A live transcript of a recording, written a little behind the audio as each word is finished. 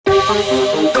And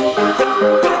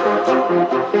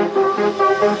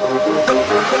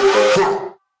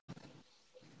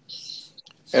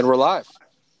we're live.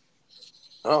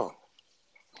 Oh,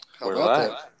 How we're about live.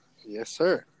 that? Yes,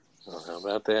 sir. Oh, how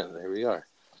about that? There we are.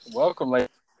 Welcome, ladies.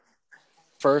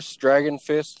 First Dragon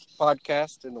Fist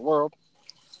podcast in the world.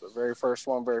 It's the very first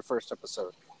one, very first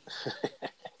episode.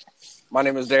 My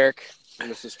name is Derek,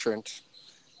 and this is Trent.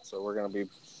 So we're going to be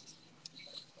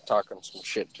talking some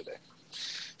shit today.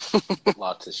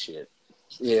 Lots of shit.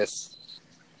 Yes.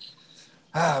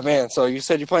 Ah, man. So you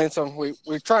said you're playing some.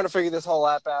 We're trying to figure this whole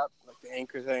app out, like the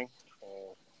Anchor thing.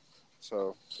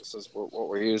 So this is what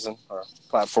we're using, our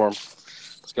platform.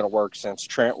 It's going to work since.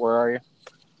 Trent, where are you?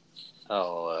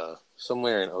 Oh,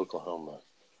 somewhere in Oklahoma.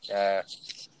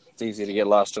 It's easy to get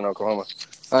lost in Oklahoma.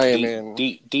 I am in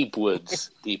deep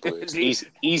woods. Deep woods.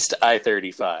 East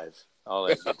I-35. All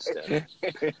that good stuff.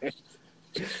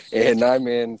 And I'm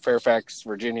in Fairfax,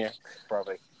 Virginia.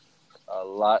 Probably a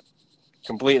lot,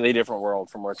 completely different world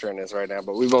from where Trent is right now.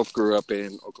 But we both grew up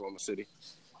in Oklahoma City.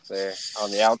 There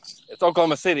on the outs. It's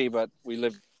Oklahoma City, but we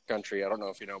live in the country. I don't know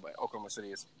if you know, but Oklahoma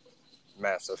City is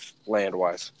massive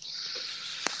land-wise.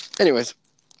 Anyways,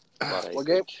 what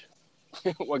game?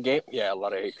 What game? Yeah, a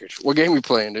lot of acreage. What game we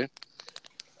playing, dude?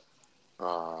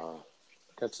 Got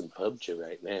some PUBG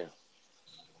right now.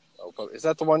 Oh, is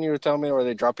that the one you were telling me where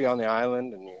they drop you on the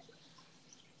island and you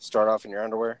start off in your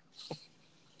underwear?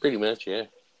 Pretty much, yeah.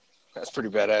 That's pretty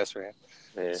badass, man.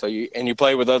 Yeah. So you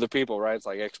play with other people, right? It's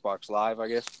like Xbox Live, I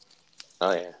guess.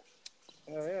 Oh yeah.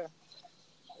 Oh yeah.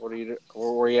 What are you?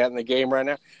 Where are you at in the game right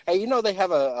now? Hey, you know they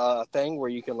have a thing where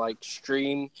you can like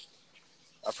stream.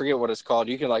 I forget what it's called.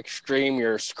 You can like stream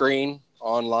your screen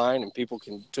online, and people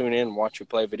can tune in and watch you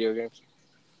play video games.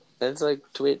 That's like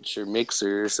Twitch or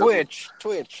Mixer or something.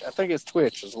 Twitch. I think it's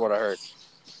Twitch is what I heard.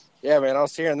 Yeah, man. I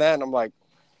was hearing that, and I'm like,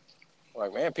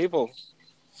 man, people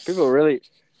really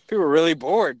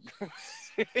bored.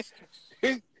 I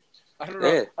don't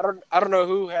know. Yeah. I don't know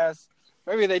who has.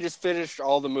 Maybe they just finished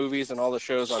all the movies and all the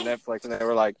shows on Netflix, and they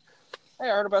were like,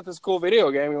 "Hey, I heard about this cool video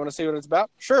game. You want to see what it's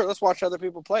about? Sure, let's watch other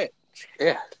people play it."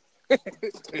 Yeah.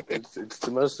 It's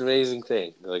the most amazing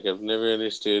thing. Like I've never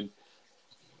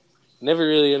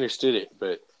really understood it,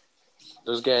 but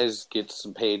those guys get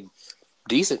some paid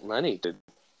decent money to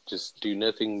just do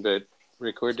nothing but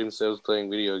record themselves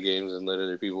playing video games and let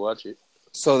other people watch it.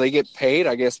 So they get paid,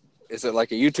 I guess. Is it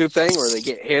like a YouTube thing where they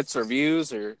get hits or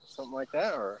views or something like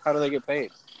that? Or how do they get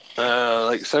paid?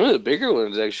 Like some of the bigger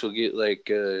ones actually get like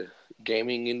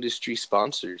gaming industry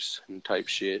sponsors and type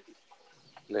shit.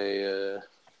 They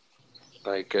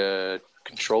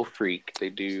Control Freak. They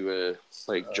do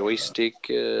like joystick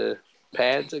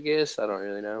pads, I guess. I don't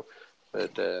really know,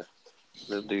 but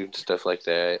they'll do stuff like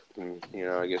that. And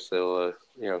I guess they'll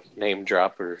name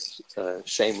drop or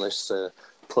shameless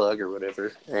plug or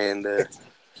whatever, and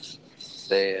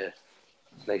they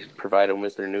provide them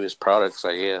with their newest products,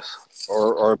 I guess.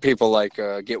 Or people like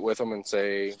get with them and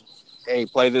say, "Hey,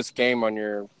 play this game on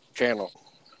your channel."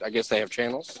 I guess they have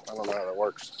channels. I don't know how that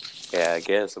works. Yeah,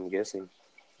 I'm guessing.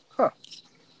 Huh.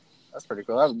 That's pretty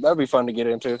cool. That'd be fun to get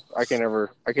into. I can't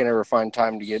ever find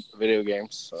time to get video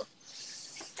games. So.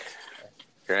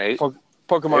 Right.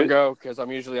 Pokemon Go, because I'm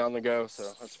usually on the go,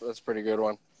 so that's a pretty good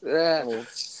one. Yeah. I mean,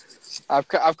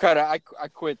 I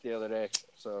quit the other day,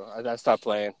 so I stopped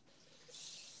playing,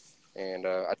 and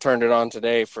I turned it on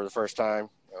today for the first time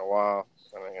in a while,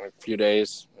 in a few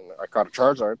days, and I caught a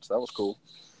Charizard, so that was cool.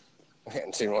 I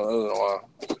hadn't seen one of those in a while,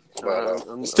 but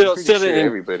I'm still sure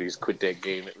everybody's quit that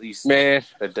game at least a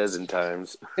dozen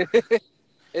times.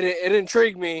 It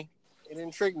intrigued me.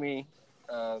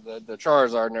 The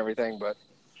Charizard and everything, but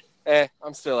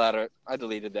I'm still out of it. I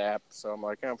deleted the app, so I'm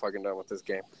like, I'm fucking done with this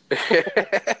game.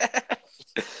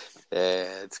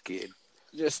 That's good.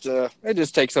 It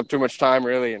just takes up too much time,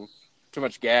 really, and too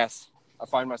much gas. I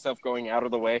find myself going out of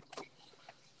the way.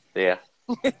 Yeah.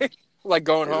 Like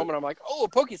going home, and I'm like, oh, a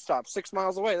Pokestop 6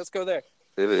 miles away. Let's go there.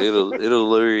 It'll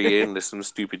lure you into some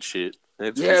stupid shit.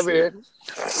 That's man.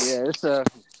 Yeah, it's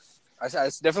I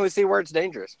definitely see where it's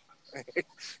dangerous.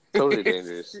 Totally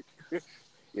dangerous.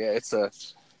 Yeah, it's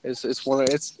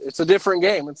a different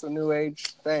game. It's a new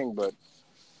age thing, but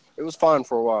it was fun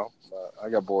for a while. But I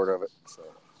got bored of it, so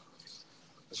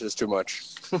it's just too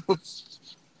much.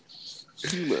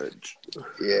 Too much.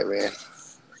 Yeah, man.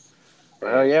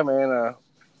 Well, yeah, man.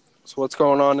 So what's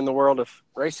going on in the world of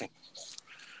racing?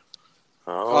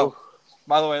 Oh,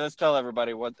 by the way, let's tell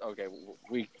everybody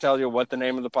we tell you what the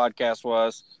name of the podcast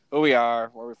was, who we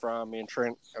are, where we're from. Me and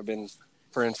Trent have been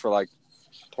friends for like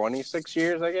 26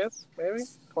 years, I guess, maybe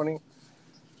 20.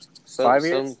 5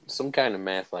 years? Some kind of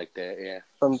math like that, yeah.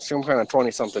 Some kind of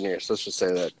 20-something years. Let's just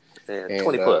say that. Yeah, And,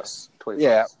 20 plus. 20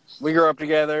 yeah, plus. we grew up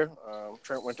together.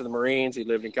 Trent went to the Marines. He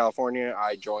lived in California.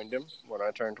 I joined him when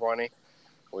I turned 20.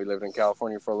 We lived in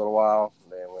California for a little while.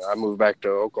 Then I moved back to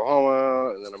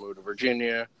Oklahoma, and then I moved to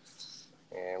Virginia.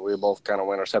 And we both kind of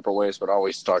went our separate ways, but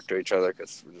always talked to each other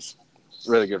because we're just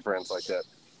really good friends like that.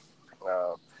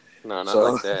 No, not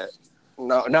like that.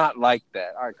 No, not like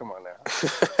that. All right, come on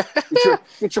now.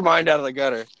 Get your mind out of the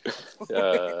gutter.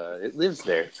 It lives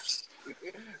there.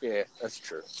 Yeah, that's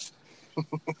true.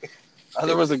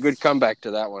 There was a good comeback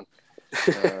to that one.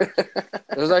 There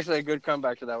was actually a good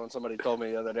comeback to that one. Somebody told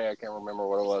me the other day. I can't remember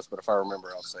what it was, but if I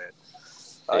remember, I'll say it.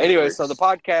 Anyway, so the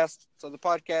podcast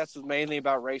is mainly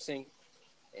about racing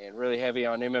and really heavy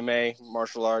on MMA,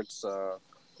 martial arts,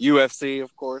 UFC,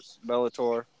 of course,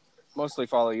 Bellator. Mostly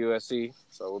follow UFC,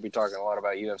 so we'll be talking a lot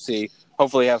about UFC.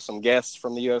 Hopefully have some guests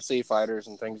from the UFC, fighters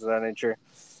and things of that nature.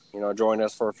 Join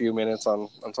us for a few minutes on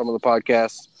some of the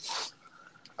podcasts.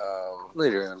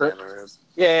 Later on down the road.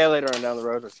 Yeah, later on down the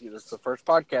road. This is the first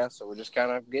podcast, so we're just kind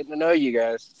of getting to know you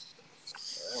guys.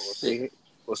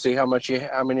 We'll see how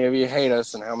many of you hate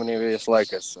us and how many of you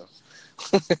like us.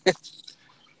 So.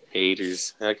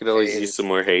 Haters. I could always use some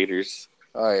more haters.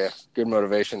 Oh yeah, good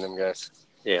motivation, them guys.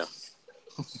 Yeah.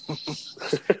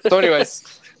 So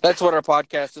anyways, that's what our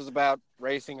podcast is about.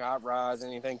 Racing, hot rods,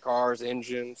 anything, cars,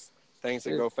 engines, things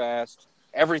that go fast.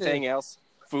 Everything else.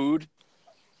 Food.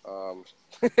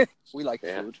 We like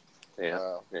food.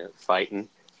 Yeah. Fighting.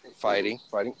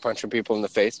 Punching people in the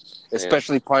face.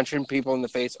 Especially punching people in the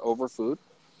face over food.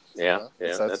 Yeah.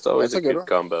 That's always a good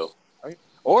combo. Right.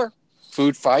 Or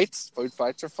food fights. Food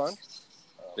fights are fun.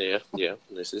 Yeah.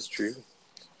 This is true.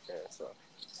 Yeah, so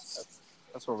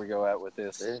that's where we go at with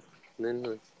this. Yeah.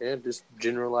 And then, just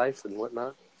general life and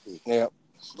whatnot. Yeah.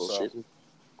 Bullshitting. So,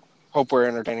 hope we're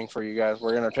entertaining for you guys.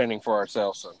 We're entertaining for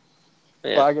ourselves. So.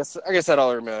 Yeah. Well, I guess that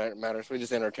all that matters. We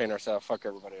just entertain ourselves. Fuck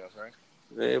everybody else, right?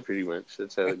 Yeah, pretty much.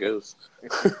 That's how it goes.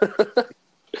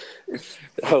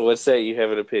 Oh, what's that? You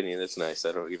have an opinion. That's nice.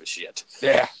 I don't give a shit.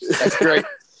 Yeah, that's great.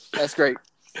 That's great.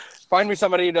 Find me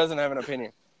somebody who doesn't have an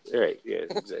opinion. Right. Yeah,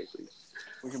 exactly.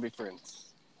 We can be friends.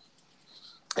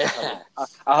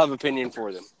 I'll have opinion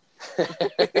for them.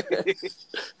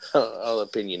 I'll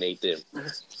opinionate them.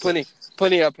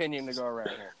 Plenty of opinion to go around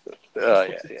here. Oh,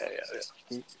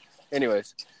 yeah.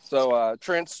 Anyways, so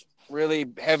Trent's really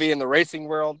heavy in the racing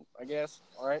world, I guess.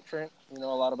 All right, Trent? You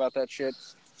know a lot about that shit?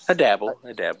 I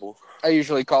dabble. I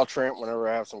usually call Trent whenever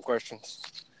I have some questions.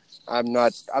 I'm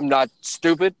not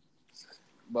stupid,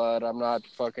 but I'm not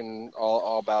fucking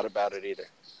all about it either.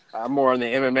 I'm more on the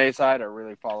MMA side. I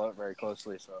really follow it very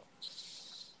closely, so...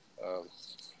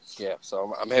 yeah,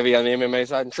 so I'm heavy on the MMA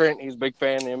side. And Trent, he's a big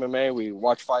fan of MMA. We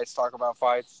watch fights, talk about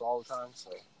fights all the time.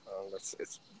 So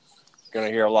it's going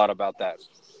to hear a lot about that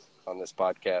on this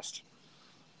podcast.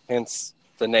 Hence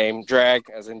the name Drag,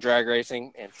 as in drag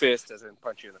racing, and Fist, as in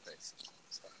punch you in the face.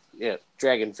 So, yeah,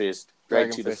 Dragon Fist.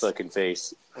 Drag you the fucking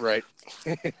face. Right.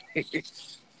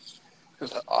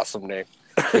 Awesome name.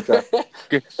 Good job.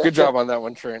 Good job on that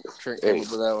one, Trent. Trent came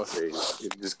up with that one.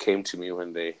 It just came to me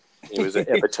one day. It was an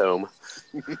epitome.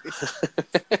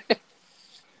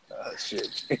 Oh,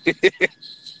 shit.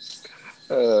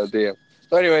 Oh, damn.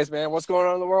 So anyways, man, what's going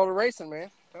on in the world of racing, man?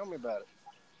 Tell me about it.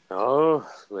 Oh,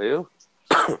 well,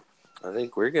 I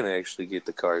think we're going to actually get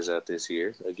the cars out this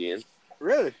year again.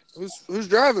 Really? Who's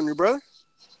driving, your brother?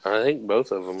 I think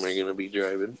both of them are going to be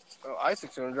driving. Oh,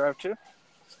 Isaac's going to drive too?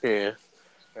 Yeah.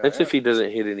 That's if he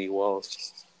doesn't hit any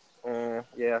walls.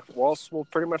 Yeah, walls will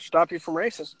pretty much stop you from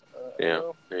racing.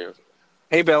 Yeah.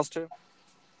 Hay bales too.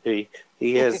 He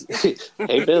has he'll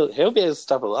be able to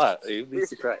stop a lot. You'd be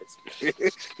surprised.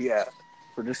 Yeah,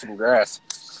 for just some grass.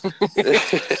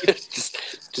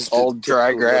 just old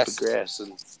dry grass.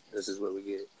 And this is what we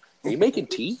get. Are you making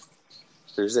tea?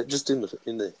 Or is that just in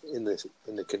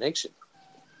the connection?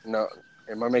 No.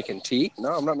 Am I making tea?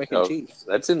 No, I'm not making tea.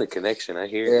 That's in the connection. I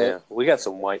hear it now. We got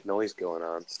some white noise going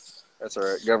on. That's all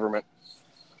right. Government.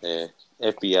 Yeah.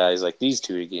 FBI is like, these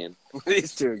two again.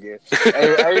 These two again.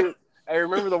 I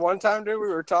remember the one time, dude, we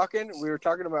were talking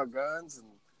about guns, and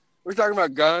we were talking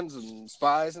about guns and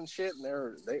spies and shit,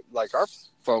 and they like our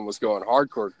phone was going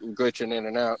hardcore, glitching in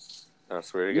and out. I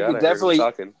swear to God, I heard them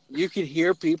talking. You could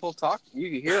hear people talk. You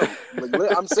could hear them.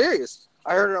 Like, I'm serious.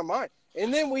 I heard it on mine.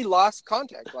 And then we lost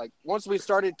contact. Like, once we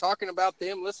started talking about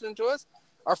them listening to us,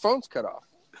 our phones cut off.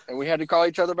 And we had to call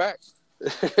each other back.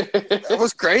 That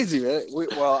was crazy, man.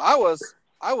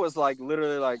 I was like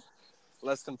literally like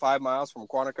less than 5 miles from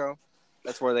Quantico.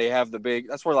 That's where they have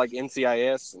that's where like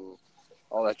NCIS and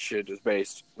all that shit is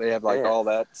based. They have like all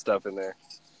that stuff in there.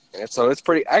 And so it's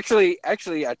pretty. Actually,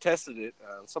 I tested it.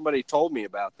 Somebody told me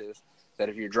about this. That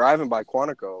if you're driving by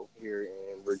Quantico here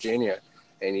in Virginia,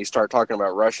 and you start talking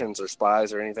about Russians or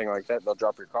spies or anything like that, they'll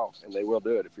drop your call, and they will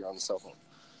do it if you're on the cell phone.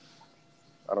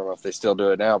 I don't know if they still do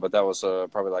it now, but that was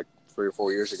probably like 3 or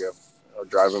 4 years ago.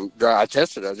 I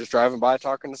tested it. I was just driving by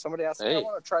talking to somebody. I said, I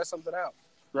want to try something out.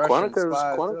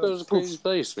 Quantico's a crazy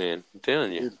place, man. I'm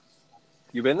telling you.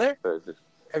 You been there?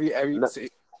 Have you? No.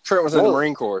 Trent was in the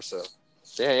Marine Corps, so.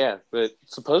 Yeah. But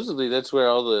supposedly that's where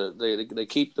all they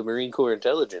keep the Marine Corps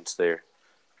intelligence there.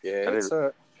 Yeah,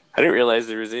 I didn't realize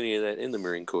there was any of that in the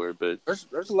Marine Corps, but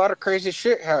there's a lot of crazy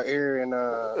shit out here in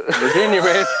Virginia,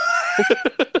 man.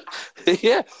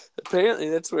 Yeah, apparently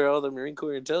that's where all the Marine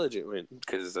Corps intelligence went.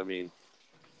 Because I mean,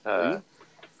 I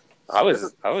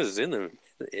was in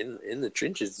the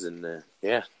trenches, and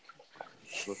yeah,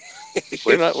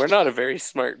 we're not a very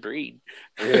smart breed.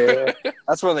 Yeah,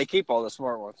 that's where they keep all the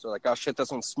smart ones. They're like, oh shit,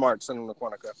 this one's smart. Send them to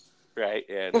Quantico. Right?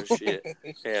 Yeah, no shit.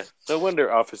 Yeah, no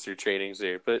wonder officer training's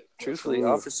there. But truthfully,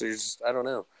 officers, I don't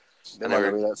know. They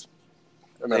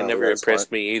never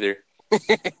impressed me either.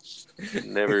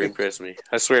 Never impressed me.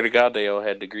 I swear to God, they all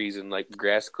had degrees in like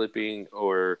grass clipping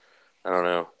or I don't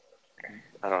know.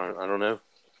 I don't know.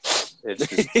 It's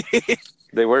just,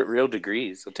 they weren't real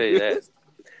degrees. I'll tell you that.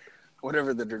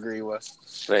 Whatever the degree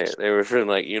was. They were from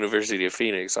like University of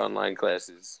Phoenix online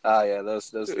classes. Oh yeah, those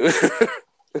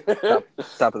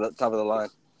top of the line.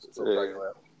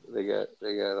 They got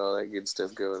all that good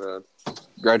stuff going on.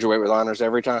 Graduate with honors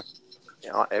every time.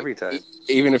 Yeah, every time.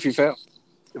 Even if you fail.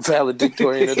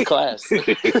 Valedictorian of the class.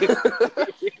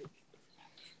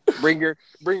 Bring your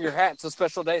hat. It's a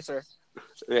special day, sir.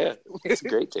 Yeah, it's a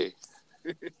great day.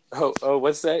 Oh,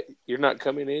 what's that? You're not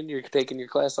coming in? You're taking your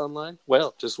class online?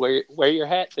 Well, just wear your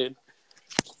hat then.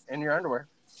 And your underwear.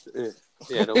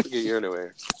 Yeah, don't forget your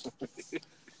underwear.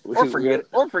 Or forget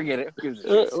it.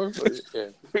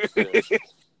 Yeah.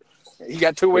 You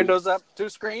got 2 windows up, 2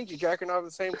 screens. You jacking off at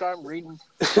the same time, reading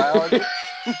biology.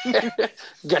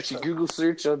 Got your Google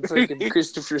search on fucking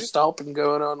Christopher Stalpin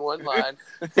going on one line.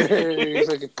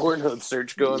 Fucking Pornhub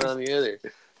search going on the other.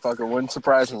 Fucking wouldn't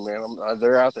surprise me, man.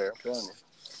 They're out there. I'm telling you.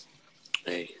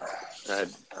 Hey,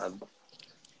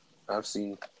 I've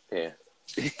seen. Yeah.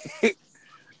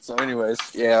 So, anyways,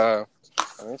 yeah.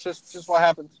 I mean, it's just what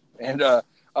happens. And I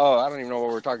don't even know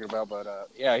what we're talking about, but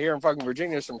yeah, here in fucking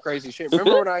Virginia, some crazy shit.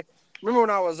 Remember when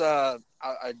I was I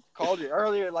called you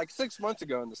earlier, like 6 months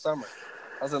ago in the summer.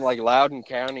 I was in like Loudoun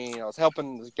County. I was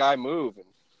helping this guy move,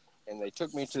 and they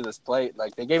took me to this place.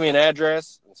 Like they gave me an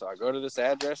address, and so I go to this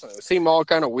address, and it seemed all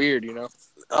kind of weird, you know.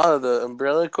 Oh, the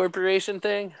Umbrella Corporation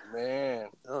thing, man.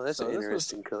 Oh, that's an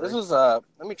interesting color. This was let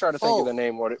me try to think of the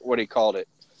name. What he called it.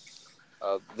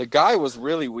 The guy was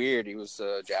really weird. He was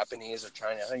Japanese or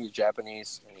Chinese. I think he's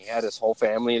Japanese, and he had his whole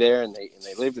family there, and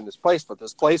they lived in this place. But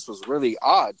this place was really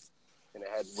odd, and it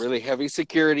had really heavy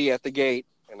security at the gate.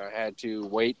 And I had to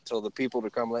wait till the people to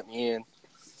come let me in.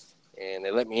 And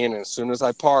they let me in, and as soon as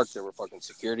I parked, there were fucking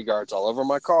security guards all over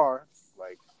my car.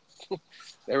 Like,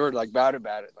 they were like about it.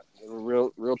 Like, they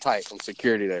were real tight on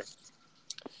security there.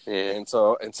 Yeah. And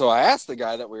so I asked the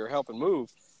guy that we were helping move.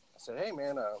 I said, "Hey,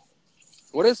 man,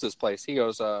 what is this place?" He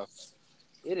goes,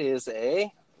 "It is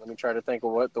a." Let me try to think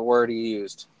of what the word he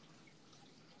used.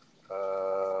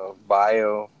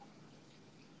 Bio.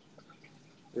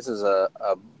 This is a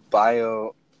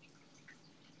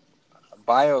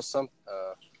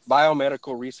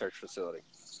biomedical research facility.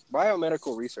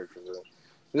 Biomedical research facility.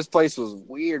 This place was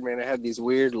weird, man. It had these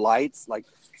weird lights, like,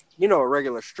 you know, a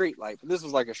regular street light, but this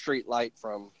was like a street light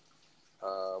from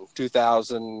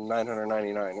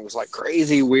 2,999. It was like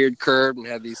crazy, weird curved, and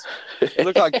had these. It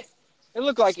looked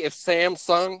like if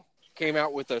Samsung came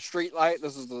out with a street light.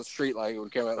 This is the street light. It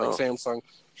would come out like Samsung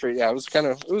street. Yeah, it was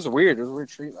weird. It was a weird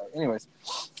street light. Anyways,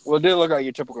 well, it didn't look like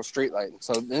your typical street light.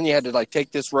 So then you had to like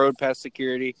take this road past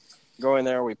security, go in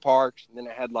there. We parked, and then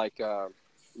it had like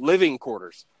living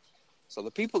quarters. So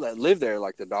the people that lived there,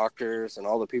 like the doctors and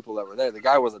all the people that were there, the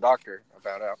guy was a doctor. I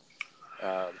found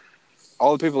out.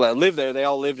 All the people that lived there, they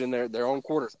all lived in their own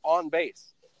quarters on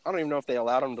base. I don't even know if they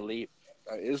allowed them to leave.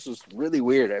 It was just really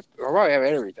weird. I probably have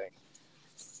everything.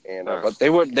 And but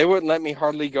they wouldn't let me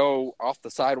hardly go off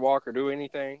the sidewalk or do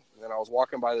anything. And then I was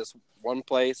walking by this one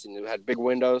place, and it had big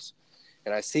windows.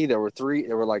 And I see there were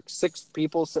like 6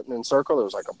 people sitting in a circle. There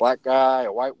was like a black guy,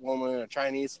 a white woman, a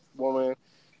Chinese woman,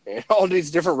 and all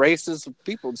these different races of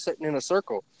people sitting in a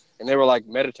circle. And they were like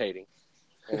meditating.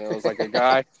 And it was like a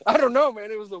guy. I don't know,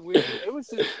 man. It was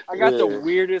I got the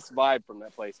weirdest vibe from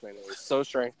that place, man. It was so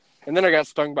strange. And then I got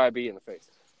stung by a bee in the face.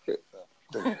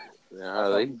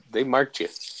 They marked you.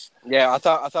 Yeah, I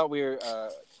thought we were.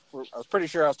 was pretty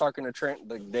sure I was talking to Trent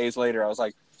the days later. I was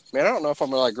like, man, I don't know if I'm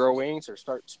gonna like grow wings or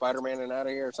start Spider-Maning out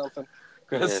of here or something,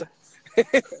 because I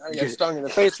got stung in the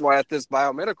face while at this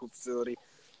biomedical facility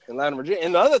in Atlanta, Virginia.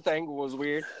 And the other thing was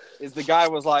weird is the guy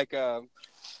was like, he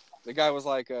was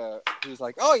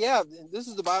like, oh yeah, this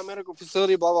is the biomedical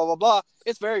facility, blah blah blah blah.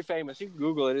 It's very famous. You can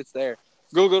Google it. It's there.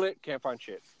 Google it. Can't find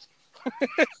shit.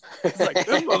 It's like,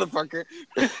 this motherfucker.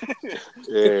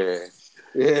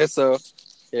 Yeah. So,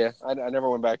 yeah, I never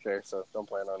went back there, so don't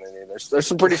plan on it either. There's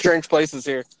some pretty strange places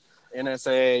here.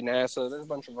 NSA, NASA. There's a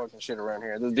bunch of fucking shit around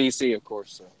here. There's DC, of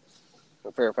course. So.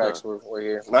 In Fairfax, we're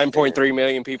here. 9.3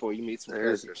 million people. You meet some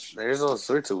characters. There's all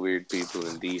sorts of weird people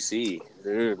in DC.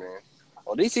 Dude, man.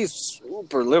 Well, DC's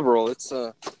super liberal. It's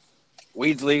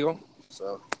weed's legal,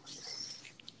 so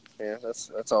yeah,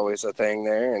 that's always a thing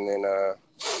there. And then a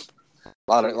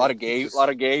lot of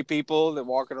gay people that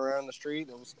walking around the street.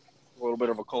 It was a little bit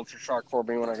of a culture shock for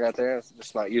me when I got there. I was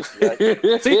just not used to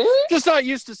that. See, just not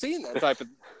used to seeing that type of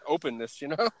openness, you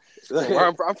know. Where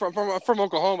I'm from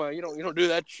Oklahoma. You don't do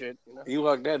that shit. You know? You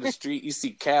walk down the street, you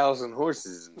see cows and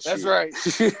horses and shit. That's right.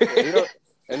 Yeah,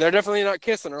 and they're definitely not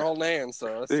kissing or holding hands.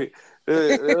 So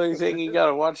the only thing you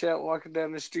gotta watch out walking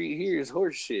down the street here is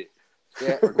horse shit.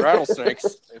 Yeah, or rattlesnakes.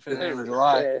 If it's in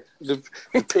July,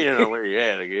 depending on where you're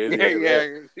at, I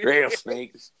guess. Yeah.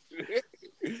 Rattlesnakes.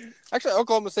 Actually,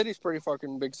 Oklahoma City's pretty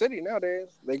fucking big city nowadays.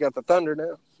 They got the Thunder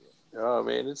now. Oh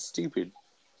man, it's stupid.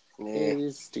 Yeah. It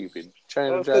is stupid.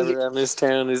 Trying to drive around this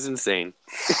town is insane.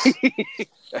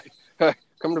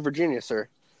 Come to Virginia, sir.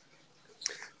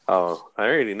 Oh, I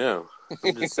already know.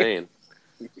 I'm just saying.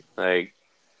 Like,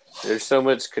 there's so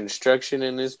much construction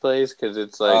in this place because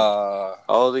it's like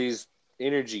all these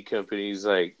energy companies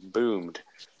like boomed.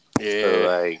 Yeah. So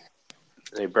like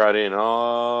they brought in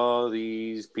all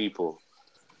these people,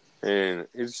 and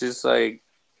it's just like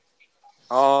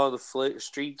all the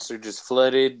streets are just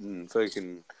flooded and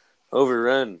fucking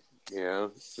overrun. You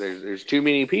know, there's too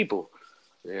many people.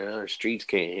 You know, our streets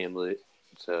can't handle it.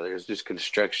 So there's just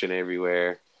construction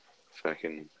everywhere.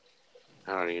 Fucking,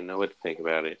 I don't even know what to think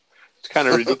about it. It's kind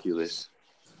of ridiculous.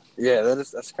 Yeah,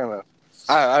 that's kind of.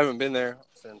 I haven't been there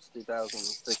since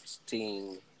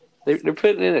 2016. They're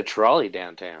putting in a trolley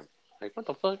downtown. Like, what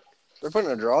the fuck? They're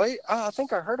putting a trolley? Oh, I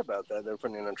think I heard about that. They're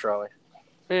putting in a trolley.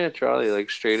 Yeah, trolley, like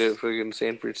straight up fucking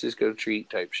San Francisco treat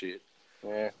type shit.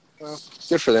 Yeah, well,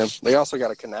 good for them. They also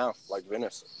got a canal like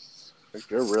Venice.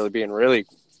 They're really being really.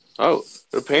 Oh,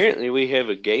 apparently we have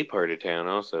a gay part of town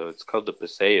also. It's called the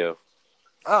Paseo.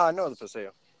 Ah, I know the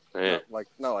Paseo. Yeah.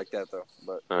 Not like that though,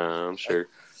 but I'm sure.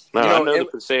 No, I know the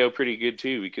Paseo pretty good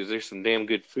too because there's some damn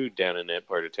good food down in that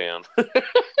part of town.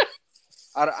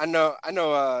 I know.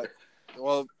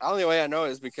 Well, the only way I know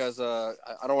is because I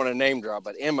don't want to name drop,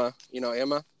 but Emma, you know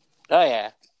Emma? Oh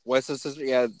yeah. Wes's sister,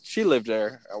 yeah, she lived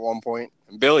there at one point,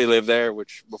 and Billy lived there,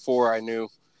 which before I knew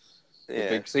the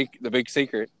big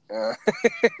secret. Now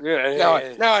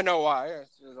I know why.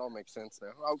 It all makes sense now.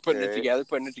 I'm putting it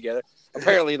together.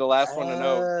 Apparently, the last one to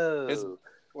know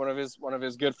one of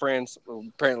his good friends.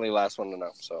 Apparently, last one to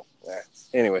know. So, yeah.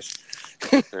 Anyways,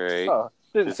 right.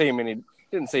 Didn't seem any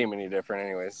different.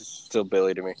 Anyways, it's still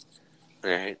Billy to me.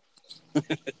 Right.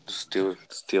 Still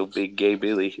big gay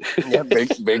Billy. Yeah,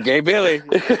 big gay Billy.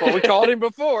 That's what we called him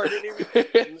before.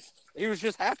 He was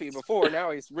just happy before.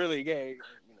 Now he's really gay.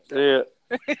 Yeah.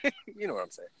 You know what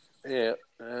I'm saying. Yeah.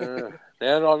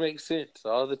 Now it all makes sense.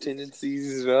 All the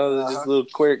tendencies and all the just little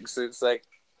quirks. It's like,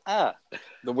 the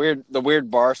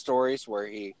weird bar stories where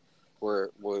he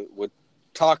would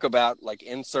talk about like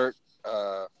insert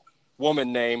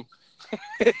woman name.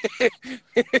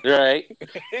 Right.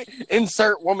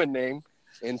 Insert woman name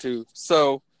into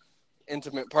so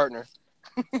intimate partner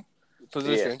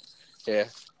position. Yeah.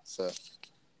 So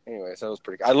anyways, that was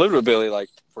pretty good. I lived with Billy like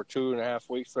for 2.5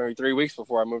 weeks, maybe 3 weeks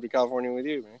before I moved to California with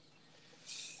you, man.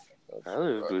 I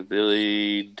lived with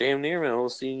Billy damn near my whole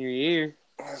senior year.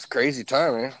 That's crazy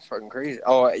time, man. Fucking crazy.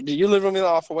 Oh, did you live with me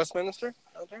off of Westminster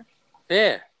out there?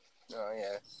 Yeah. Oh,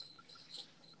 yeah.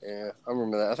 Yeah, I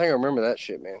remember that. I think I remember that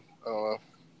shit, man. I don't know.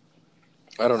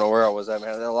 I don't know where I was at,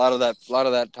 man. A lot of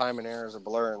that time and era is a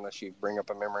blur unless you bring up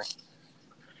a memory.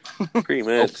 Pretty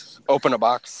much. Open a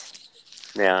box.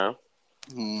 Yeah.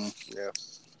 Yeah.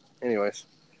 Anyways.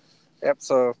 Yep,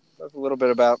 so that's a little bit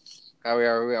about how we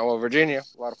are. Well, Virginia,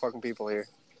 a lot of fucking people here.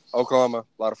 Oklahoma,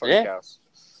 a lot of fucking cows.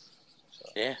 So,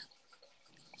 yeah.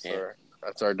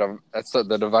 That's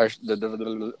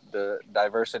the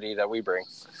diversity that we bring.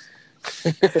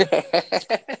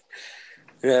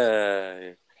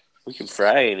 We can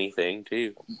fry anything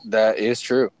too. That is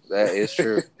true.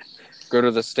 Go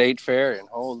to the state fair and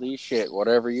holy shit,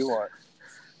 whatever you want.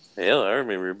 Hell, I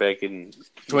remember back in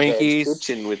Twinkies. Dad's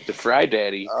kitchen with the Fry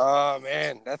Daddy. Oh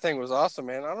man, that thing was awesome,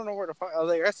 man. I don't know where to find. Oh,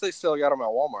 they actually still got them at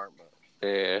Walmart, but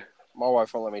Yeah. my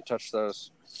wife won't let me touch those.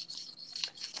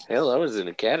 Hell, I was in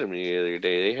Academy the other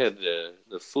day. They had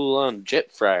the full-on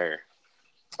jet fryer.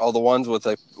 Oh, the ones with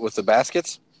the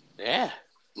baskets. Yeah.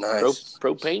 Nice.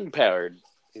 Propane powered.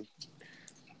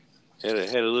 Had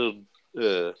a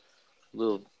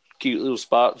little cute little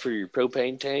spot for your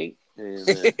propane tank, and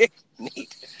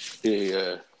Neat.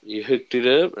 you hooked it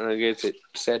up, and I guess it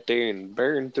sat there and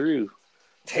burned through.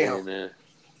 Damn. And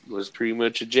was pretty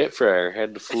much a jet fryer.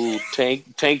 Had the full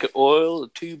tank of oil,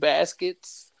 2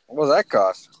 baskets. What does that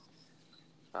cost?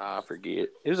 I forget.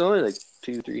 It was only like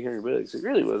 $200-300. It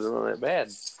really wasn't all that bad,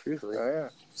 truthfully. Oh yeah.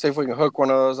 See if we can hook one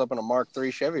of those up in a Mark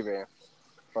III Chevy van.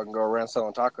 If I can go around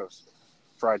selling tacos,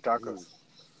 fried tacos.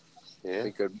 Yeah,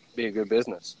 Be a good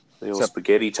business. the old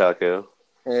spaghetti taco.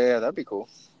 Yeah, that'd be cool.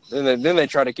 Then they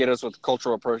try to get us with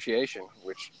cultural appropriation,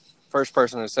 which first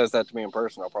person who says that to me in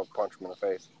person, I'll probably punch him in the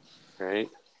face. Right?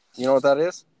 You know what that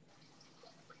is?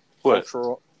 What?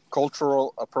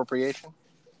 Cultural appropriation.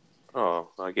 Oh,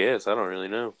 I guess I don't really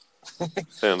know.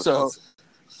 Sounds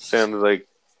like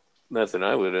nothing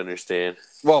I would understand.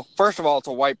 Well, first of all, it's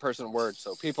a white person word,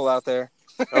 so people out there.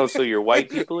 Oh, so you're white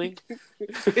peopling?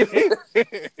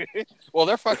 Well,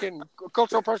 they're fucking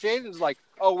cultural appropriation is like,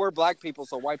 oh, we're black people,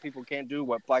 so white people can't do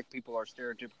what black people are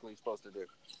stereotypically supposed to do.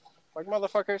 Like,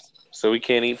 motherfuckers. So we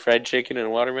can't eat fried chicken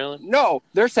and watermelon? No,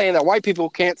 they're saying that white people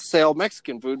can't sell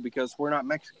Mexican food because we're not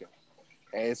Mexican.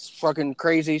 And it's fucking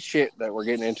crazy shit that we're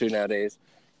getting into nowadays.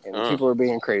 And people are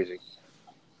being crazy.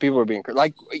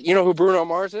 Like, you know who Bruno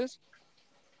Mars is?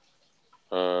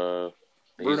 Bruno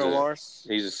Mars.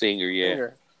 He's a singer, yeah.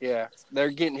 Singer. Yeah. They're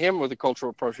getting him with the cultural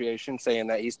appropriation, saying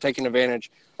that he's taking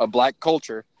advantage of black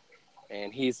culture.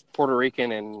 And he's Puerto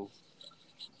Rican and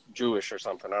Jewish or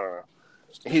something. I don't know.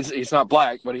 He's not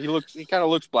black, but he kind of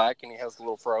looks black, and he has a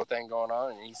little fro thing going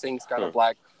on, and he sings kind of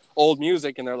black old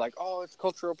music, and they're like, oh, it's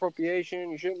cultural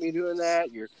appropriation. You shouldn't be doing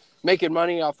that. You're making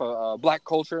money off of black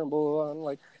culture and blah, blah, blah. I'm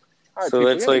like, all right, so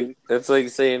people, that's like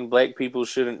saying black people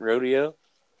shouldn't rodeo?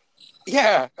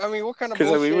 Yeah. I mean, what kind of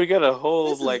bullshit? Because, we got a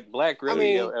whole, black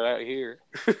rodeo out here.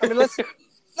 I mean, let's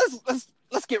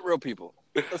get real, people.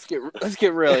 Let's get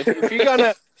real. If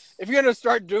you're gonna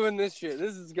start doing this shit,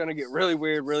 this is gonna get really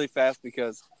weird really fast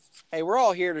because, hey, we're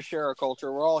all here to share our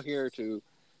culture. We're all here to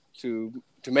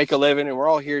make a living, and we're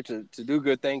all here to do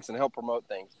good things and help promote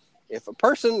things. If a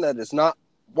person that is not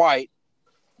white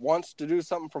wants to do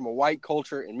something from a white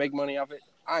culture and make money off it,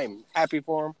 I'm happy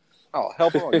for him. I'll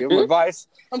help him. I'll give him advice.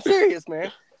 I'm serious,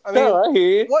 man. I mean, no, I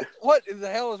hear you. What the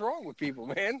hell is wrong with people,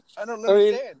 man? I don't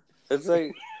understand.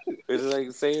 It's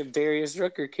like saying Darius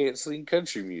Rucker can't sing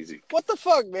country music. What the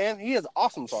fuck, man? He has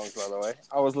awesome songs, by the way.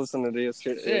 I was listening to this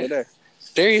shit the other day.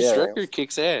 Darius Rucker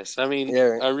kicks ass. I mean,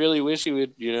 I really wish he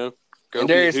would, go and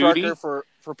Darius Rucker,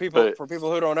 for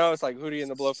people who don't know, it's like Hootie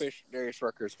and the Blowfish. Darius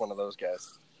Rucker is one of those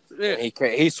guys. Yeah. And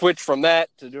he switched from that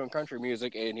to doing country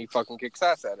music, and he fucking kicks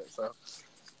ass at it. So,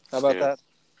 how about that?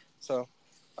 So,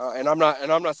 and I'm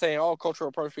not saying all cultural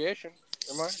appropriation.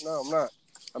 Am I? No, I'm not.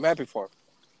 I'm happy for him.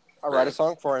 I'll write a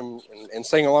song for him and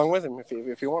sing along with him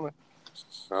if you want to.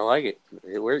 I like it.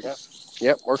 It works.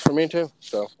 Yep, works for me too.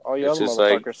 So all you other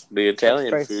motherfuckers. Like the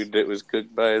Italian food that was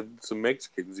cooked by some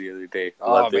Mexicans the other day.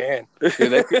 Oh man,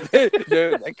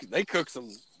 they cook some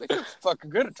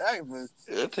fucking good Italian food.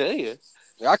 I'll tell you.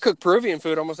 I cook Peruvian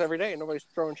food almost every day, and nobody's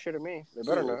throwing shit at me. They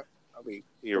better not. I'll be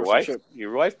your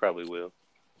wife probably will.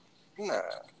 Nah,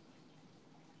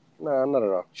 not at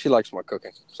all. She likes my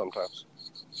cooking sometimes.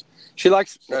 She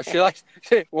likes.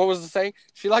 What was the saying?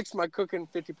 She likes my cooking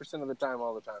 50% of the time,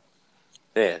 all the time.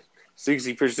 Yeah,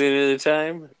 60% of the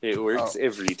time, it works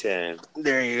every time.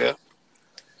 There you go.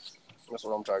 That's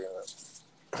what I'm talking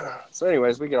about. So,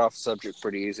 anyways, we get off the subject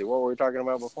pretty easy. What were we talking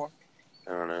about before?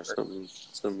 I don't know.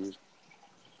 Something.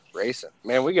 Racing.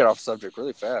 Man, we get off the subject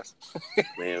really fast.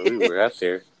 Man, we were out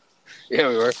there. Yeah,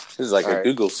 we were. This is like a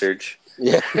Google search.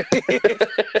 Yeah.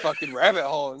 Fucking rabbit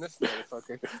hole in this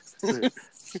motherfucker.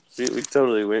 We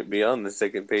totally went beyond the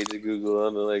second page of Google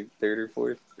on the third or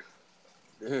fourth.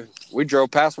 Dude, we drove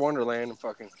past Wonderland and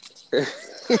fucking.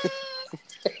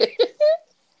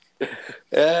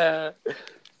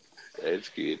 That's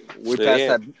good.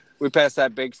 We passed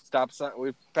that big stop sign.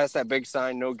 We passed that big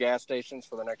sign. No gas stations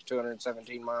for the next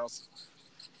 217 miles.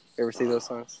 You ever see those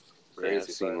signs? Yeah, I've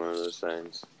seen one of those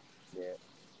signs. Yeah.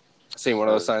 I seen one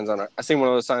of those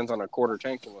signs on a quarter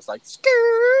tank and was like,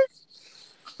 skirt.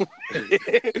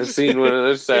 I've seen one of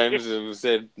those times and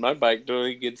said my bike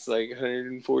only gets like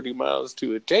 140 miles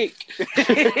to a tank.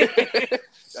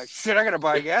 Like, shit, I gotta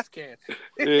buy a gas can.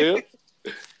 Yeah.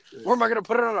 Where am I gonna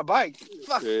put it on a bike?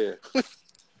 Fuck. Yeah.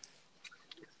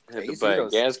 Had Hey, to buy a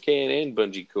those. gas can and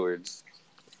bungee cords.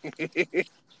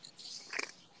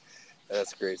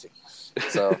 That's crazy.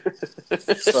 So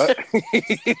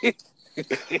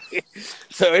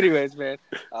anyways, man,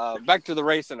 back to the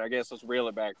racing. I guess let's reel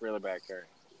it back here.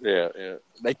 Yeah.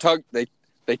 They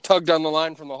tugged on the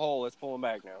line from the hole. Let's pull them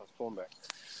back now.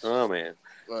 Oh man,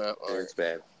 It's it's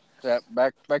bad. Yeah,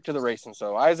 back to the racing.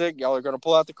 So Isaac, y'all are gonna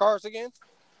pull out the cars again.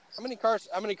 How many cars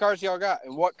y'all got,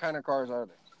 and what kind of cars are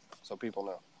they? So people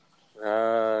know.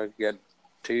 Got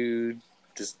two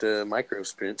just micro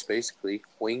sprints, basically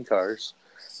wing cars.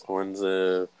 One's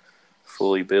a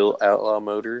fully built Outlaw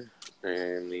motor,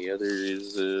 and the other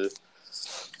is the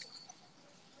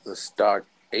stock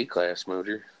A-class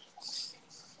motor.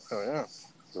 Oh yeah.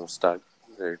 No stock.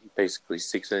 They're basically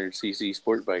 600cc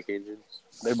sport bike engines.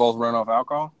 They both run off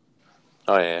alcohol.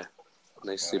 Oh yeah,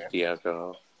 they sip the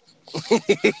alcohol.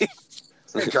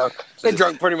 They're drunk. They're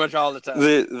drunk pretty much all the time.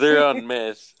 They're on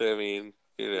meth. I mean,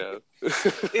 you know.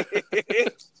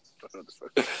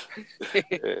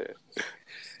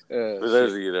 For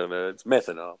those of you who don't know, it's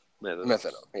methanol.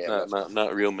 Methanol. Yeah.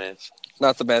 Not real meth.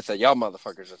 Not the meth that y'all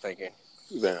motherfuckers are thinking.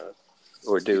 No.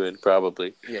 Or doing,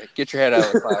 probably. Yeah, get your head out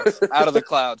of the clouds. Out of the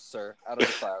clouds, sir. Out of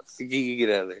the clouds. You get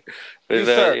out of there. You,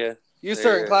 sir. Yeah. You,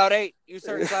 sir, in Cloud 8. You,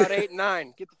 sir, in Cloud 8 and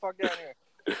 9. Get the fuck down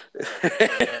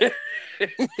here.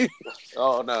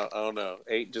 Oh, no.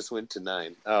 8 just went to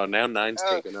 9. Oh, now 9's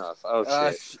taking off. Oh,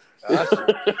 shit.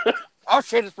 Oh,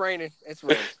 shit, it's raining. It's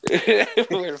raining.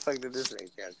 Where the fuck did this rain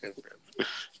come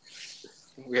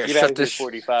from? Get out of this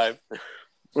 45.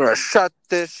 We're going to shut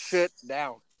this shit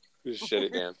down. Just shut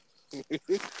it down. All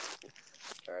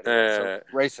right, so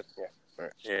racing. Yeah. All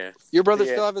right. Yeah. Your brother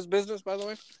still have his business, by the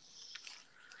way?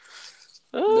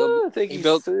 I think he's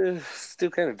still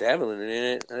kind of dabbling in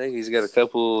it. I think he's got a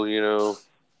couple,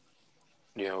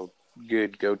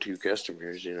 good go-to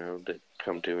customers, that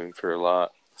come to him for a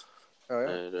lot. Oh,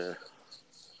 yeah.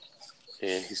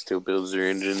 And, he still builds their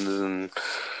engines and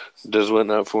does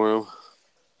whatnot for them.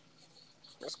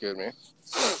 That's good, man.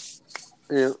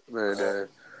 Yeah, but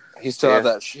he still have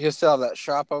that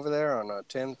shop over there on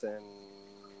 10th and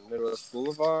Midwest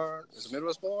Boulevard. Is it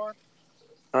Midwest Boulevard?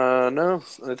 No,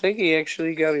 I think he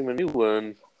actually got him a new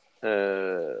one.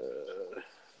 Where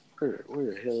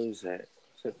the hell is that?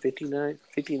 Is that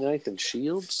 59th and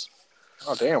Shields?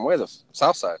 Oh, damn, way the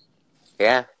south side.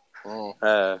 Yeah. Oh.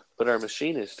 But our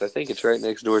machinist, I think it's right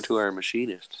next door to our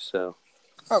machinist, so.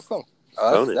 Oh, cool.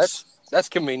 Bonus. That's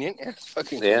convenient. Yeah, it's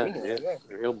fucking convenient. Yeah,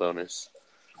 real bonus.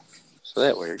 So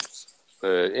that works.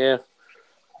 But, yeah,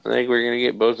 I think we're going to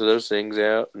get both of those things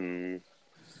out and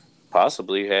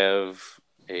possibly have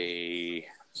a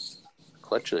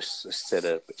clutchless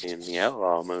setup in the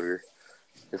Outlaw motor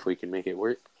if we can make it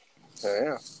work.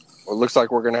 Yeah. Well, it looks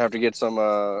like we're going to have to get some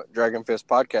Dragon Fist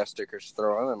podcast stickers to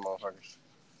throw on them motherfuckers.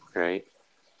 Right.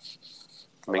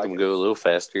 Make them go a little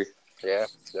faster. Yeah,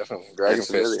 definitely. Dragon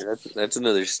Fist. That's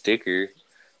another sticker.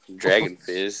 Dragon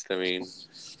Fist. I mean,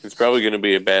 it's probably going to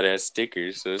be a badass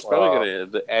sticker, so it's probably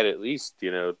going to add at least,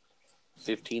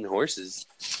 15 horses.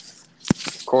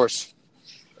 Of course.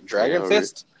 Dragon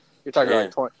Fist? You're talking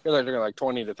like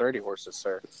 20 to 30 horses,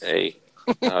 sir. Hey,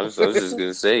 I was just going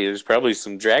to say, there's probably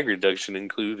some drag reduction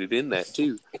included in that,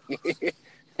 too.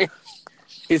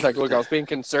 He's like, look, I was being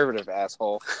conservative,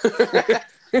 asshole.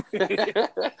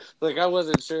 Like, I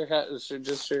wasn't sure how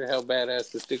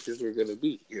badass the stickers were going to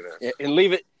be, Yeah, and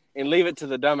leave it to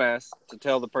the dumbass to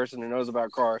tell the person who knows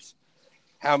about cars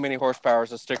how many horsepower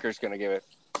the sticker's going to give it.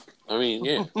 I mean,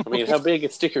 yeah. How big a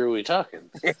sticker are we talking?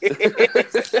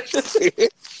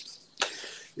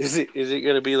 Is it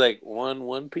going to be like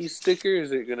one-piece sticker?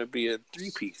 Is it going to be a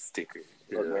 3-piece sticker?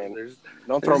 Look, man,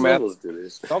 don't throw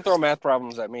math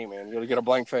problems at me, man. You'll get a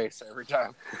blank face every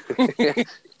time.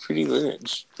 Pretty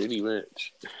much.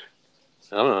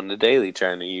 I'm on the daily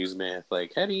trying to use math.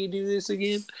 Like, how do you do this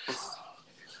again?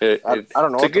 I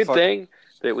don't know. It's a good thing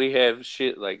that we have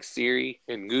shit like Siri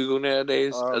and Google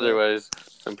nowadays. Otherwise,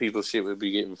 some people's shit would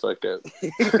be getting fucked up.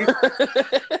 You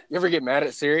ever get mad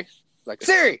at Siri? Like,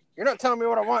 Siri, you're not telling me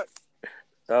what I want.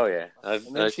 Oh, yeah.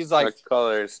 She's like, I call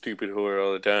her a stupid whore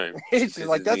all the time. She's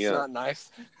like, that's not nice.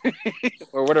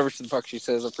 Or whatever the fuck she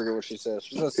says. I forget what she says.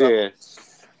 She says something. Yeah.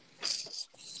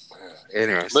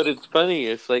 Anyways. But it's funny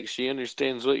if, like, she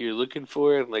understands what you're looking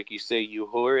for and, like, you say you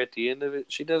whore at the end of it,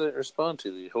 she doesn't respond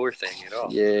to the whore thing at all.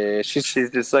 Yeah. She's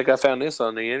just like, I found this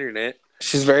on the internet.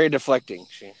 She's very deflecting.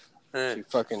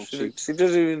 She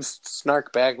doesn't even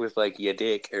snark back with like "ya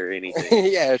dick" or anything.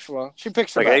 Yeah, well, she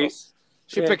picks her battles.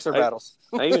 She picks her battles.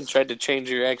 I even tried to change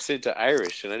your accent to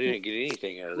Irish, and I didn't get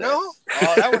anything out of that. No?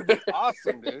 Oh, that would be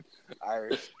awesome, dude.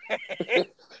 Irish.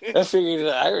 I figured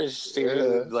the Irish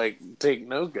would like take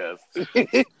no guff.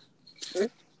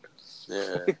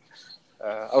 Yeah.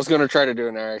 I was gonna try to do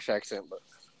an Irish accent, but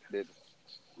didn't.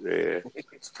 Yeah,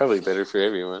 it's probably better for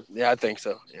everyone. Yeah, I think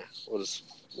so. Yeah, we'll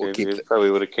keep it.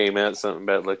 Probably would have came out something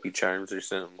about Lucky Charms or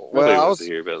something. Well, Nobody wants to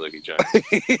hear about Lucky Charms.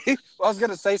 Well, I was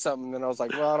gonna say something, and then I was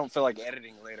like, well, I don't feel like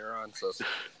editing later on, so.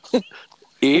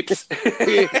 Oops.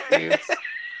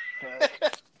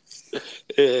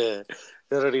 Yeah.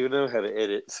 I don't even know how to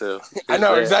edit, so I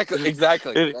know exactly.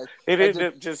 It ended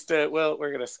up just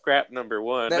we're gonna scrap number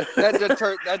one.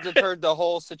 That deterred the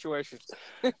whole situation.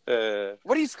 What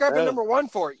are you scrapping number one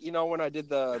for? You know, when I did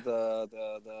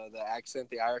the accent,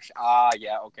 the Irish.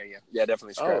 Yeah, okay, yeah,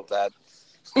 definitely scrap that.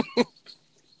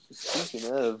 Speaking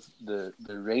of the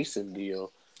racing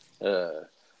deal,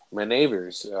 my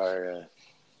neighbors are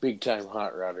big time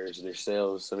hot rodders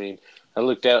themselves. I mean, I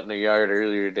looked out in their yard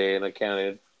earlier today and I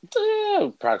counted.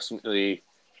 Approximately,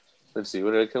 let's see,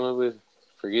 what did I come up with?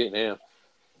 Forget now.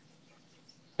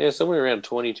 Yeah, somewhere around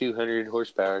 2,200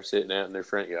 horsepower sitting out in their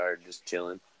front yard, just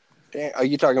chilling. Damn, are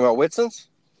you talking about Whitson's?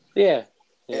 Yeah.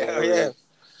 Yeah.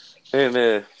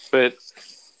 And but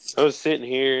I was sitting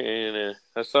here and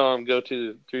I saw them go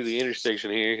through the intersection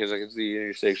here because I can see the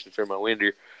intersection from my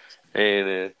window.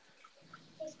 And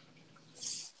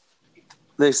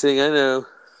next thing I know.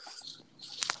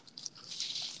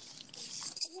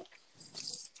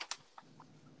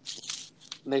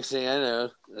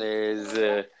 There's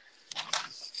a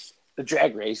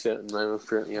drag race out in my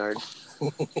front yard.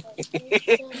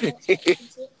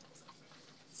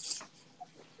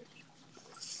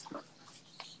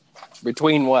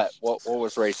 Between what? What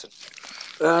was racing?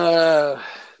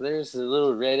 There's a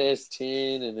little red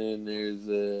S10, and then there's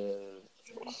a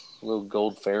little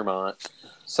gold Fairmont.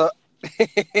 So, let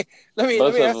me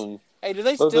ask. Them, hey, do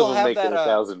they still have that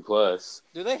 1,000 plus?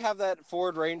 Do they have that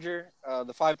Ford Ranger,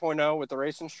 the 5.0 with the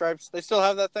racing stripes? They still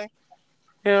have that thing?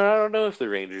 Yeah, I don't know if the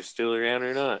Ranger's still around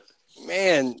or not.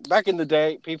 Man, back in the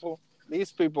day,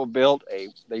 these people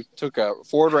they took a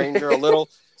Ford Ranger, a little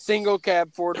single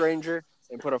cab Ford Ranger,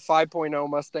 and put a 5.0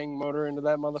 Mustang motor into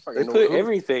that motherfucker. They put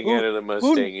everything out of the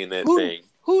Mustang in that thing.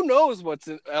 Who knows what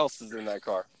else is in that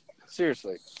car?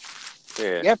 Seriously.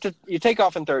 Yeah. You take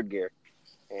off in third gear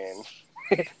and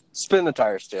spin the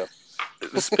tires still.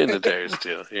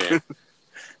 Yeah.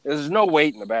 There's no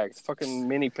weight in the back. It's a fucking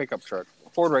mini pickup truck.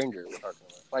 Ford Ranger we're talking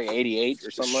about. Like 88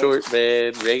 or something. Short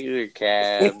bed, regular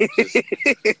cab, just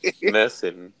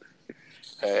nothing.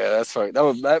 Yeah, that's fucking.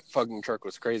 That fucking truck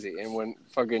was crazy. And when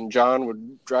fucking John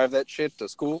would drive that shit to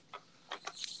school.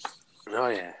 Oh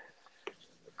yeah,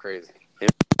 crazy.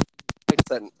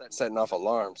 Setting off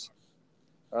alarms.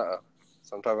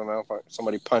 Some type of malfunction.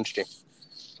 Somebody punched him.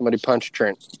 Somebody punched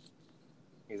Trent.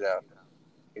 He's out.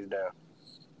 He's down.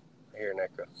 I hear an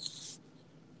echo.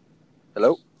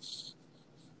 Hello?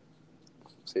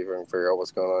 See if I can figure out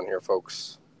what's going on here,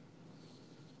 folks.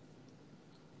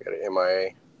 Got an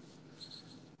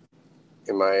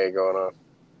MIA going on.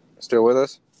 Still with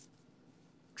us?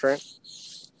 Trent?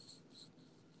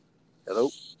 Hello?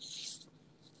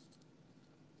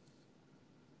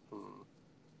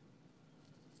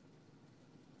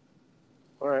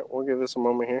 All right, we'll give this a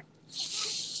moment here.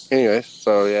 Anyways,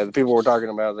 so yeah, the people we're talking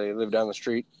about, they live down the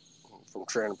street from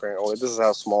Trent, apparently. This is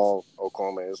how small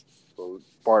Oklahoma is. So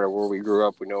part of where we grew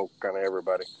up, we know kind of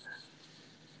everybody.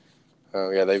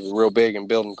 Yeah, they're real big in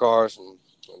building cars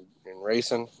and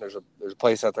racing. There's a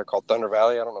place out there called Thunder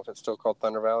Valley. I don't know if it's still called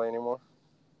Thunder Valley anymore.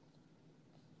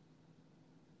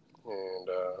 And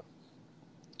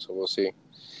so we'll see.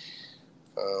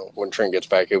 When Trent gets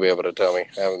back, he'll be able to tell me.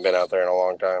 I haven't been out there in a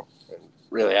long time. And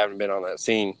really haven't been on that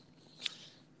scene.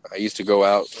 I used to go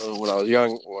out when I was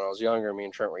younger. Me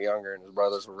and Trent were younger, and his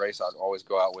brothers would race. I'd always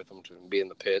go out with them to be in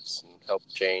the pits and help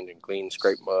change and clean,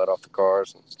 scrape mud off the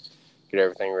cars, and get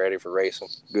everything ready for racing.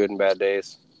 Good and bad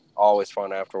days. Always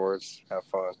fun afterwards. Have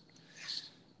fun.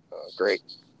 Great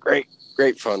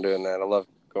fun doing that. I love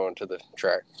going to the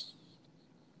track.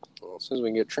 Well, as soon as we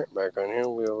can get Trent back on here,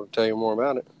 we'll be able to tell you more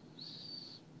about it.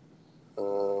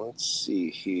 Let's see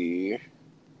here.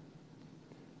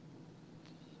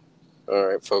 All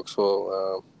right, folks.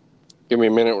 Well, give me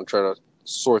a minute. We'll try to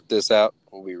sort this out.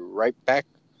 We'll be right back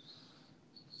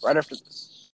right after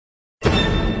this.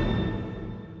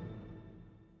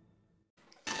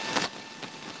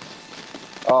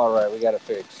 All right, we got it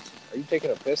fixed. Are you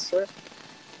taking a piss, sir?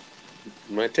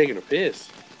 Am I taking a piss?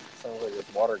 Sounds like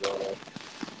there's water going on.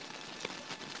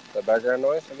 The background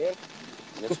noise again?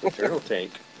 That's the turtle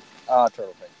tank.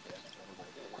 Turtle tank.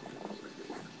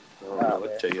 I don't know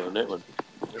what to tell you on that one.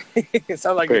 It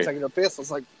sounded like you're taking a piss. I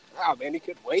was like, wow, man, you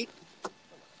couldn't wait.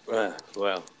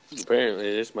 Well,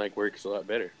 apparently this mic works a lot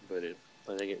better, but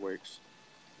I think it works.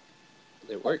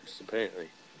 It works, apparently.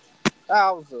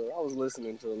 I was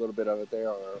listening to a little bit of it there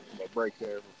on a break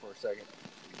there for a second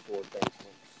before things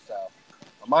went south.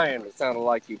 On my end, it sounded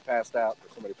like you passed out or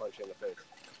somebody punched you in the face.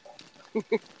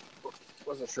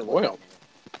 Wasn't sure what happened.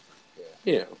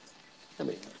 Yeah. I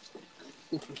mean,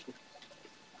 I'm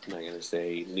not going to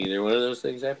say neither one of those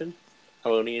things happened. I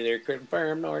will neither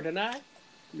confirm nor deny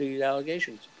these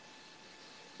allegations.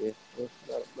 Yeah,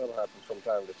 that'll happen from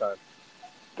time to time.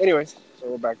 Anyways, so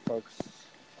we're back, folks.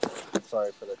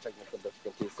 Sorry for the technical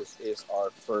difficulties. This is our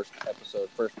first episode,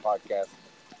 first podcast,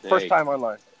 first time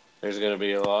online. There's going to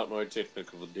be a lot more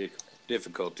technical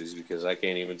difficulties because I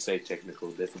can't even say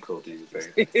technical difficulties.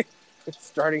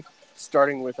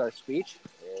 starting with our speech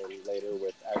and later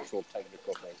with actual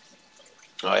technical things.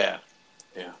 Oh yeah.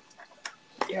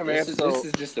 Yeah, man. This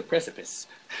is just a precipice.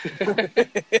 Those are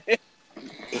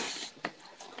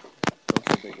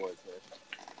big words, man.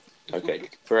 Okay,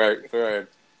 for our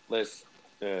less,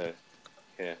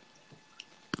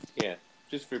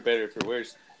 just for better for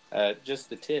worse, just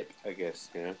the tip, I guess,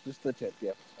 you know. Just the tip,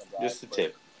 yep. Just the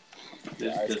tip.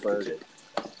 Just the tip.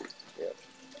 Yep.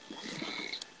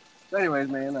 So anyways,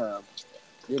 man,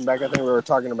 getting back, I think we were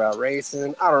talking about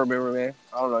racing. I don't remember, man.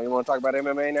 I don't know. You want to talk about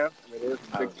MMA now? I mean, it's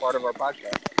a big part of our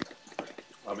podcast.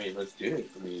 I mean, let's do it.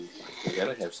 I mean, we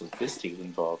gotta have some fisting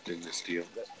involved in this deal.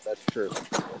 That's true.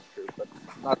 But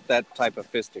not that type of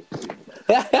fisting.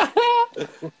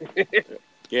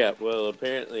 Yeah, well,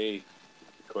 apparently,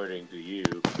 according to you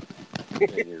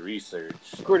and your research,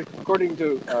 according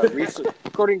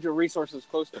to resources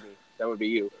close to me, that would be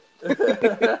you.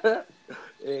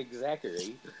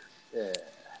 Exactly.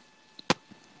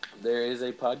 There is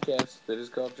a podcast that is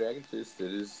called Dragon Fist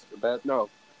that is about... No,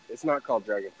 it's not called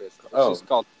Dragon Fist.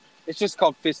 It's just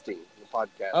called Fisting, the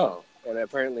podcast. Oh. And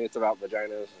apparently it's about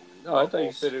vaginas. No, I thought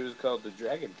you said it was called the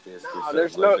Dragon Fist. No,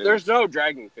 there's no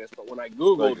Dragon Fist, but when I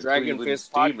Google like Dragon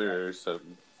Fist podcast, or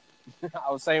something.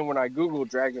 I was saying when I Google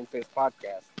Dragon Fist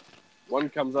podcast, one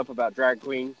comes up about drag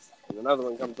queens, and another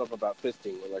one comes up about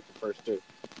fisting, were like the first two.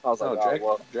 I was like,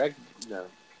 no.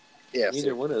 Yeah,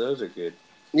 neither one of those are good.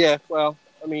 Yeah, well,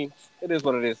 I mean, it is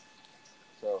what it is.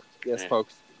 So, yes,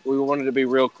 folks, we wanted to be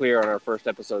real clear on our first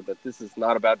episode that this is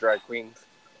not about drag queens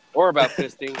or about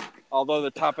fisting, although the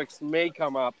topics may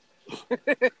come up.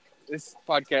 This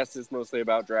podcast is mostly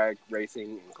about drag,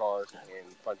 racing, and cars,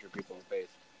 and punching people in the face,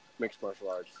 mixed martial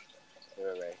arts,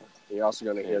 MMA. You're also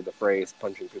going to hear the phrase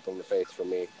punching people in the face from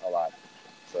me a lot.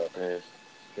 So,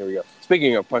 here we go.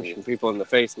 Speaking of punching people in the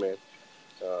face, man.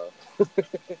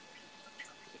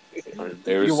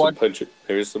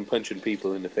 There's some punching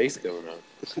people in the face going on.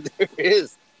 There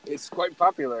is. It's quite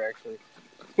popular, actually.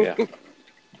 Yeah.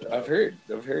 I've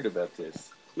heard about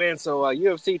this. Man, so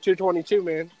UFC 222,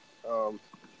 man. I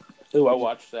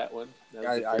watched that one. That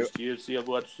was the first UFC I've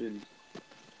watched in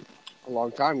a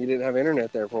long time. You didn't have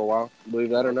internet there for a while. Believe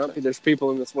that or not, there's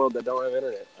people in this world that don't have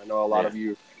internet. I know a lot of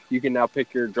you can now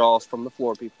pick your jaws from the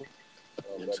floor, people.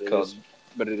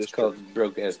 But it is called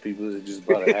broke ass people that just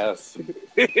bought a house.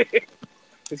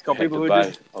 It's called people who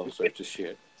buy all sorts of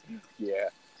shit. Yeah,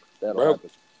 that'll happen.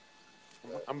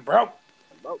 I'm broke.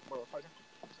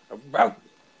 I'm broke.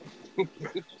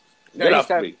 Get off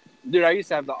me. Dude, I used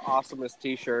to have the awesomest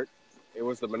T-shirt. It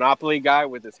was the Monopoly guy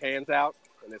with his hands out,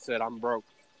 and it said, "I'm broke."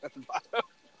 At the bottom.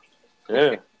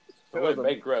 Yeah. I went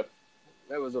bankrupt.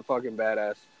 That was a fucking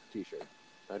badass T-shirt.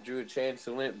 I drew a chance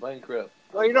and went bankrupt.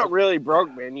 Well, you're not really broke,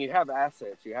 man. You have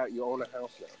assets. You own a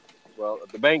house now. Well,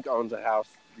 the bank owns a house.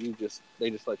 They just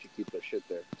let you keep their shit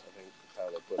there. I think that's how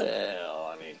they put it. Well,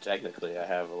 I mean, technically, I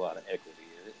have a lot of equity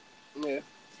in it. Yeah,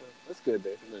 so that's good,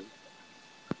 dude.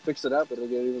 Fix it up, it'll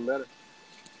get even better.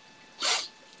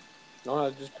 No, I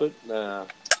just put a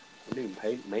new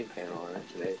main panel on it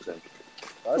today. So.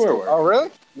 Oh,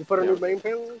 really? You put a new main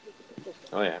panel on it?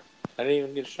 Oh, yeah. I didn't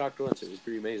even get shocked once. It was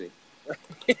pretty amazing.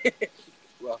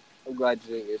 Well, I'm glad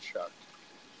you didn't get shocked.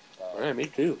 Yeah, me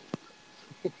too.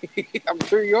 I'm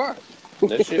sure you are.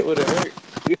 That shit would have hurt.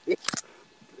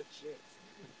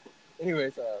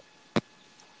 Anyways,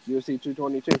 UFC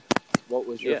 222. What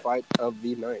was your fight of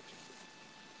the night?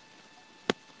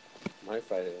 My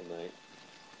fight of the night?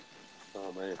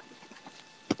 Oh, man.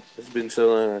 It's been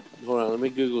so long. Hold on, let me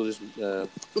Google this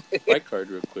fight card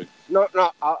real quick. No,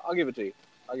 I'll give it to you.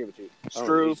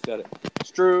 Struve. Got it.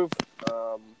 Struve.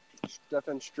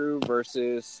 Stefan Struve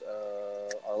versus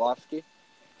Arlovsky.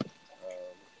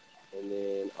 and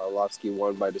then Arlovsky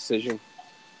won by decision.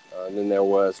 And then there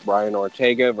was Brian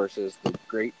Ortega versus the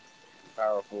great,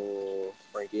 powerful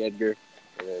Frankie Edgar,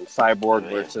 and then Cyborg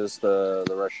versus the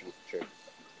Russian chick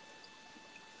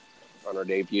on her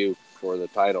debut for the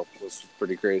title. It was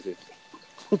pretty crazy.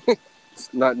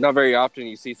 It's not very often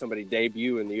you see somebody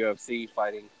debut in the UFC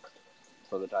fighting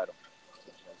for the title.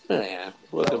 Oh, yeah.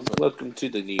 Welcome to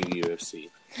the new UFC.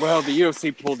 Well, the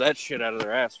UFC pulled that shit out of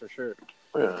their ass for sure.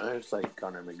 Well, it's like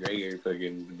Conor McGregor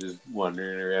fucking just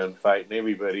wandering around fighting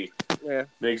everybody. Yeah.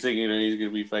 Next thing you know, he's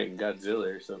gonna be fighting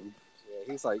Godzilla or something.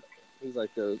 Yeah, he's like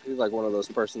one of those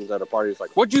persons at a party. He's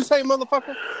like, "What'd you say,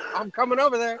 motherfucker? I'm coming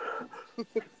over there."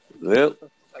 Well,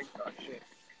 like, oh shit.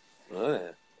 Oh,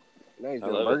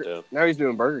 yeah. Now he's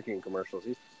doing Burger King commercials.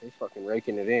 He's fucking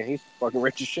raking it in. He's fucking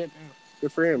rich as shit now.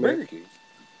 Good for him, man. Burger King.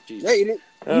 Jesus. Yeah, you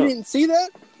didn't see that?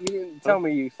 You didn't tell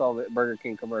me you saw the Burger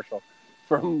King commercial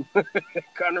from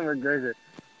Conor McGregor.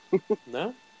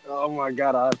 No? Oh my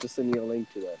god, I'll have to send you a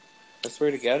link to that. I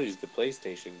swear to God, he's the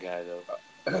PlayStation guy, though.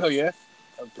 Oh yeah?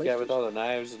 The guy with all the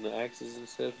knives and the axes and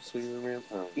stuff swinging around?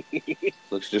 Oh.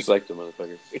 Looks just like the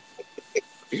motherfucker.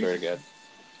 Swear to God.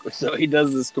 So he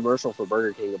does this commercial for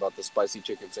Burger King about the spicy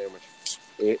chicken sandwich.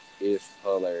 It is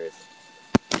hilarious.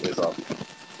 It's awesome.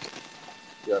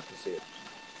 You have to see it.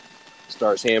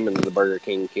 Stars him and the Burger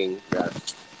King guy.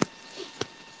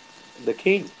 The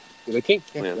King. The King.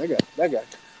 Yeah, that guy.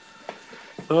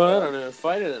 Oh, I don't know.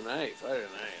 Fight of the night. Oh, I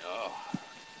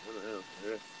don't know.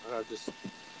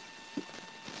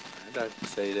 I'd have to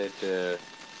say that.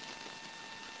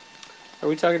 Are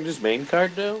we talking just main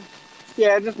card though?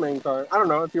 Yeah, just main card. I don't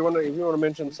know if you want to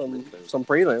mention some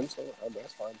prelims.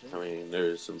 That's fine too. I mean,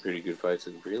 there's some pretty good fights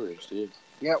in the prelims too.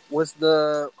 Yeah, was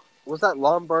that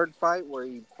Lombard fight where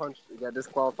he got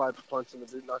disqualified for punching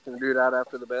knocking the dude out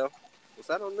after the bell? Was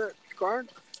that on that card?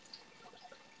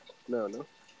 No.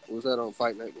 Was that on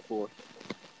Fight Night before?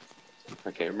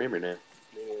 I can't remember now.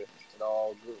 Yeah, it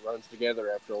all runs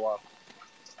together after a while.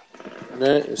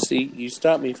 No, see, you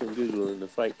stopped me from Googling the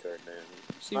fight card now.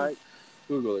 See, all right,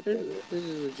 Google it. This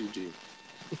is what you do.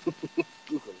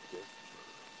 Google it.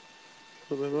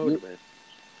 Put my motor, man.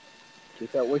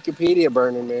 Get that Wikipedia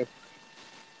burning, man.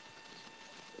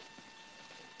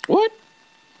 What?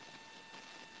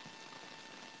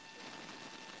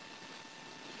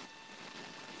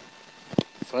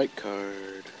 Fight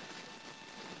card.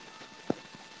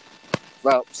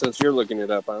 Well, since you're looking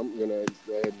it up, I'm going to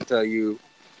go ahead and tell you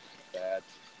that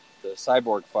the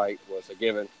Cyborg fight was a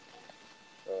given.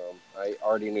 I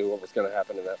already knew what was going to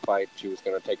happen in that fight. She was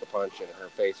going to take a punch and her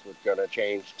face was going to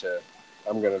change to,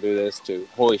 I'm going to do this, to,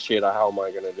 holy shit, how am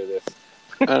I going to do this?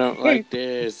 I don't like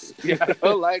this. Yeah, I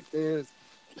don't like this.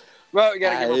 Well, you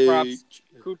got to give her props.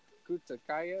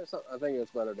 Kutakaya? I think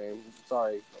that's a better name.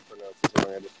 Sorry, I pronounced it wrong.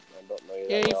 I don't know.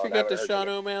 Yeah, you forgot the Sean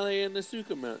O'Malley and the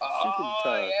Sukuma.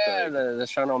 Oh, yeah, the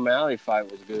Sean O'Malley fight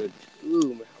was good. Ooh,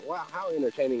 man. Wow, how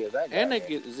entertaining is that guy? And the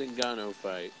Zingano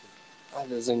fight. Oh,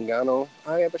 the Zingano.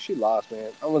 Oh, yeah, but she lost,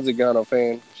 man. I'm a Zingano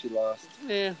fan. She lost.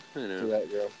 Yeah, I know. To that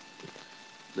girl.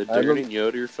 The Dern and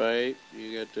Yoder fight.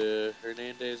 You got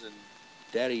Hernandez and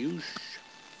Dariush.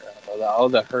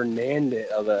 The Hernandez.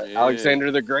 The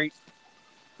Alexander the Great.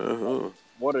 Uh-huh.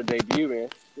 What a debut, man.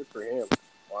 Good for him.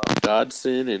 Wow.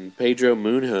 Dodson and Pedro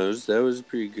Munoz. That was a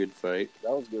pretty good fight.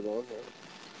 That was a good one.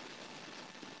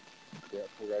 Yeah,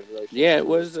 congratulations. Yeah, it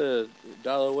was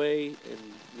Dalloway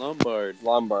and Lombard.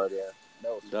 Lombard, yeah.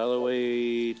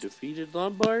 Dalloway defeated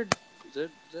Lombard? Is that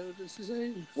what this is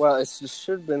saying? Well, it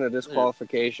should have been a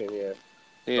disqualification, yeah.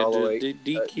 Yeah,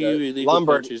 DQ illegal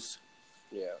Lombard, punches.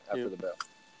 Yeah, after the bell.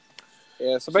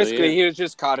 Yeah, so basically he was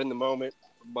just caught in the moment,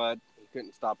 but he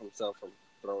couldn't stop himself from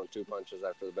throwing 2 punches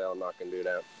after the bell, knocking dude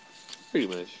out. Pretty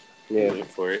much. Yeah. He went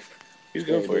for it. He was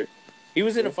going for it. He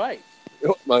was in a fight.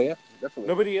 Well, yeah, definitely.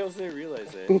 Nobody else there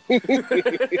realized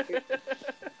that.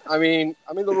 I mean,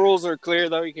 the rules are clear,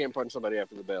 though. You can't punch somebody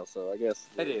after the bell, so I guess.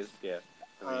 It is, yeah.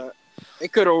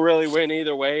 It could have really went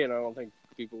either way, and I don't think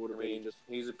people would have been just...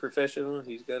 He's a professional.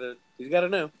 He's got to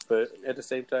know. But at the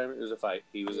same time, it was a fight.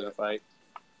 He was in a fight.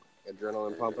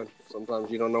 Adrenaline pumping.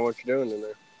 Sometimes you don't know what you're doing in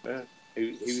there. Yeah.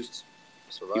 He was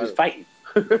surviving. He was fighting.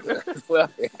 Well,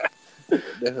 yeah.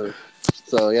 Definitely.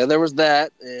 So, yeah, there was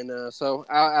that. And so,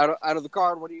 out of the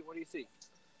card, what do you see?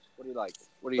 What do you like?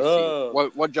 What do you see?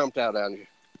 What jumped out on you?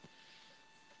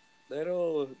 That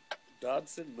old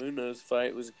Dodson-Munoz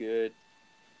fight was good.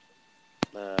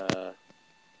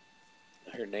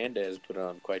 Hernandez put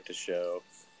on quite the show.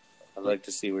 I'd like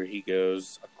to see where he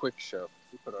goes. A quick show.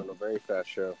 He put on a very fast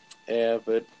show. Yeah,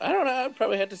 but I don't know. I'd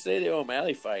probably have to say the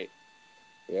O'Malley fight.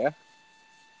 Yeah?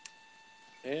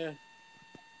 Yeah.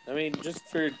 I mean, just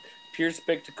for pure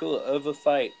spectacle of a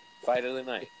fight of the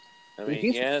night. I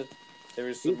mean, yeah, there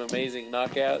was some amazing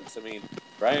knockouts. I mean,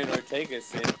 Brian Ortega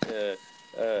sent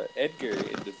Edgar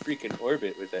into freaking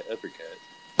orbit with that uppercut.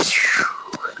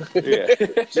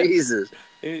 Yeah. Jesus.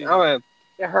 It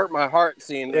hurt my heart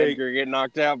seeing Edgar get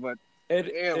knocked out, but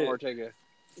Ortega.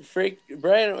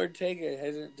 Brian Ortega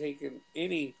hasn't taken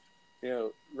any,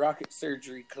 rocket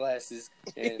surgery classes,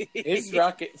 and his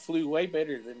rocket flew way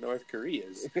better than North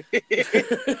Korea's. Yeah,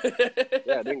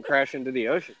 it didn't crash into the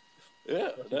ocean.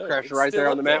 Yeah, no, crashed right there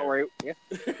on the mat where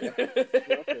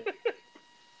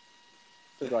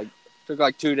Took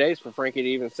like 2 days for Frankie to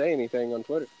even say anything on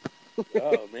Twitter.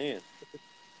 Oh man,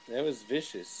 that was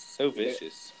vicious. So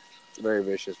vicious. Very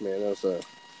vicious, man. That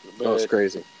was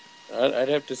crazy. I'd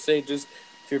have to say, just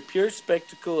for pure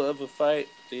spectacle of a fight,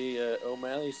 the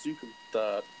O'Malley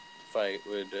Sukumtha fight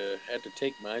would have to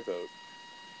take my vote.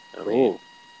 I mean,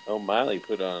 O'Malley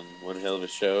put on one hell of a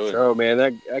show. Oh man,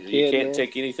 that kid, you can't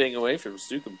take anything away from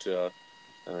Sukumtha.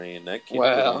 I mean, that kid put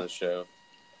on the show.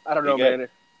 I don't know, man.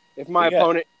 If my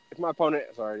opponent,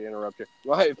 sorry to interrupt you.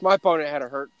 If my opponent had a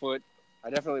hurt foot, I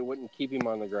definitely wouldn't keep him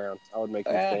on the ground. I would make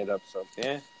him stand up. So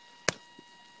yeah.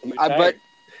 But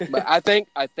I think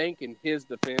in his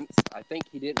defense, I think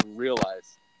he didn't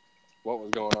realize what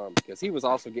was going on because he was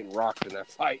also getting rocked in that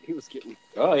fight. He was getting.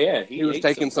 Oh yeah, he was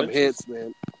taking some hits,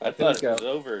 man. I thought it was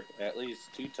over at least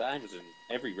 2 times in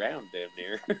every round, damn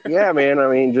near. Yeah, man. I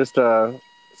mean, just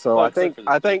so I think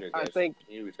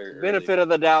he was hurt benefit early. of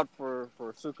the doubt for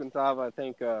Sukumtava. I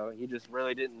think he just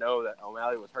really didn't know that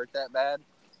O'Malley was hurt that bad,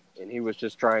 and he was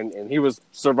just trying, and he was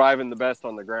surviving the best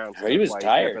on the ground. So he was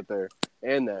tired.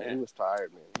 He was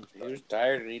tired, man. He was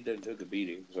tired, and he done took a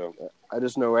beating. So I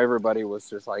just know everybody was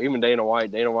just like, even Dana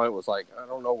White. Dana White was like, I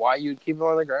don't know why you'd keep him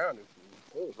on the ground if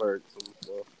he was hurt.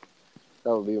 So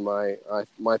that would be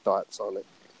my thoughts on it.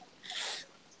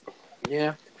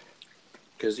 Yeah,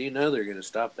 because they're going to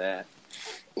stop that.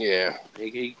 Yeah,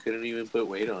 he couldn't even put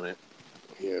weight on it.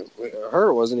 Yeah,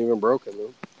 her wasn't even broken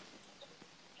though.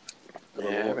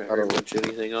 I haven't heard much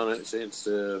anything on it since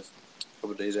a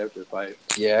couple of days after the fight.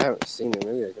 Yeah, I haven't seen it.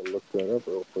 Maybe I can look that up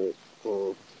real quick.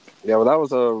 Yeah, well, that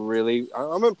was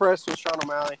I'm impressed with Sean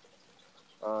O'Malley.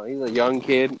 He's a young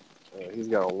kid. He's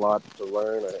got a lot to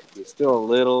learn. He's still a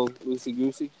little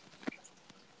loosey-goosey.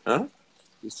 Huh?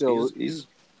 He's still... He's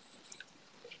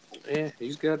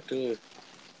got...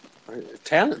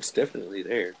 talent's definitely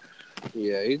there.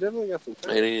 Yeah, he's definitely got some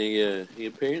talent. And he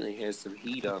apparently has some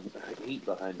heat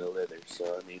behind the leather.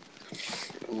 So, I mean...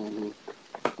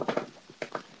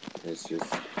 It's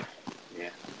just... Yeah.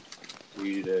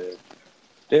 You'd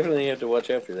definitely have to watch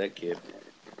out for that kid.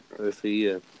 If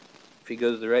he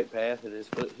goes the right path and his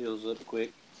foot heals up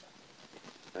quick,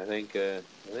 I think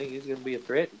he's going to be a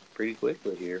threat pretty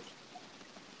quickly here.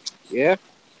 Yeah,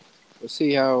 we'll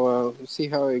see how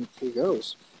he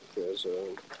goes because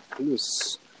he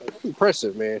was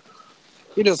impressive, man.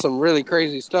 He does some really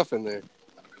crazy stuff in there.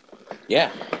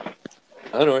 Yeah,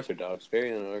 very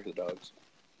unorthodox,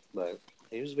 but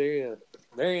he was very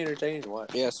entertaining to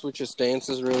watch. Yeah, switches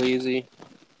stances real easy.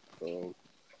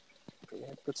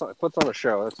 Puts on a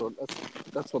show. That's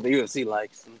what the UFC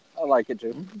likes. And I like it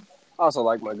too. I also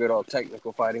like my good old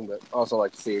technical fighting, but I also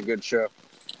like to see a good show.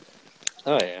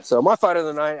 Oh yeah. So my fight of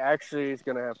the night actually is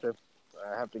gonna have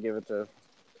to give it to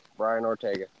Brian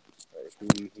Ortega.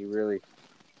 He really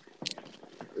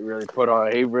put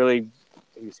on.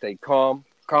 He stayed calm,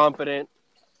 confident,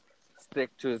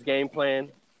 stick to his game plan,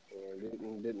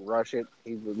 and didn't rush it.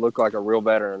 He looked like a real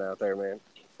veteran out there, man,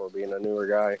 for being a newer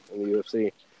guy in the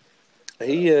UFC.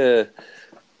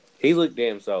 He looked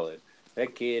damn solid.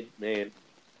 That kid, man.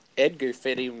 Edgar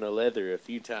fed him the leather a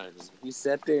few times. He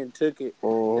sat there and took it,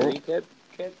 and he kept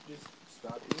just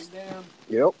stopping him down.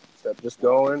 Yep, kept just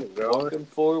going and going. Walking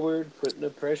forward, putting the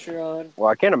pressure on. Well,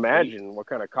 I can't imagine what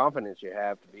kind of confidence you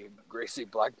have to be a Gracie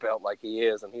black belt like he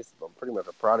is, and he's pretty much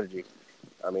a prodigy.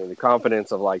 I mean, the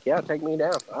confidence of like, yeah, take me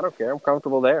down. I don't care. I'm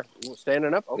comfortable there.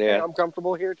 Standing up, okay, yeah. I'm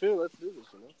comfortable here too. Let's do this.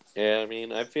 Yeah, I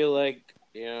mean, I feel like,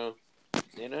 in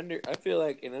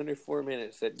under 4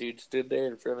 minutes, that dude stood there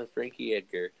in front of Frankie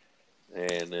Edgar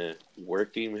and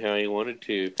worked him how he wanted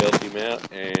to, felt him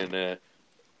out, and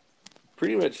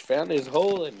pretty much found his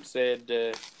hole and said,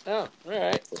 "Oh, all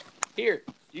right, here,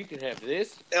 you can have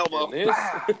this elbow, and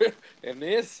this, and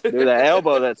this." Dude, that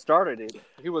elbow that started it.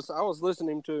 I was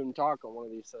listening to him talk on one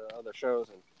of these other shows,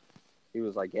 and he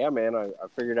was like, "Yeah, man, I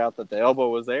figured out that the elbow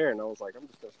was there," and I was like, "I'm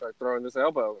just gonna start throwing this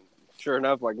elbow." And sure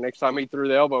enough, like next time he threw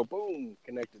the elbow, boom,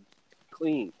 connected,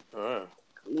 clean,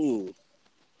 clean.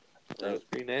 That was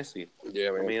pretty nasty.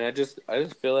 Yeah, man. I mean, I just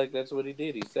feel like that's what he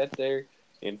did. He sat there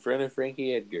in front of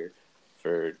Frankie Edgar,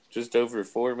 for just over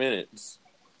 4 minutes.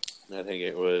 I think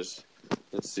it was.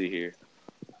 Let's see here.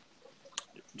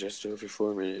 Just over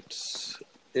 4 minutes.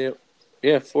 Yep.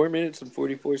 Yeah, 4 minutes and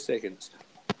 44 seconds.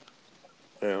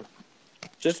 Yeah.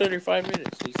 Just under 5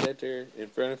 minutes. He sat there in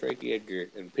front of Frankie Edgar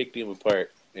and picked him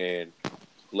apart and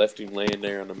left him laying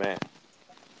there on the mat.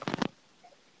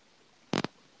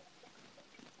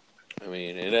 I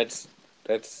mean, and that's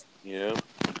Yeah.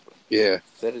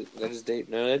 that is Dave.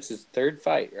 No, that's his third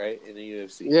fight, right, in the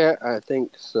UFC. Yeah, I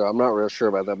think so. I'm not real sure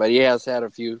about that, but he has had a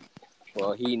few.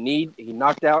 Well, he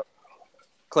knocked out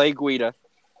Clay Guida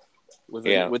with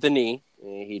a knee.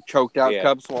 And he choked out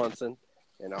Cub Swanson,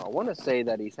 and I want to say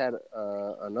that he's had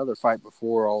another fight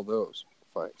before all those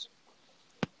fights.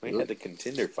 He had the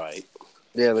contender fight.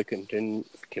 Yeah, the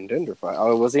contender fight.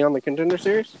 Oh, was he on the contender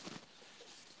series?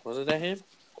 Wasn't that him?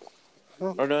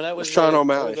 Oh no, that was Sean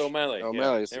O'Malley. O'Malley.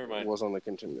 O'Malley never mind. Was on the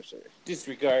contender series.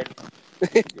 Disregard.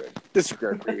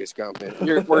 Disregard previous comment.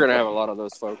 We're gonna have a lot of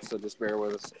those folks, so just bear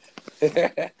with us.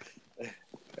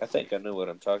 I think I know what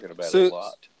I'm talking about a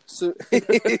lot.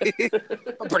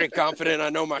 I'm pretty confident I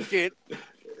know my shit.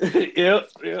 Yep.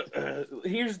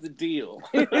 Here's the deal.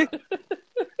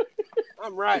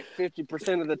 I'm right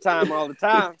 50% of the time, all the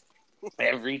time.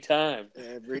 Every time.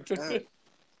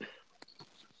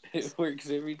 It works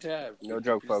every time. No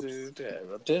joke, folks. I'm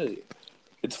telling you.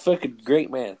 It's fucking great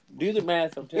math. Do the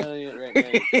math. I'm telling you right now.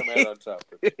 You come out on top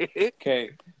of it.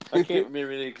 Okay. I can't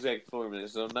remember the exact formula,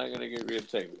 so I'm not going to get real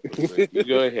technical. But you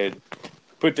go ahead.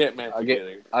 Put that math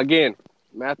together. Again,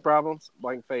 math problems,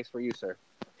 blank face for you, sir.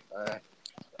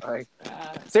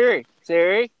 Siri,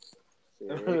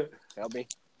 help me.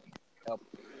 Help.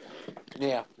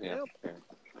 Yeah. Anyway.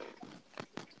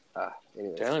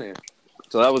 Telling you.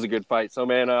 So that was a good fight. So,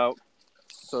 man,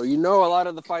 so you know a lot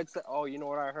of the fights that... Oh, you know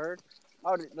what I heard?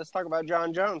 Oh, let's talk about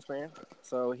John Jones, man.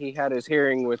 So he had his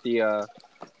hearing with the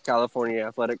California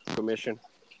Athletic Commission,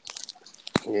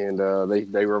 and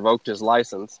they revoked his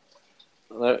license.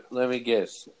 Let me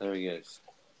guess.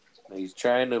 He's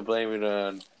trying to blame it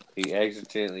on he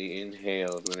accidentally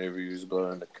inhaled whenever he was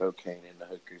blowing the cocaine in the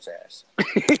hooker's ass.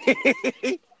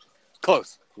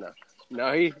 Close.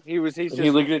 No, he's just...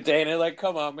 He looked at Dana like,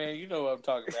 come on, man, you know what I'm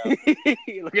talking about.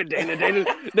 Look at Dana.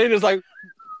 Dana's like...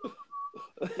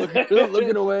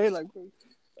 looking away like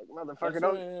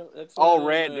motherfucker. That's all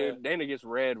red, dude. Dana gets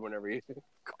red whenever he...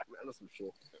 God, man, that's some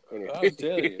shit. Anyway. I'll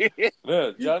tell you.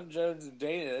 No, John Jones and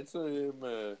Dana, that's one of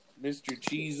them Mr.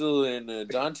 Cheezel and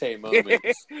Dante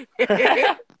moments.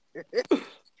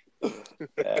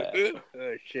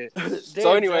 Oh shit. Damn,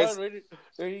 so anyways, John, where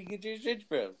do you get your shit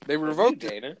from? They revoked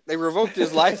Dana. They revoked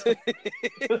his license.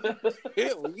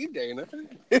 Yeah, well, you Dana.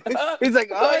 He's like,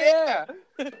 oh yeah.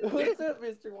 What's up,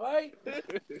 Mr. White?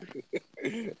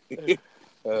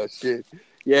 Oh shit.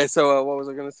 Yeah, so what was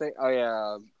I gonna say? Oh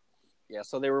yeah,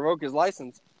 so they revoked his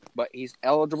license, but he's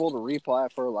eligible to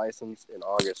reapply for a license in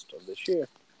August of this year.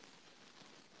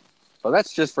 So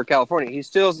that's just for California.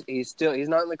 He's not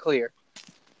in the clear.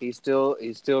 He's still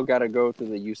got to go through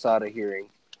the USADA hearing,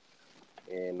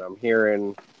 and I'm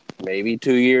hearing maybe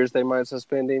 2 years they might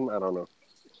suspend him. I don't know,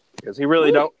 because he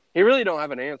really don't have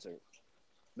an answer.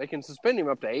 They can suspend him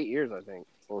up to 8 years, I think,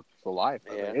 or for life.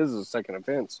 I think. This is a second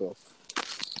offense, so.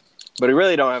 But he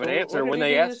really don't have an answer when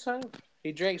they ask.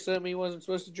 He drank something he wasn't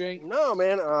supposed to drink? No,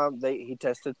 man. He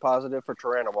tested positive for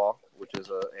Turinabol, which is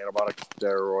an antibiotic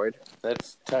steroid.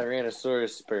 That's Tyrannosaurus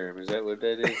sperm. Is that what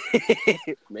that is?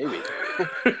 Maybe.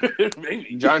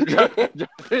 Maybe. John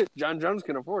Jones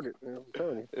can afford it. I'm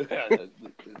telling you.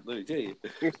 Let me tell you.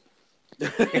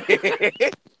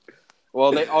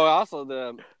 Well,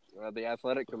 the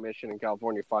Athletic Commission in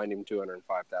California fined him $205,000,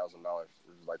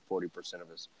 which is like 40% of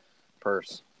his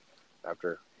purse.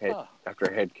 After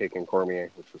head kicking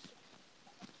Cormier, which was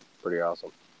pretty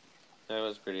awesome. That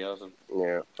was pretty awesome.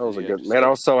 Yeah, that was a good man. I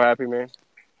was so happy, man.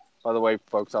 By the way,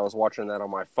 folks, I was watching that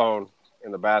on my phone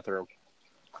in the bathroom,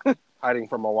 hiding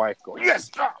from my wife, going,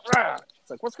 "Yes!" It's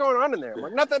like, what's going on in there? I'm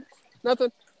like,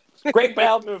 nothing. Great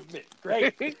bowel movement.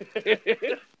 Great.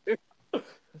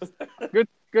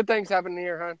 Good things happening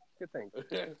here, huh? Good things.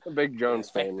 A big Jones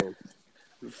fan, man.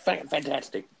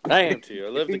 Fantastic. I am too. I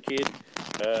love the kid.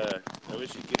 I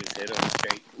wish he'd get his head on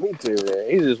straight. Me too, man.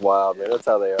 He's just wild, man. That's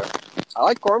how they are. I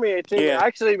like Cormier too. Yeah.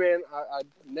 Actually, man, I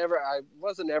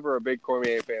wasn't ever a big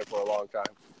Cormier fan for a long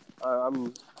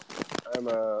time.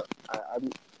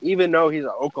 Even though he's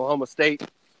an Oklahoma State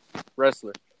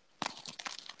wrestler,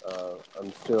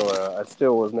 I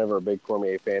still was never a big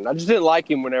Cormier fan. I just didn't like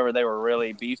him whenever they were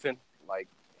really beefing, like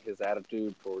his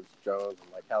attitude towards Jones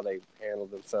and like how they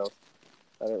handled themselves.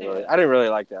 I didn't really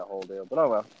like that whole deal, but oh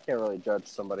well, can't really judge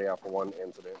somebody off of one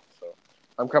incident. So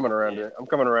I'm coming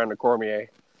around to Cormier.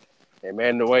 And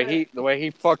man, the way he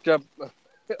fucked up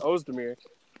Ozdemir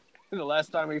the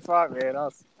last time he fought, man, I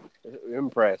was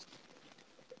impressed.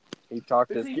 He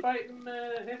talked Is he fighting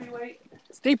heavyweight?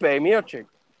 Stipe Miocic.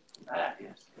 Ah,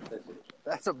 yes. That's it.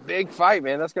 That's a big fight,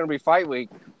 man. That's going to be fight week.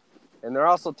 And they're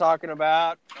also talking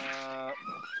about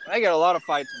they got a lot of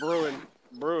fights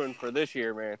brewing for this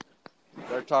year, man.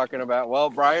 They're talking about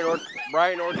Brian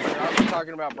Ortega. I'm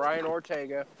talking about Brian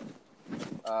Ortega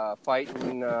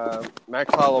fighting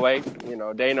Max Holloway. You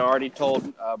know, Dana already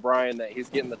told Brian that he's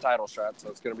getting the title shot, so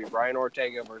it's going to be Brian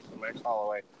Ortega versus Max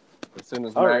Holloway. As soon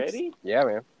as already? Yeah,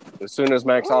 man. As soon as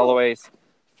Max Holloway's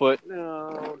foot.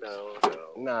 No.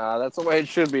 Nah, that's the way it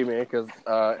should be, man. Because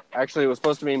actually, it was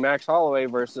supposed to be Max Holloway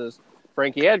versus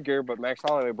Frankie Edgar, but Max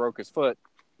Holloway broke his foot.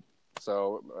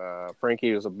 So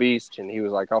Frankie was a beast, and he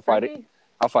was like, "I'll fight it.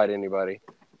 I'll fight anybody."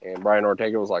 And Brian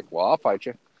Ortega was like, "Well, I'll fight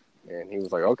you." And he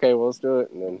was like, "Okay, well, let's do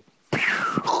it." And then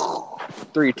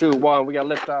 3, 2, 1, we got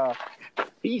lift off.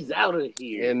 He's out of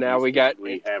here. And now we have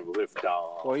lift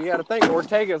off. Well, you got to think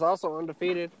Ortega is also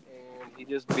undefeated, and he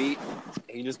just beat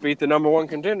the number one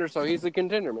contender, so he's the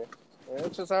contender, man. And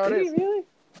that's just how it is. Really?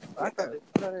 I didn't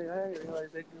realize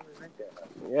they really think that.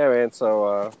 Yeah, man.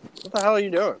 So, what the hell are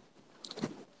you doing?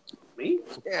 Me?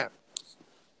 Yeah.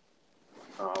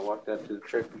 Oh, I walked out to the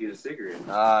truck to get a cigarette.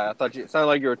 I thought it sounded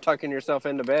like you were tucking yourself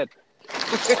into bed.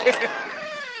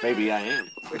 Maybe I am.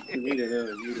 Neither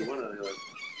one of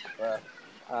them.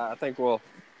 I think we'll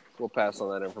pass on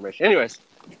that information. Anyways,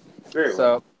 very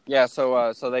well. Yeah,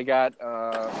 so they got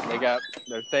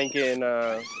they're thinking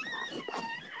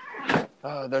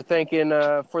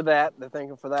for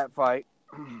that fight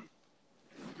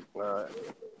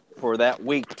for that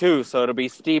week too. So it'll be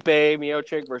Stipe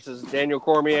Miocic versus Daniel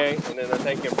Cormier, and then they're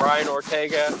thinking Brian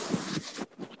Ortega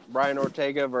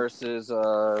versus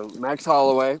Max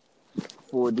Holloway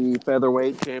for the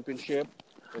featherweight championship.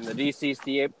 And the DC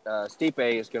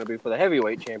Stipe is going to be for the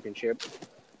heavyweight championship.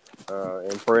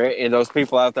 And for those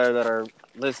people out there that are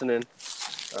listening,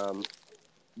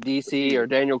 DC or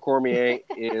Daniel Cormier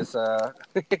is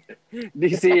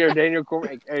DC or Daniel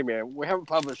Cormier. Hey, man, we haven't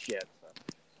published yet. So.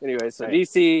 Anyway, so right.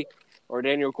 DC or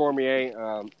Daniel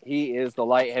Cormier, he is the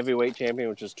light heavyweight champion,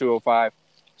 which is 205.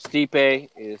 Stipe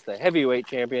is the heavyweight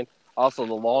champion, also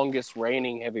the longest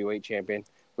reigning heavyweight champion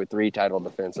with 3 title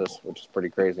defenses, which is pretty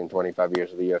crazy in 25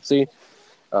 years of the UFC.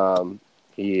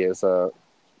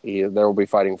 They will be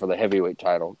fighting for the heavyweight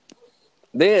title.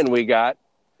 Then we got,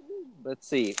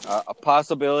 a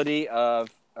possibility of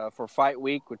for Fight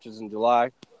Week, which is in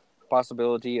July,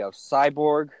 possibility of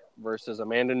Cyborg versus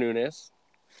Amanda Nunes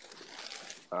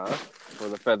for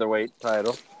the featherweight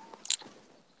title.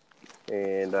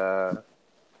 And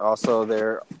also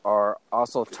there are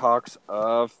also talks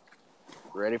of,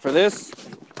 ready for this?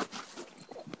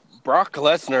 Brock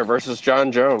Lesnar versus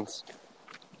John Jones.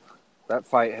 That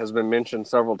fight has been mentioned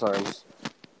several times.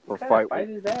 What kind of fight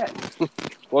is that?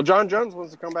 Well, John Jones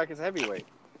wants to come back as heavyweight.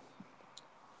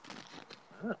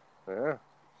 Huh. Yeah.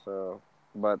 So,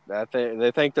 but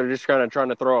they think they're just kind of trying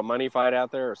to throw a money fight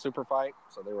out there, a super fight.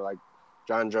 So they were like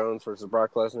John Jones versus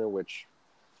Brock Lesnar, which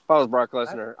if I was Brock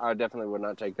Lesnar, I definitely would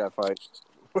not take that fight.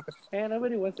 Man,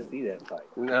 nobody wants to see that fight.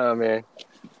 No, man.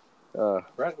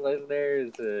 Brock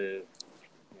Lesnar is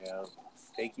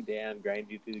take you down, grind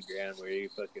you to the ground, where you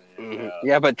fucking out.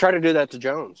 Yeah, but try to do that to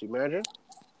Jones. You imagine?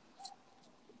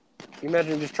 You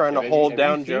imagine just trying to hold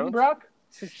down Jones? Brock?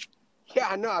 Yeah,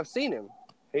 I know. I've seen him.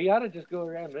 He ought to just go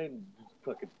around and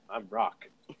fucking, I'm Brock.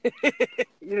 He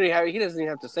doesn't even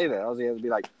have to say that. All he has to be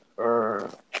like, oh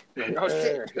shit.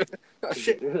 Oh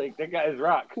shit. Like, that guy's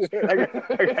Rock.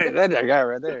 that guy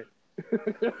right there.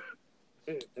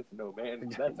 That's no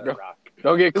man. That's a Rock.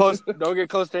 Don't get close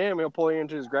to him. He'll pull you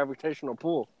into his gravitational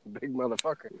pull. Big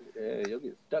motherfucker. Yeah, you'll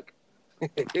get stuck.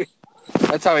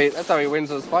 That's how he wins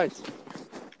those fights.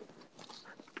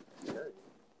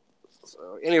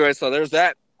 So anyway, so there's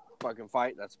that fucking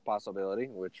fight. That's a possibility,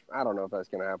 which I don't know if that's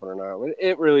gonna happen or not.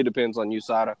 It really depends on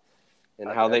USADA and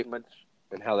how they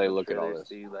look at all this.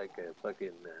 See like a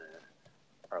fucking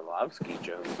Arlovsky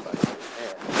Jones fight.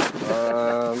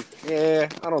 Yeah,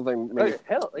 I don't think. Maybe.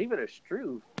 Hell, even a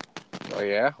Struve. Oh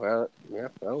yeah, well, yeah,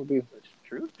 that would be. A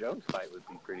Struve Jones fight would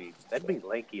be pretty. That'd be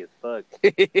lanky as fuck.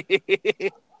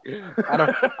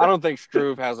 I don't think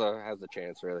Struve has a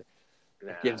chance really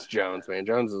against Jones, man.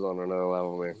 Jones is on another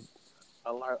level, man.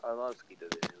 Arlovsky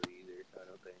doesn't really either. I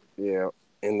don't think. Yeah,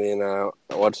 and then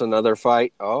what's another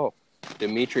fight? Oh,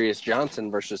 Demetrius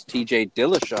Johnson versus T.J.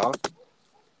 Dillashaw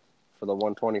for the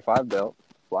 125 belt,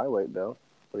 flyweight belt.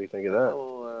 What do you think of that?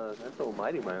 Oh, that's old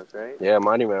Mighty Mouse, right? Yeah,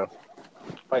 Mighty Mouse.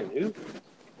 Fighting who?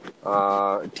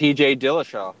 T.J.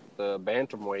 Dillashaw, the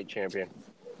bantamweight champion,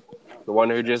 the one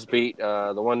who just beat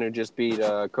Cody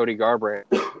Garbrandt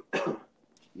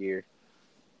year.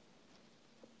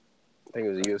 I think it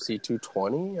was a UFC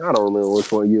 220. I don't remember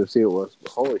which one UFC it was.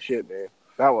 But holy shit, man,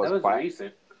 that was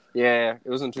recent. Yeah, it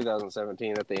was in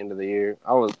 2017 at the end of the year.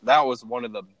 That was one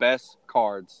of the best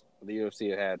cards the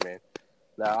UFC had, man.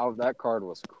 That card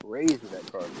was crazy.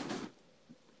 That card.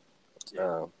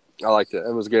 I liked it.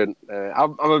 It was good. I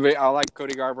like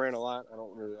Cody Garbrandt a lot. I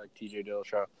don't really like T.J.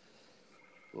 Dillashaw.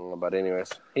 But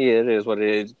anyways, it is what it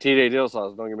is. T.J.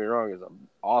 Dillashaw, don't get me wrong, is an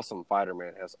awesome fighter,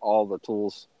 man. Has all the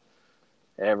tools.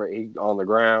 He on the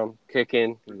ground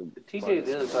kicking. T.J.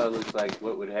 Dillashaw looks like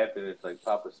what would happen if like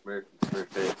Papa Smurf and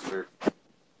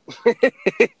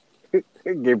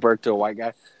Smurf. Gave birth to a white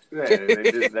guy. Yeah,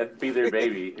 that'd be their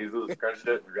baby. His little scrunched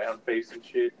up round face and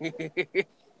shit.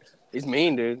 He's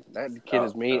mean, dude. That kid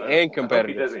is mean and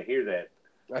competitive. I hope he doesn't hear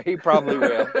that. He probably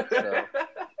will. So.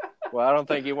 Well, I don't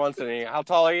think he wants any. How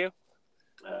tall are you?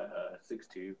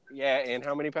 6'2". Yeah, and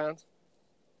how many pounds?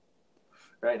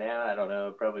 Right now, I don't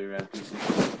know. Probably around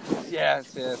 260. Yeah.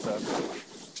 So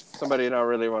somebody not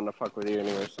really wanting to fuck with you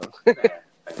anyway. So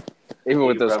even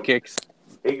with those kicks,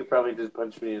 he could probably just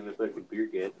punch me in the fucking beer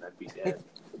gut and I'd be dead.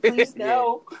 Please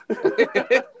no.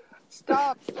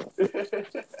 Stop.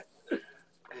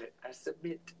 I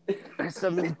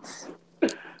submit.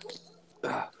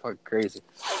 Fuck crazy.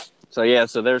 So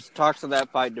so there's talks of that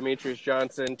fight. Demetrius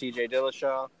Johnson, T.J.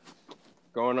 Dillashaw,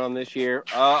 going on this year.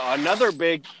 Another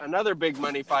big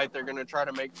money fight they're gonna try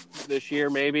to make this year.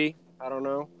 Maybe, I don't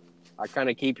know. I kind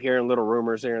of keep hearing little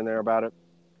rumors here and there about it.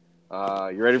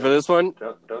 You ready for this one?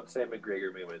 Don't say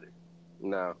McGregor Mayweather.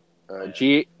 No.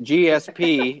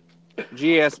 GSP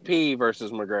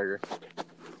versus McGregor.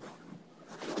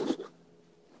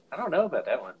 I don't know about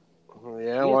that one.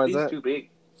 Yeah, why is that? He's too big.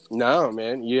 No,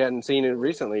 man, you hadn't seen it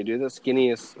recently, dude. The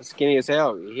skinny as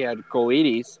hell. He had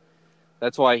colitis.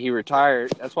 That's why he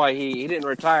retired. That's why he didn't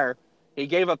retire. He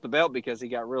gave up the belt because he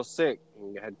got real sick.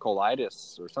 He had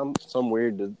colitis or some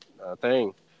weird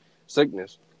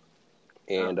sickness,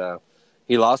 and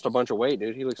he lost a bunch of weight,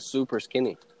 dude. He looks super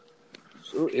skinny.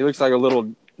 He looks like a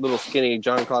little skinny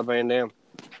Jean-Claude Van Damme.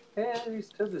 Yeah, he's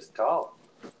still just tall.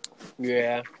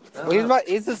 Yeah. Well,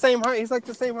 he's the same height. He's like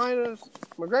the same height as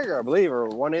McGregor, I believe, or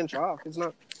 1 inch off. It's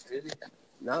not. Is he?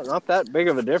 Not that big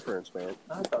of a difference, man.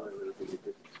 I thought it was a big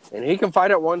difference. And he can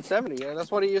fight at 170. Yeah, that's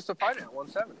what he used to fight at,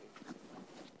 170.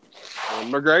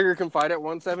 And McGregor can fight at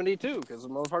 172 because the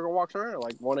motherfucker walks around at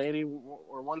like 180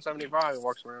 or 175. He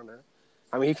walks around there.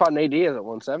 I mean, he fought Nate Diaz at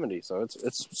 170, so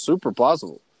it's super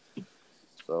plausible.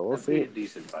 So we'll see. That'd be a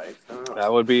decent fight.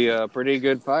 That would be a pretty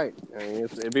good fight. I mean,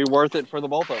 it'd be worth it for the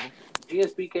both of them.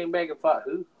 GSP came back and fought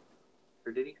who?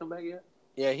 Or did he come back yet?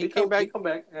 Yeah, he came back. He come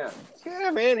back, yeah.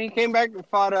 Yeah, man, he came back and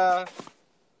fought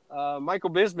Michael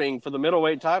Bisping for the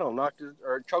middleweight title.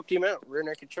 Choked him out, rear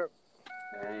naked choke.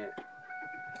 Yeah.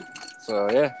 So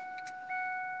yeah,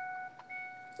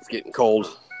 it's getting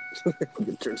cold.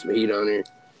 Turn some heat on here.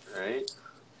 All right.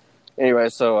 Anyway,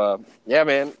 so yeah,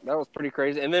 man, that was pretty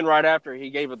crazy. And then right after, he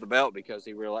gave up the belt because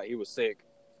he realized he was sick,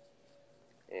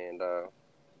 and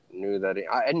knew that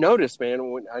I noticed,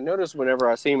 man. I noticed whenever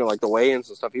I see him at like the weigh-ins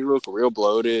and stuff, he looked real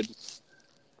bloated,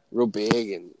 real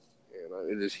big, and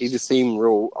he just seemed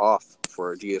real off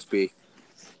for a GSP.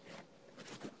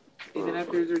 Even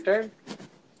after his return?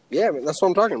 Yeah, man, that's what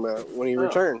I'm talking about. When he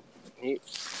returned, he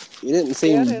didn't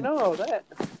seem. Yeah, I didn't know all that.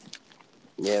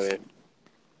 Yeah, man.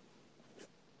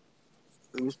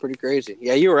 It was pretty crazy.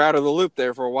 Yeah, you were out of the loop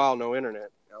there for a while. No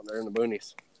internet out there in the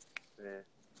boonies. Yeah.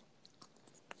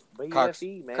 Cox,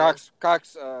 man.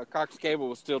 Cox Cable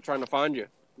was still trying to find you.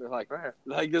 They're like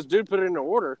this dude put it in an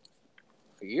order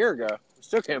a year ago.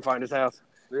 Still can't find his house.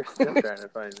 They're still trying to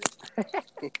find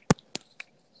me.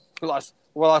 We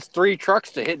lost 3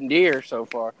 trucks to hitting deer so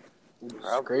far.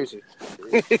 It's crazy.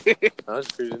 I was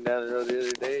cruising down the road the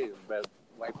other day and about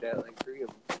wiped out like 3 of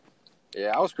them.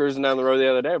 Yeah, I was cruising down the road the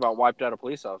other day, about wiped out a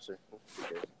police officer.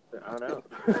 I know.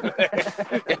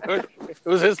 It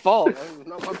was his fault. It was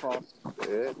not my fault.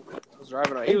 Yeah. I was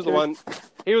driving on. He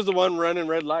was the one running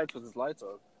red lights with his lights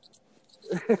on.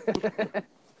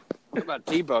 What about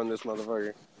T-bone this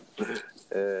motherfucker?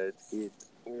 It's good.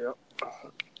 Yep.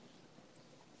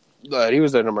 But he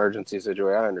was an emergency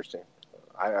situation. I understand.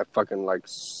 I fucking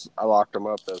I locked him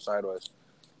up though sideways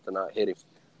to not hit him.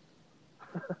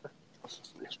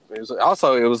 It was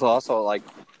also like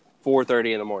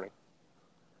 4:30 in the morning.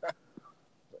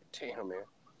 Damn, man,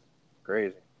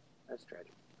 crazy. That's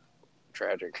tragic.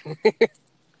 Tragic. I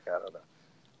don't know.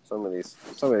 Some of these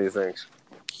things.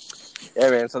 Yeah,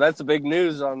 man. So that's the big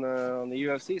news on the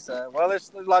UFC side. Well,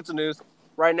 there's lots of news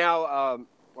right now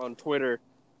on Twitter.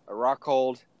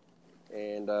 Rockhold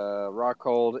and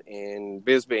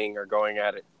Bisping are going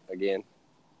at it again.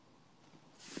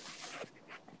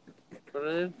 What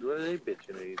are they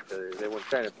bitching at each other? They want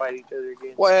trying to fight each other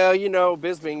again? Well,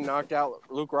 Bisping knocked out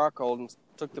Luke Rockhold and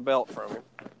took the belt from him.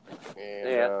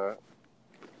 And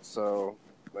so,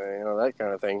 that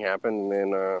kind of thing happened.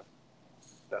 And then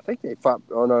I think they fought.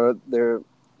 Oh, no, they're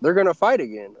going to fight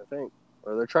again, I think.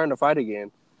 Or they're trying to fight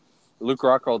again. Luke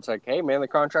Rockhold's like, hey, man, the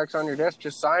contract's on your desk.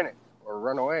 Just sign it or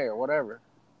run away or whatever.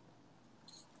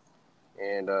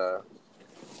 And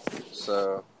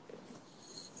so...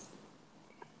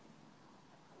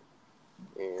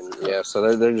 And yeah,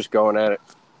 so they're just going at it.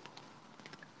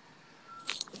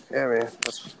 Yeah, man,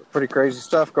 that's pretty crazy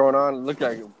stuff going on. It looked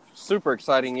like a super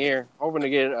exciting year. Hoping to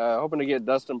get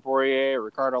Dustin Poirier or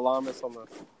Ricardo Lamas on the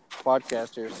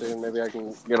podcast here soon. Maybe I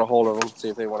can get a hold of them, see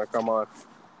if they want to come on.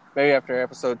 Maybe after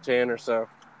episode 10 or so.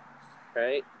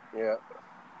 Right? Yeah.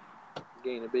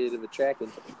 Gain a bit of a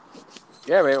tracking.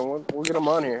 Yeah, man, we'll get them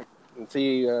on here and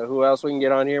see who else we can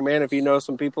get on here, man. If you know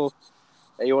some people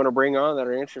that you want to bring on that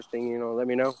are interesting, let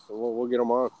me know. We'll get them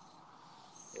on,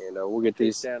 and we'll get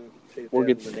these. We'll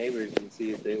get the neighbors and see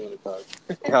if they want to talk.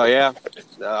 Hell yeah,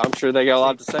 I'm sure they got a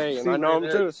lot to say, and I know them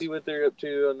too. See what they're up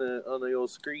to on the old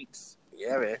streets.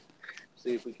 Yeah, man.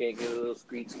 See if we can't get a little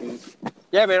street scoop.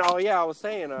 Yeah, man. Oh yeah, I was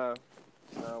saying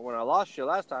when I lost you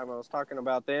last time, I was talking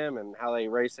about them and how they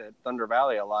race at Thunder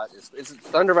Valley a lot. Is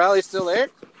Thunder Valley still there?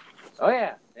 Oh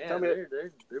yeah,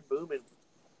 they're booming.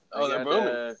 Oh, they're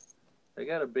booming. They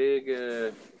got a big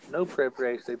no prep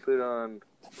race they put on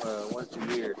once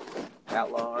a year.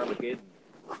 Outlaw Armageddon,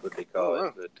 what they call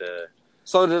it. But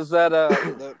so does that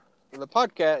the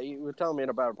podcast you were telling me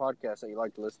about a podcast that you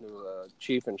like to listen to,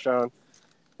 Chief and Sean.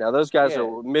 Now those guys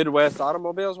are Midwest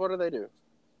Automobiles. What do they do?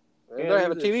 They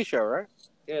have a TV show, right?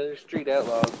 Yeah, they're street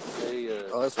outlaws.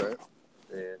 That's right.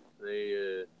 Yeah,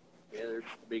 they're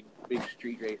big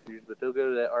street racers. But they'll go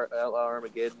to that Outlaw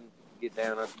Armageddon, get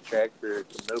down on the track for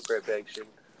some no prep action.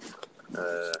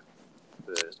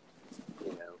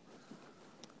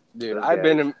 Dude, I've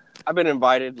been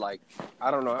invited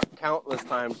countless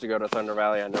times to go to Thunder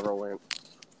Valley. I never went.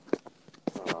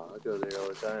 I go there all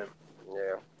the time.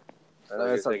 Yeah, I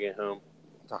guess I get home.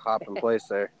 It's a hopping place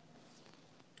there.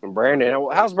 And Brandon,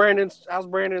 how's Brandon's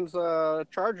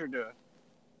Charger doing?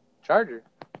 Charger.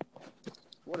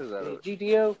 What is that?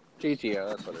 GTO. GTO.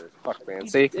 That's what it is. Fuck, man.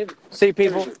 See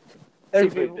people.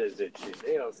 Everybody does that shit.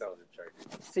 They don't sell the Charger.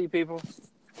 See people.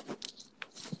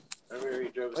 I remember he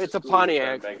drove. It's a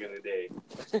Pontiac. Back in the day.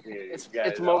 It's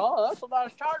that's a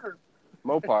nice Charger.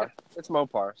 Mopar. It's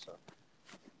Mopar. So.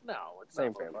 No, it's same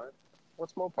not family. Mopar.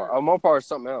 What's Mopar? Oh, Mopar is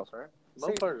something else, right?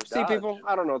 Mopar is See people?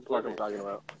 I don't know what the fuck I'm talking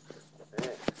about. Yeah.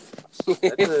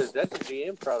 That's a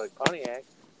GM product, Pontiac.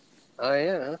 Oh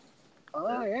yeah.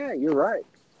 Oh yeah, you're right.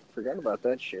 Forgot about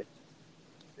that shit.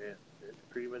 Yeah, it's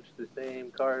pretty much the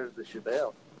same car as the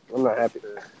Chevelle. I'm not happy.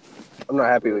 I'm not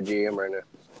happy with GM right now.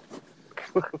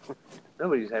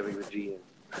 Nobody's happy with GM.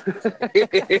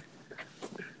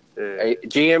 Hey,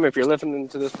 GM, if you're listening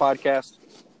to this podcast,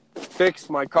 fix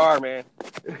my car, man.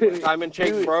 Timing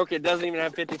chain broke. It doesn't even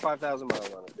have 55,000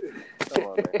 miles on it. Come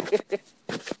on, man.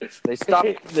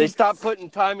 They stopped putting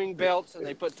timing belts and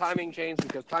they put timing chains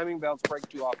because timing belts break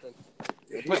too often.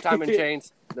 They put timing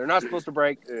chains. They're not supposed to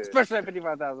break, especially at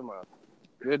 55,000 miles.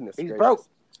 Goodness He's gracious.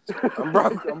 broke. I'm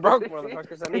broke,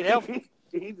 motherfuckers. I need help.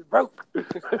 He's broke.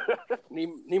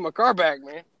 need my car back,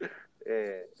 man.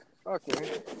 Yeah. Fuck, man.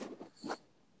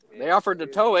 They offered to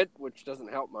tow it, which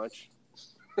doesn't help much.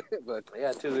 But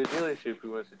yeah, to the dealership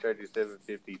who wants to charge you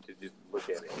 $750 to just look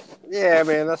at it. Yeah,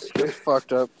 man, that's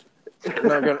fucked up.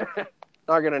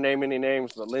 Not gonna name any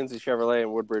names, but Lindsay Chevrolet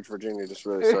in Woodbridge, Virginia, just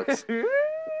really sucks.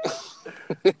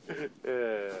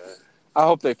 I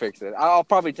hope they fix it. I'll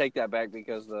probably take that back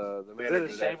because the manager.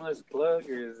 Is that a shameless plug,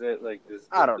 or is that like this?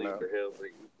 I don't know. For help?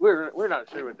 Like, we're not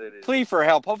sure what that is. Plea for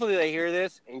help. Hopefully they hear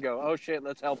this and go, "Oh shit,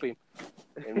 let's help him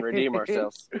and redeem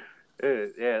ourselves."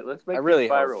 Yeah, let's make it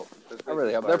viral. I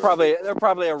really hope. They're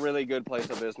probably a really good place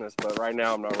of business, but right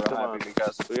now I'm not real happy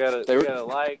because we gotta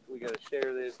like, we gotta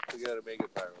share this, we gotta make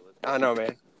it viral. I know,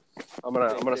 man. I'm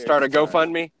gonna start a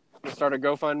GoFundMe.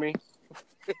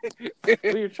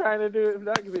 Well, you're trying to do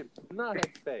it, not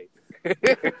have to pay.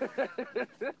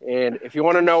 And if you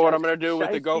want to know what I'm gonna do with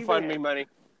the GoFundMe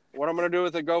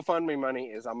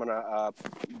money, is I'm gonna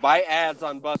buy ads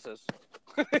on buses.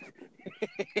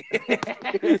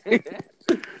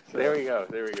 There we go.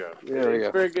 There we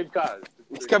go. For a good cause.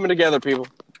 It's coming together, people.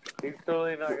 He's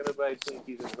totally not gonna buy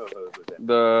Twinkies and Ho-Hos with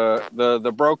that.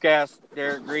 The broke ass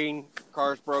Derek Green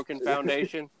Cars Broken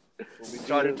Foundation will be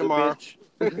started tomorrow.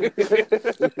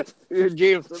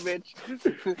 James the bitch,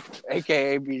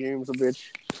 aka B James the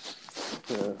bitch.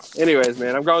 Anyways,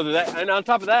 man, I'm going through that, and on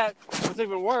top of that, what's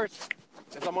even worse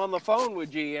is I'm on the phone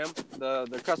with GM,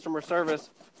 the customer service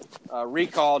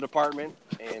recall department,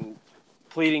 and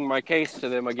pleading my case to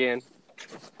them again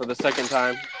for the second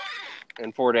time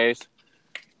in 4 days,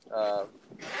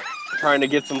 trying to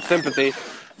get some sympathy.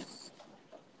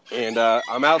 And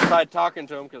I'm outside talking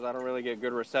to them because I don't really get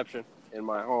good reception in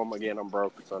my home. Again, I'm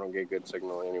broke, so I don't get good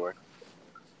signal anywhere.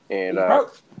 And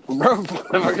broke.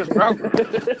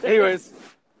 Anyways,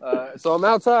 so I'm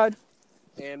outside,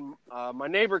 and my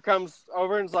neighbor comes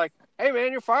over and is like, "Hey,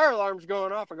 man, your fire alarm's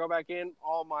going off." I go back in,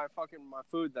 all my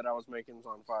food that I was making is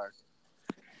on fire.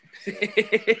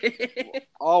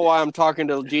 All while I'm talking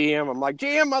to GM, I'm like,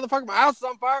 "GM, motherfucker, my house is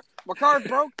on fire. My car's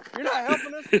broke. You're not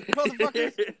helping us,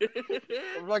 motherfuckers."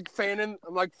 I'm like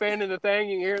fanning the thing.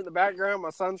 You can hear it in the background. My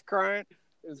son's crying.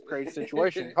 It's a crazy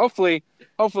situation. Hopefully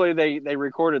they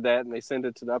recorded that and they send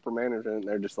it to the upper management, and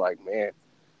they're just like, "Man,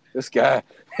 this guy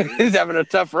is having a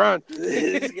tough run."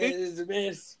 This guy is a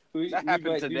mess. That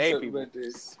happened today, people.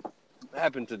 That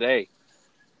happened today.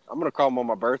 I'm gonna call him on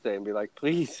my birthday and be like,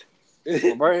 "Please,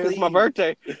 it's my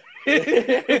birthday."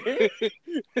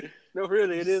 No,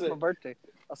 really, it is my birthday.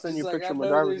 I'll send you a picture of my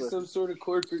driver's license. There's some sort of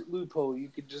corporate loophole you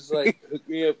could just like hook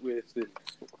me up with. And,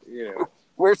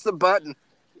 where's the button?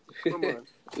 Come on,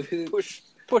 push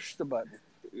the button.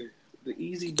 The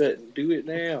easy button. Do it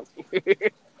now.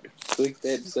 Click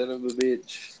that son of a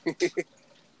bitch.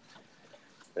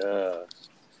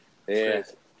 Yeah.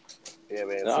 Yeah,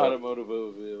 man. The automotive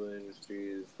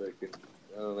industry is fucking,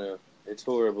 I don't know. It's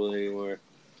horrible anymore.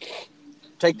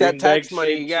 Take that tax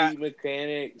money you got.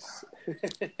 Mechanics.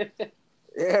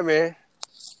 Yeah, man.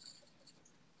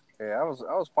 Yeah, I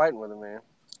was fighting with him, man.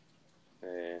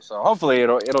 Yeah. So hopefully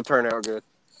it'll turn out good.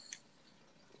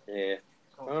 Yeah.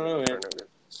 I don't know, man.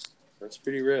 That's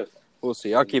pretty rough. We'll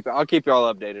see. I'll keep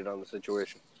y'all updated on the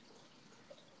situation.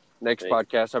 Next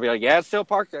podcast, I'll be like, "Yeah, it's still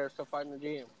parked there. Still fighting the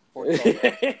GM."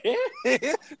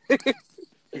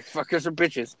 These fuckers are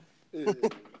bitches.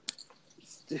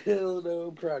 Still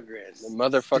no progress. The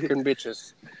motherfucking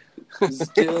bitches.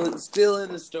 Still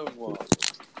in the stone wall.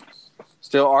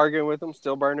 Still arguing with them.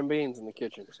 Still burning beans in the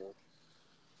kitchen. So.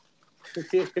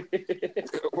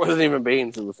 It wasn't even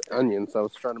beans. It was onions. I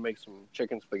was trying to make some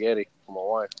chicken spaghetti for my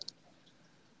wife.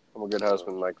 I'm a good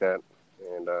husband like that.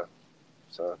 And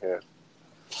so, yeah.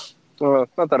 Well,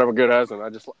 not that I'm a good husband.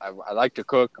 I like to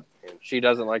cook, and she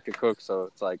doesn't like to cook, so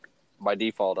it's like by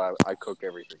default I cook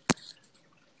everything.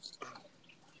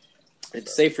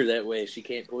 It's safer that way. She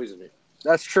can't poison it.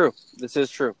 That's true. This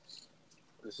is true.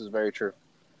 This is very true.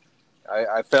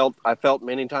 I felt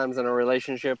many times in a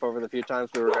relationship over the few times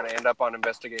we were going to end up on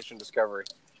Investigation Discovery.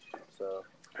 So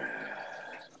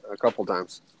a couple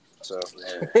times. So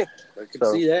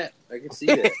yeah. I can see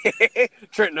that.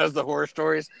 Trent knows the horror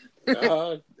stories.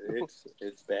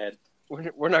 It's bad.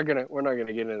 We're not gonna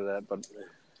get into that, but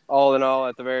all in all,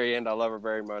 at the very end, I love her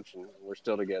very much, and we're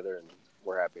still together, and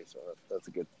we're happy. So that's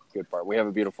a good part. We have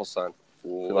a beautiful son.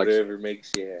 Whatever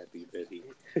makes you happy, Betty.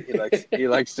 He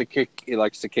likes to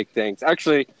kick things.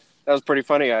 Actually, that was pretty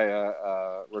funny.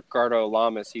 Ricardo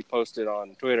Lamas, he posted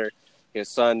on Twitter his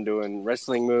son doing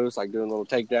wrestling moves, like doing little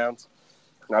takedowns.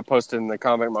 And I posted in the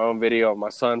comment my own video of my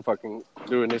son fucking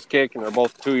doing his kick, and they're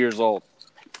both 2 years old.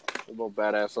 They're both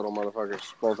badass little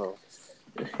motherfuckers, both of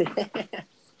them.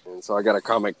 And so I got a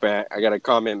comment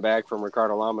back from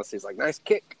Ricardo Lamas. He's like, "Nice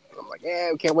kick." I'm like,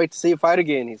 "Yeah, we can't wait to see you fight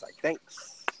again." He's like,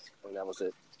 "Thanks." And that was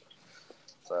it.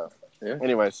 So, yeah.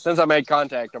 Anyways, since I made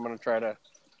contact, I'm going to try to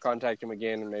contact him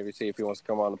again and maybe see if he wants to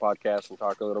come on the podcast and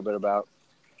talk a little bit about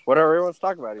whatever he wants to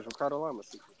talk about. He's Ricardo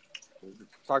Lamas.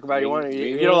 Talk about if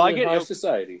you don't like it,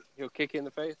 he'll kick you in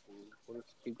the face and we'll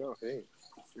just keep going. Hey.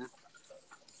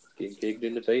 Getting kicked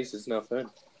in the face is not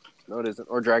fun. No, it isn't.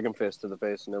 Or dragon fist to the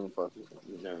face is never fun.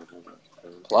 No.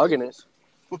 Plugging it.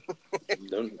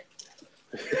 Don't.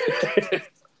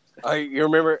 You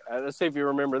remember? Let's see if you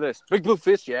remember this. Big blue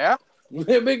fish, yeah.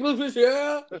 Big blue fish,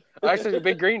 yeah. Actually,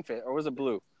 big green fish, or was it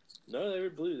blue? No, they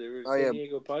were blue. They were San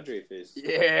Diego Padre fish.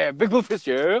 Yeah, big blue fish,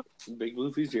 yeah. Big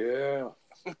blue fish, yeah.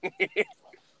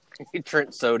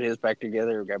 Trent sewed his back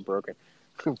together. Got broken.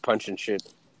 Punching shit.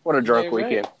 What a drunk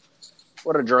weekend. Right.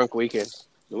 What a drunk weekend.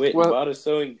 Wait, bought a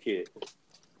sewing kit.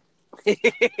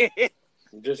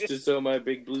 Just to sew my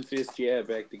big blue fist,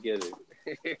 back together.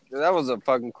 That was a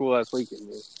fucking cool ass weekend,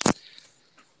 man.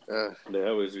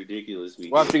 That was ridiculous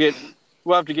weekend.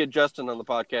 We'll have to get Justin on the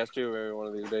podcast too, maybe one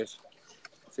of these days.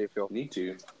 See if he'll. Need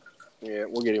to. Yeah,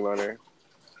 we'll get him on there.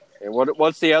 And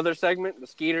what's the other segment? The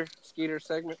Skeeter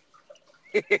segment.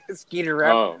 Skeeter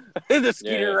rap. Oh, The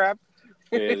Skeeter rap.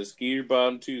 yeah, the Skeeter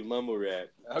Bottom Tooth mumble rap.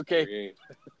 Okay.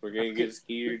 We're gonna get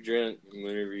Skeeter drunk, and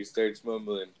whenever he starts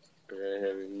mumbling, we're gonna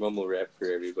have him mumble rap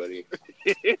for everybody.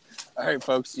 All right,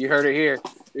 folks, you heard it here.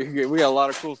 We got a lot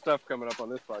of cool stuff coming up on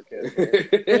this podcast.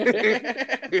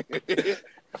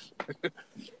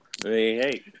 I mean,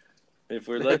 hey, if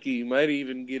we're lucky, you might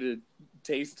even get a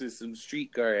taste of some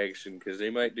streetcar action because they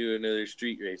might do another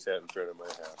street race out in front of my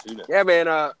house. Who knows? Yeah, man.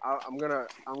 I'm gonna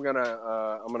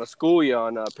school you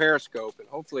on Periscope, and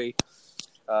hopefully,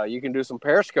 you can do some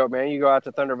Periscope, man. You go out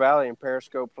to Thunder Valley and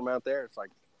Periscope from out there. It's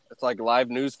like live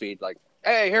news feed. Like,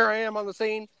 hey, here I am on the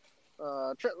scene.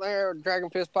 Trent Lair, Dragon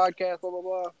Fist podcast, blah blah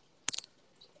blah.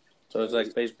 So it's like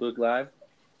Facebook Live.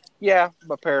 Yeah,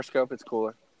 but Periscope, it's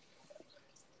cooler.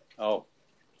 Oh,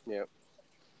 Yep.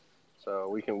 So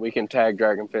we can tag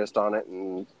Dragon Fist on it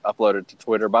and upload it to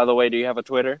Twitter. By the way, do you have a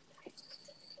Twitter?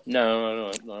 no, I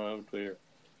don't have a Twitter.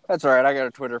 That's all right. I got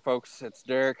a Twitter, folks. It's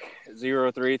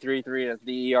Derek0333. That's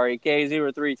DEREK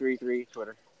 0333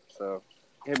 Twitter. So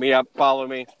hit me up, follow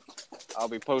me. I'll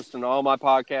be posting all my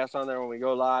podcasts on there when we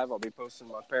go live. I'll be posting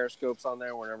my Periscopes on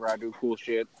there whenever I do cool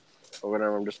shit or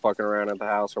whenever I'm just fucking around at the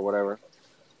house or whatever.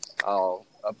 I'll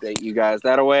update you guys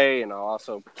that way, and I'll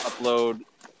also upload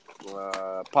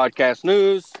podcast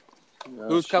news.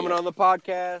 Who's coming on the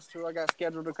podcast? Who I got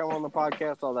scheduled to come on the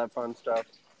podcast? All that fun stuff.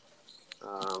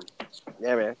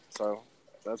 Yeah, man. So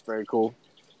that's very cool.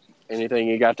 Anything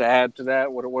you got to add to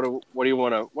that? What do you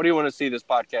want to see this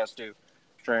podcast do,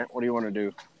 Trent? What do you want to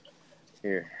do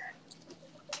here?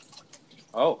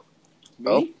 Oh,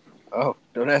 me? Oh,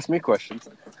 don't ask me questions.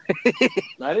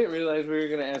 I didn't realize we were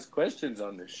going to ask questions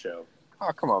on this show.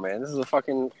 Oh, come on, man. This is a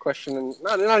fucking question.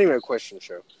 Not even a question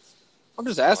show. I'm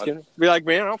just asking. Be like,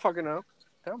 man, I don't fucking know.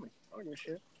 Tell me. I don't give a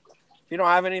shit. If you don't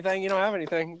have anything, you don't have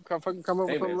anything. Come up with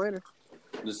something later.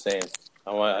 I'm just saying.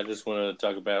 I just want to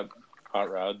talk about hot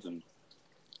rods and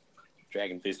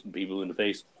dragon fisting people in the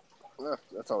face. Oh,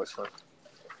 that's always fun.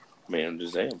 Man, I'm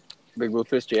just saying. Big Blue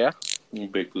Fist, yeah?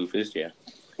 Big Blue Fist, yeah.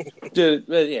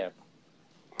 But yeah.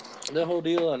 The whole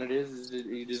deal on it is that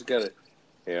you just got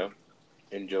to,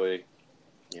 enjoy,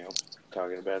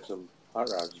 talking about some hot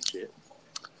rods and shit.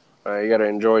 You got to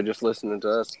enjoy just listening to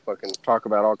us fucking talk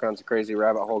about all kinds of crazy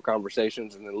rabbit hole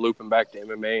conversations and then looping back to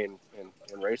MMA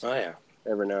and racing. Oh, yeah.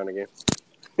 Every now and again.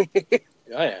 Oh,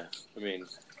 yeah. I mean,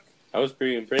 I was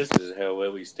pretty impressed at how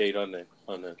well we stayed on the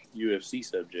UFC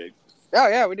subject. Oh,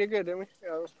 yeah, we did good, didn't we?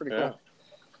 Yeah, that was pretty cool.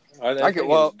 I think it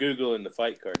was Google and the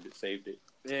fight card that saved it.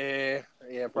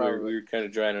 Yeah, probably. We were kind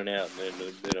of drowning out, and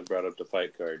then I brought up the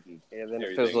fight card. And then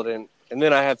it fizzled in. And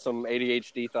then I had some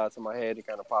ADHD thoughts in my head. It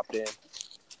kind of popped in.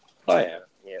 Oh, yeah.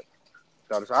 Yeah.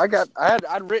 So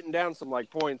I'd written down some, like,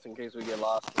 points in case we get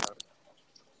lost.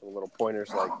 Some little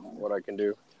pointers, like, what I can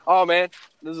do. Oh, man.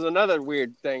 This is another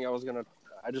weird thing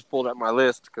I just pulled up my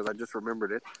list because I just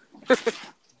remembered it.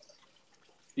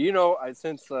 Do you know,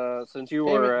 since you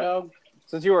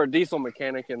were a diesel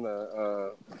mechanic in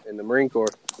the Marine Corps,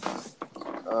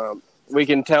 we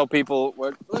can tell people.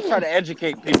 Let's try to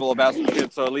educate people about some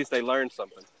shit, so at least they learn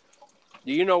something.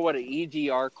 Do you know what an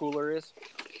EGR cooler is?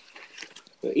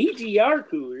 The EGR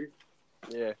cooler?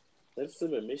 Yeah, that's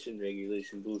some emission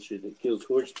regulation bullshit that kills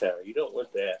horsepower. You don't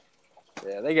want that.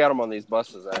 Yeah, they got them on these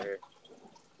buses out here.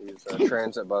 These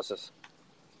transit buses.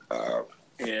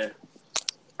 Yeah.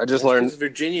 I just learned.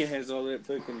 Virginia has all that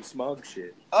fucking smog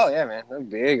shit. Oh, yeah, man. They're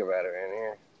big about it, man.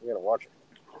 Yeah. You gotta watch it.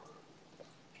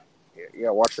 Yeah, you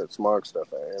gotta watch that smog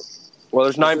stuff out here. Well,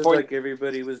 there's 9 points. Like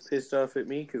everybody was pissed off at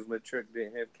me because my truck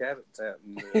didn't have cabinets out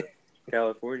in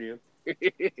California.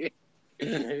 It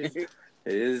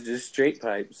is just straight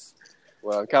pipes.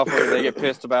 Well, in California, they get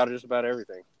pissed about just about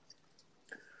everything.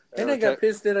 And I got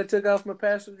pissed that I took off my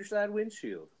passenger side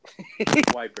windshield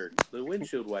wiper. The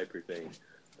windshield wiper thing.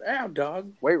 Ow,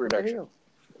 dog. Weight reduction.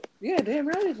 Yeah, damn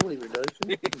right it's weight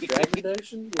reduction. Drag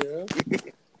reduction,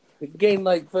 It gained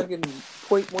like fucking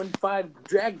 0.15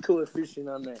 drag coefficient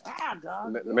on that. Ah,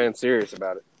 dog. The man's serious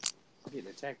about it. I'm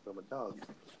getting attacked by my dog.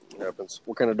 It happens.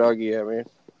 What kind of dog do you have, man?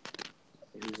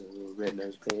 He's a little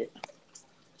red-nosed pet.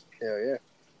 Hell yeah.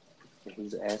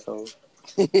 He's an asshole.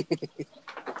 He's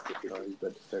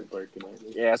about to start barking at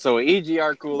me. Yeah, so an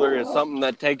EGR cooler is something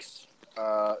that takes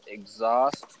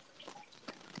exhaust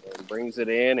and brings it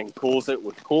in and cools it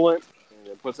with coolant and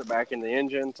then puts it back in the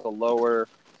engine to lower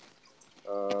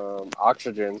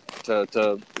oxygen.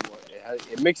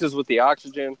 It mixes with the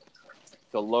oxygen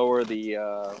to lower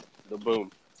the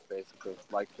boom, basically.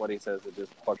 Like what he says, it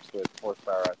just fucks with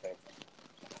horsepower, I think.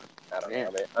 I don't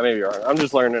know. I may be wrong. I'm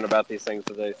just learning about these things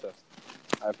today, so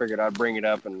I figured I'd bring it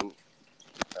up, and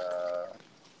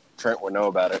Trent would know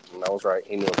about it, and I was right.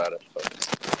 He knew about it. So,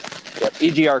 yep,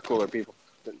 EGR cooler, people.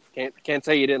 Can't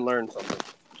say you didn't learn something.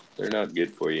 They're not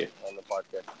good for you. On the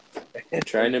podcast.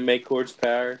 Trying to make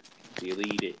horsepower,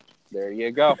 delete it. There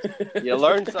you go. You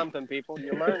learned something, people.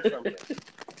 You learned something.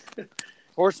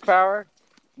 Horsepower,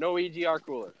 no EGR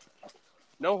cooler.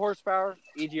 No horsepower,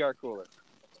 EGR cooler.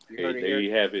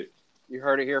 You have it. You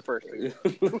heard it here first.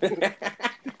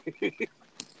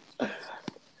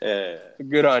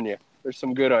 Good on you. There's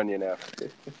some good on you now.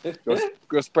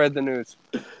 Go spread the news.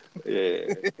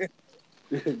 Yeah.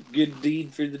 Good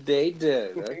deed for the day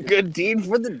done. Good deed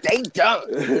for the day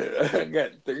done. I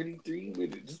got 33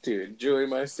 minutes to enjoy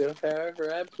myself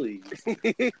however I please.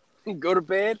 Go to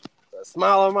bed, a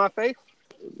smile on my face,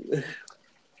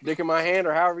 dick in my hand,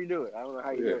 or however you do it. I don't know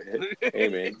how you do it. Hey,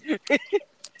 man.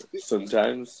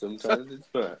 Sometimes it's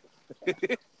fun.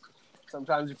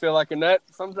 Sometimes you feel like a nut.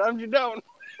 Sometimes you don't.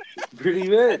 Pretty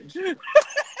much.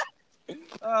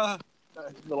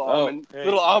 Little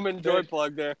almond joy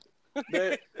plug there.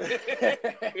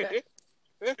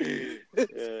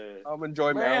 Almond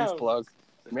Joy Mounds plug.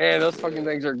 Man, those fucking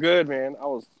things are good, man. I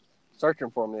was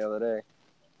searching for them the other day.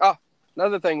 Oh,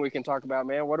 another thing we can talk about,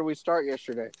 man. What did we start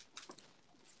yesterday?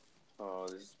 Oh,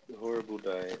 this horrible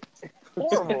diet.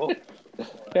 Horrible.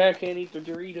 I can't eat the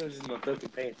Doritos in my fucking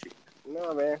pantry.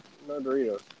 No, man. No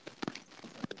Doritos.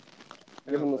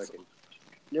 Give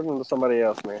them to somebody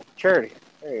else, man. Charity.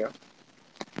 There you go.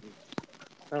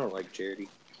 I don't like charity.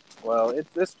 Well,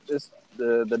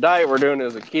 the diet we're doing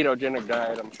is a ketogenic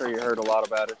diet. I'm sure you heard a lot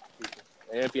about it.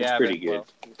 And if you haven't, pretty good. Well,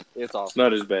 it's awesome. It's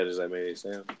not as bad as I made it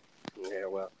sound. Yeah,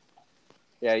 well.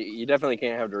 Yeah, you definitely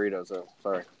can't have Doritos, though.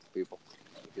 Sorry, people.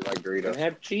 If you like Doritos. And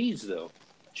have cheese, though.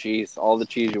 Cheese. All the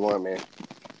cheese you want, man.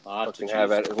 Lots of cheese.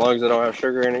 Have it. As long as it don't have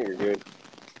sugar in it, you're good.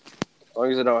 As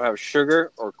long as it don't have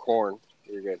sugar or corn,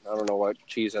 you're good. I don't know what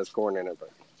cheese has corn in it,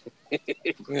 but...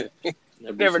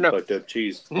 Never know. Fucked up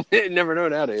cheese. Never know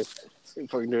nowadays. You're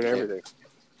fucking doing everything.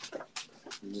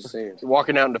 I'm just saying. You're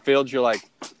walking out in the fields, you're like,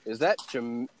 is that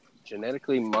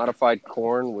genetically modified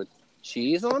corn with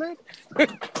cheese on it?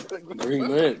 Pretty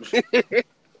much.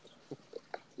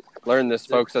 Learn this,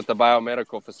 folks, at the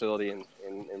biomedical facility in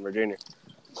Virginia.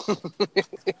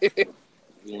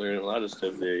 You learn a lot of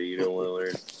stuff there you don't want to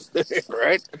learn.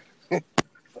 Right?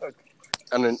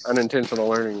 Unintentional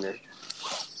learning there.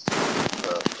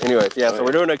 Anyways, yeah, so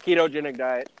we're doing a ketogenic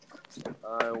diet.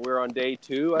 We're on day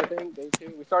 2, I think. Day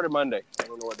 2. We started Monday. I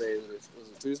don't know what day it is. Was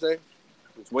it Tuesday?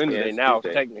 It's Wednesday now,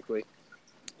 Tuesday. Technically.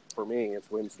 For me,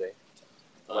 it's Wednesday.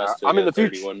 I'm in the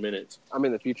future. 31 minutes. I'm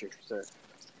in the future, sir.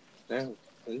 Yeah,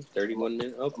 31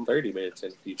 minutes. Oh, 30 minutes in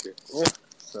the future. Yeah,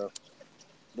 so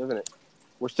living it.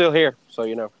 We're still here, so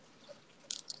you know.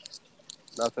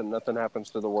 Nothing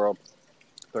happens to the world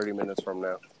 30 minutes from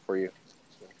now for you.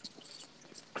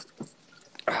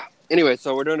 Anyway,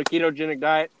 so we're doing a ketogenic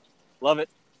diet. Love it.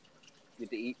 Get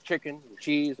to eat chicken and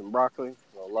cheese and broccoli.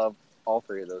 I love all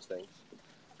 3 of those things.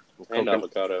 And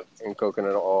avocado. And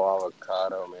coconut. Oh,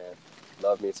 avocado, man.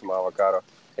 Love me some avocado.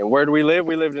 And where do we live?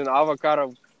 We lived in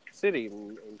Avocado City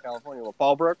in California. Well,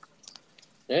 Fallbrook.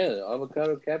 Yeah, the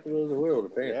avocado capital of the world,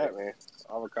 apparently. Yeah, man.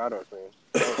 Avocados, man.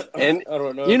 And I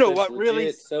don't know. You know what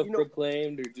really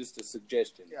self-proclaimed or just a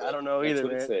suggestion. Yeah, I don't know either,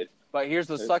 man. It said. But here's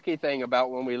the sucky thing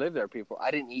about when we lived there, people.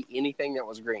 I didn't eat anything that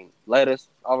was green. Lettuce,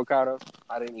 avocados.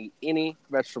 I didn't eat any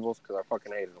vegetables because I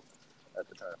fucking hated them at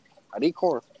the time. I'd eat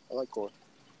corn. I like corn.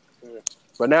 Yeah.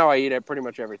 But now I eat pretty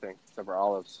much everything except for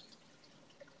olives.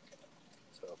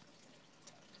 So,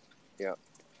 yeah.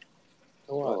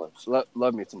 Oh, olives.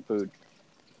 Love me some food.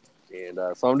 And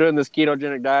so I'm doing this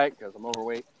ketogenic diet because I'm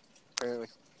overweight, apparently.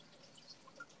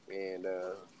 And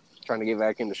trying to get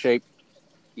back into shape.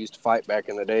 Used to fight back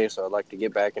in the day, so I'd like to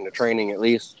get back into training at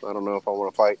least. I don't know if I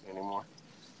want to fight anymore.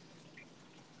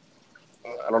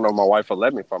 I don't know if my wife would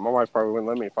let me fight. My wife probably wouldn't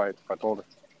let me fight if I told her.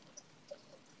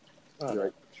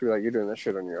 She'd be like, you're doing that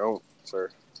shit on your own, sir.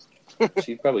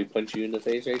 She'd probably punch you in the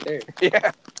face right there.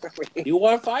 Yeah. You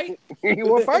want to fight? You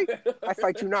want to fight? I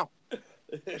fight you now.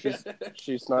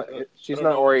 She's not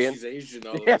Orient. She's Asian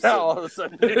all of a sudden. All of a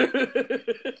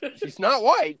sudden. She's not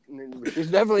white. She's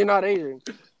definitely not Asian.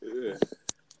 Yeah.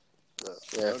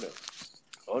 Yeah.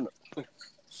 Oh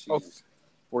no.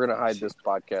 We're gonna hide this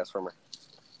podcast from her.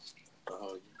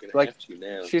 Oh, you're gonna have to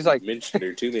now. She's like, mentioned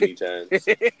her too many times.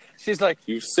 She's like,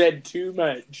 you said too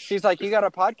much. She's like, you got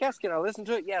a podcast? Can I listen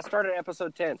to it? Yeah, start at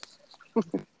episode 10.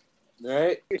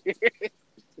 Right.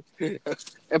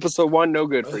 Episode 1, no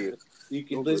good for you. You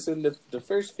can listen to the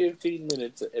first 15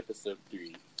 minutes of episode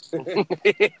 3.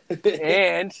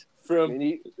 And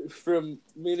from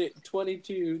minute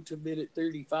 22 to minute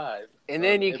 35. And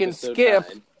then you can skip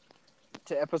 9.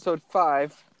 To episode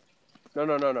 5. No.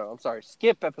 I'm sorry.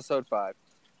 Skip episode 5.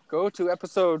 Go to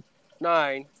episode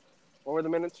 9. What were the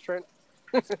minutes, Trent?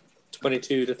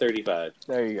 22 to 35.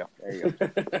 There you go.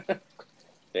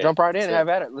 Yeah. Jump right in and have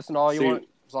at it. Listen to all you want.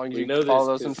 As long as you follow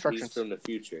those instructions. He's from the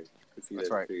future. That's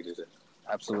right.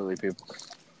 Absolutely, people.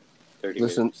 30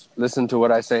 minutes. Listen to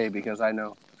what I say because I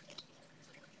know.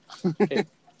 I'm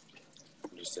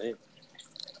just saying.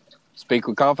 Speak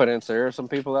with confidence. There are some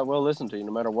people that will listen to you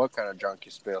no matter what kind of junk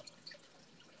you spill.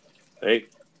 Hey,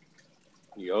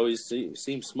 you always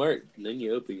seem smart, and then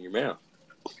you open your mouth.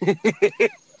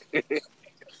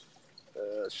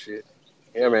 Shit.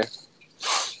 Yeah, man.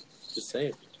 Just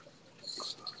saying.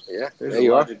 Yeah, there's a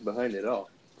logic behind it all.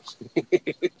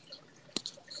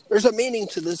 There's a meaning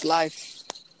to this life.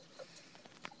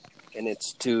 And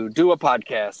it's to do a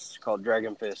podcast called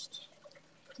Dragon Fist.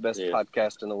 Best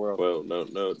podcast in the world. Well,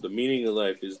 no. The meaning of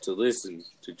life is to listen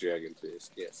to Dragon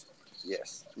Fist.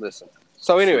 Yes. Listen.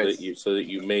 So anyways. So that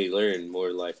you may learn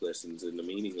more life lessons in the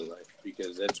meaning of life.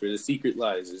 Because that's where the secret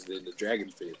lies, is in the Dragon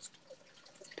Fist.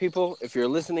 People, if you're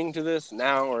listening to this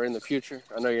now or in the future,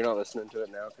 I know you're not listening to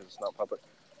it now because it's not public,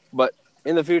 but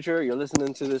in the future, you're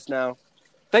listening to this now.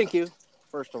 Thank you,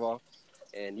 first of all.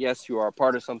 And yes, you are a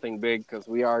part of something big because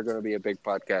we are going to be a big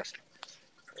podcast.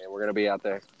 And we're going to be out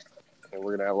there. And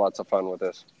we're going to have lots of fun with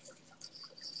this.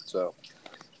 So,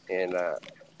 and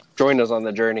join us on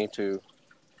the journey to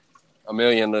 1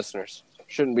 million listeners.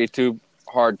 Shouldn't be too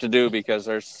hard to do because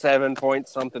there's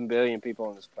 7-point-something billion people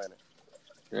on this planet.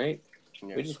 Right?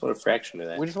 Yeah. We just want a fraction of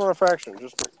that. We just want a fraction.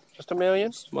 Just 1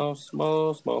 million? Small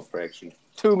fraction.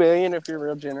 2 million if you're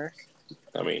real generous.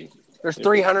 I mean, there's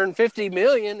 350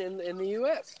 million in the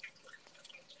U.S.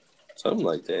 Something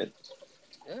like that.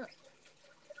 Yeah.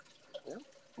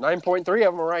 9.3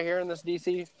 of them are right here in this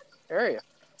D.C. area.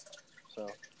 So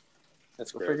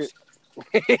that's gross.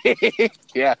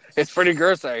 Yeah, it's pretty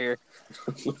gross out here.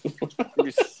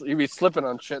 You'd be slipping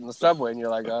on shit in the subway, and you're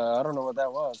like, I don't know what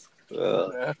that was.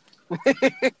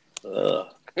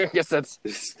 I guess that's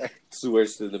it's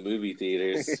worse than the movie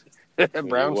theaters.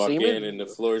 Brown you walk semen? in and the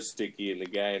floor's sticky, and the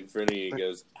guy in front of you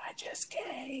goes, "I just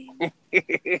came."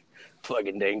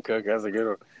 Fucking Dane Cook, that's a good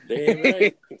one. Damn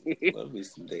right. Love me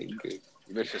some Dane Cook.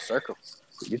 Vicious circle.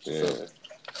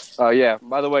 Yeah.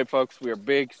 By the way, folks, we are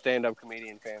big stand-up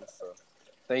comedian fans. So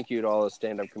thank you to all the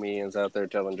stand-up comedians out there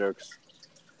telling jokes.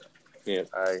 Yeah,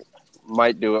 I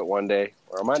might do it one day,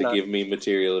 or I might not. Give me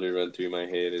material to run through my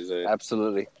head as I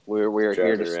absolutely. We're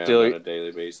here to steal on a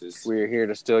daily basis. We're here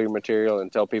to steal your material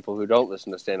and tell people who don't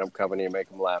listen to stand-up comedy and make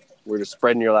them laugh. We're just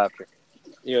spreading your laughter.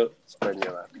 Yep, spreading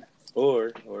your laughter.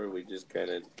 Or we just kind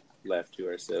of laugh to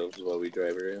ourselves while we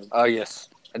drive around. Oh yes,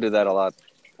 I do that a lot.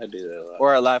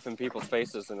 Or I laugh in people's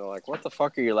faces and they're like, "What the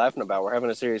fuck are you laughing about? We're having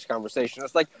a serious conversation."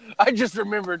 It's like I just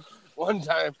remembered one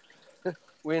time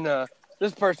when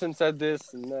this person said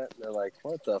this and that. And they're like,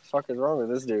 "What the fuck is wrong with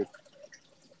this dude?"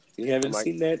 You haven't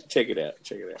seen that? Check it out.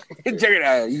 Check it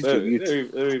out.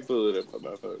 YouTube. Let me pull it up on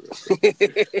my phone.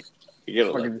 You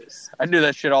gotta love this. I do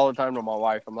that shit all the time to my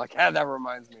wife. I'm like, that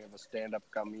reminds me of a stand-up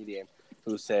comedian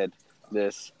who said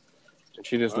this. And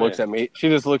she just looks at me. She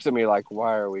just looks at me like,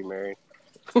 "Why are we married?"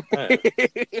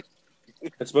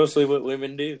 That's mostly what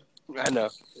women do. I know.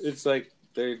 It's like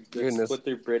that's what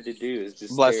they're bred to do is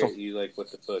just stare at you like,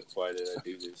 "What the fuck? Why did I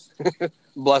do this?"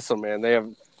 Bless them,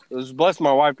 man. Bless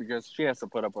my wife because she has to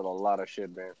put up with a lot of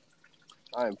shit, man.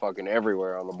 I am fucking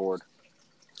everywhere on the board.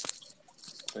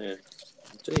 Yeah,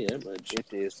 I'll tell you that much.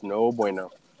 It is no bueno.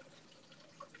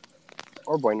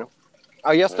 Or bueno.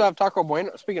 Oh, you still have Taco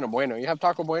Bueno? Speaking of bueno, you have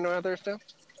Taco Bueno out there still?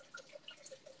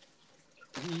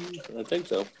 I think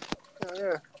so.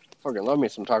 Yeah. Fucking love me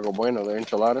some Taco Bueno. They're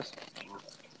enchiladas.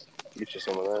 Get you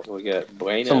some of that. We got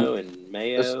Bueno and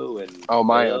Mayo and... Oh,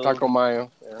 Mayo. Taco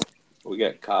Mayo. Yeah. We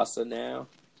got Casa now.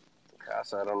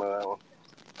 Casa, I don't know that one.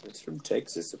 It's from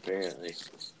Texas, apparently.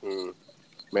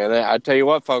 Man, I tell you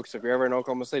what, folks. If you're ever in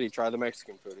Oklahoma City, try the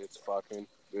Mexican food. It's fucking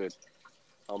good.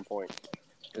 On point.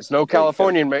 It's no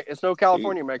Californian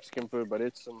Mexican food, but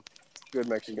it's some good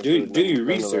Mexican food. Do your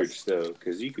research, though,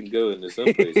 because you can go into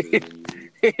some places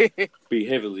and be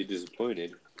heavily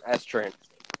disappointed. That's Trent.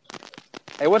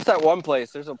 Hey, what's that one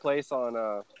place? There's a place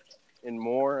on in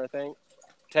Moore, I think.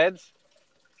 Ted's?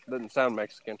 Doesn't sound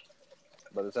Mexican,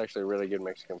 but it's actually a really good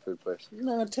Mexican food place.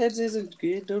 No, Ted's isn't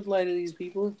good. Don't lie to these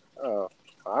people. Oh,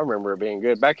 I remember it being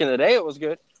good. Back in the day, it was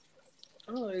good.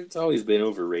 Oh, it's always been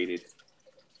overrated.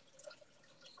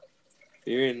 If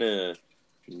you're in the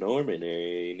Norman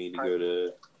area, you need to go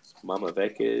to Mama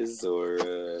Vecca's or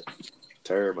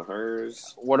Tara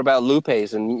Maher's. What about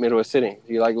Lupe's in Midwest City?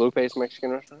 Do you like Lupe's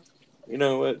Mexican restaurant? You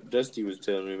know what Dusty was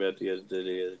telling me about the other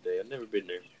day? I've never been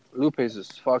there. Lupe's is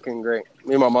fucking great.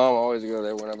 Me and my mom always go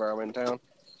there whenever I'm in town.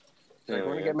 Like,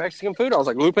 want to get Mexican food? I was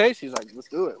like, Lupe's? She's like, let's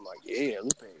do it. I'm like, yeah,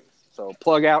 Lupe's. So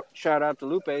shout out to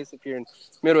Lupe's if you're in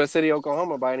Midwest City,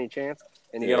 Oklahoma, by any chance,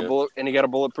 and you got a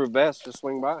bulletproof vest, just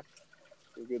swing by.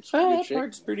 Good that shit.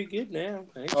 part's pretty good now.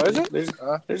 Actually.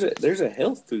 Oh, is it? There's a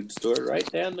health food store right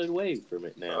down the way from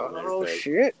it now. Oh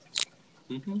shit!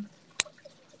 Mm-hmm.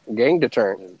 Gang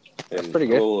deterrent. That's pretty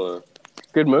good.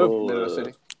 Good move, Midwest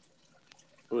City.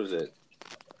 What is that?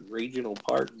 Regional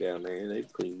Park down there.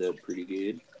 They've cleaned up pretty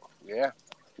good. Yeah.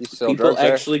 People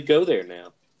actually go there now.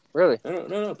 Really?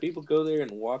 No. People go there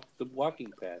and walk the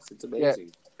walking paths. It's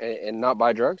amazing. Yeah. And not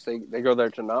buy drugs? They go there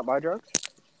to not buy drugs?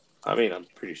 I mean, I'm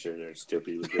pretty sure there's still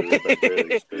people who go there buy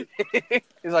drugs. But,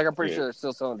 he's like, I'm pretty sure they're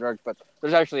still selling drugs, but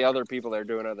there's actually other people there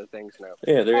doing other things now.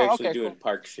 Yeah, they're actually doing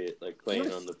park shit, like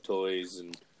playing on the toys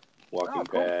and walking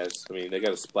paths. I mean, they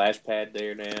got a splash pad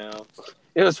there now.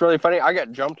 It was really funny. I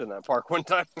got jumped in that park one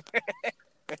time.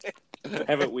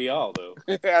 Haven't we all, though?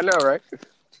 Yeah, I know, right?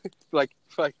 like,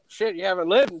 shit, you haven't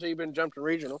lived until you've been jumped in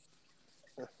regional.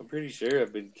 I'm pretty sure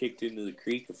I've been kicked into the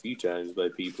creek a few times by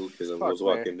people because I was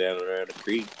walking down and around a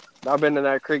creek. I've been in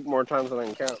that creek more times than I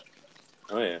can count.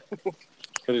 Oh, yeah.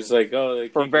 But it's like,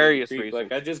 for various reasons.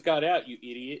 Like, I just got out, you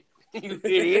idiot. You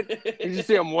idiot. Did you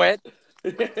see I'm wet?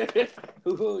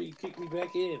 Ooh, you kicked me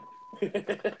back in.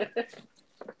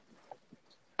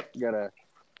 You gotta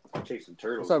chase some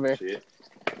turtles. What's up, man? Shit.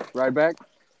 Ride back?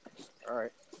 All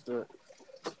right, let's do it.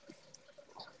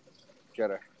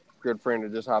 Got a good friend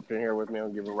that just hopped in here with me. I'll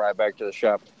give him a ride back to the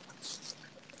shop.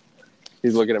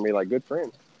 He's looking at me like, good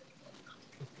friend.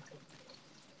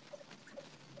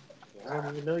 I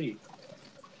don't even know you.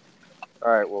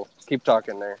 All right, well, keep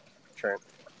talking there, Trent.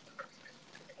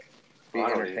 I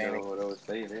don't even know what I was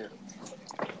saying there.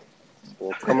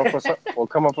 We'll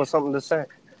come up with something to say.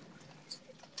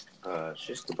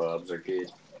 Shish kebabs are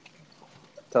good.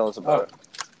 Tell us about it.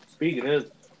 Speaking of,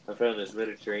 I found this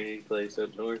Mediterranean place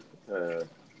up north.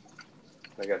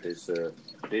 I got this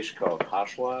dish called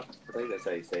hashwa. I think that's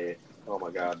how you say it. Oh my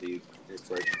god, dude. It's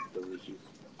like delicious.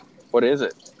 What is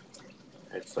it?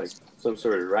 It's like some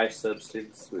sort of rice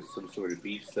substance with some sort of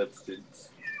beef substance.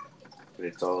 And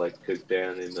it's all like cooked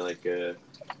down in like they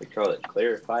call it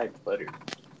clarified butter.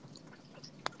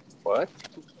 What?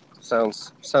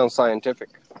 Sounds scientific.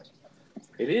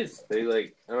 It is. They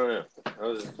like, I don't know. I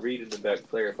was reading about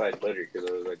clarified butter because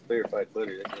I was like, clarified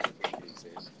butter, that doesn't make any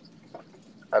sense.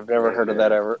 I've never heard of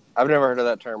that ever. I've never heard of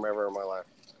that term ever in my life.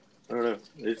 I don't know.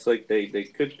 It's like they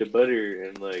cook the butter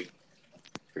and like,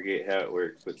 forget how it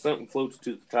works, but something floats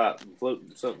to the top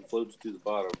and something floats to the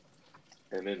bottom.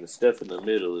 And then the stuff in the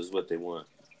middle is what they want.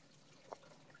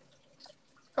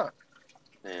 Huh.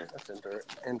 Yeah. That's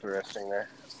interesting there.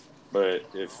 But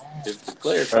if the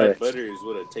clarified butter is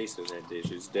what I taste in that dish,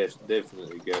 it's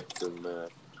definitely got some,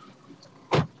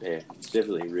 it's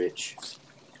definitely rich.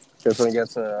 Definitely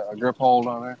gets a grip hold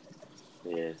on there.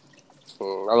 Yeah.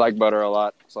 I like butter a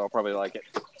lot, so I'll probably like it.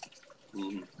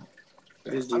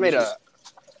 Mm-hmm.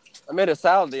 I made a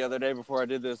salad the other day before I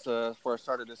did this, before I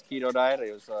started this keto diet.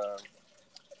 It was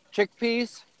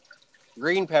chickpeas,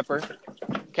 green pepper,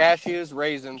 cashews,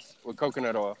 raisins with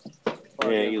coconut oil.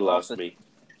 Yeah, you lost me.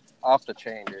 Off the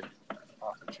chain, dude.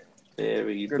 Off the chain. Yeah,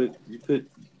 but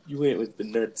you went with the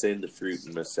nuts and the fruit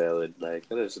in my salad. Like,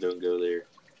 I just don't go there.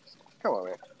 Come on,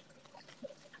 man.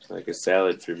 Like a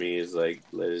salad for me is like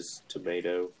lettuce,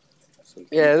 tomato, some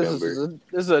cucumber.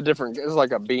 This is a different. It's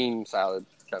like a bean salad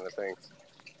kind of thing.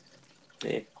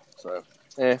 Yeah. So,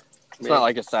 it's not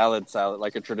like a salad,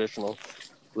 like a traditional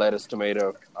lettuce,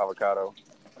 tomato, avocado,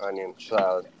 onion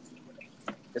salad.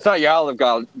 It's not your Olive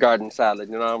Garden salad,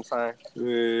 you know what I'm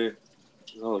saying?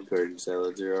 Olive Garden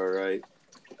salads are all right.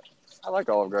 I like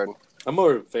Olive Garden. I'm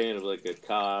more of a fan of like a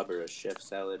Cobb or a chef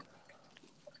salad.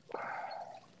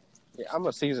 Yeah, I'm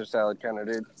a Caesar salad kind of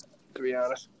dude, to be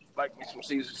honest. Like me some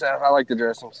Caesar salad. I like the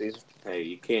dressing Caesar. Hey,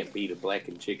 you can't beat a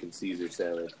blackened chicken Caesar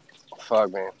salad.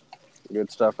 Fuck, man. Good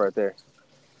stuff right there.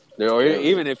 Or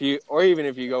even if you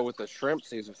go with the shrimp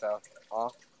Caesar salad.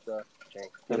 Off the chain.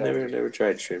 I've never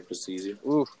tried shrimp with Caesar.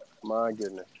 Oof, my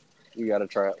goodness. You got to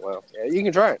try it. Well, yeah, you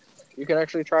can try it. You can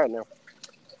actually try it now.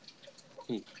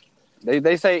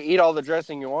 They say eat all the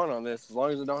dressing you want on this as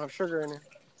long as it don't have sugar in it.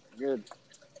 Good.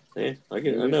 Yeah, I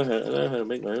know how to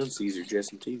make my own Caesar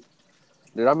dressing too.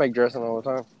 Dude, I make dressing all the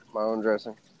time. My own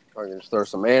dressing. I can just throw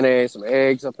some mayonnaise, some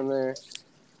eggs up in there.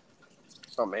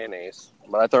 It's not mayonnaise,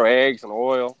 but I throw eggs and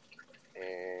oil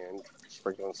and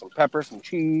sprinkle in some pepper, some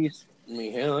cheese. I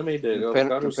mean, hell, I made that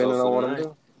Depending avocado sauce on what I'm tonight.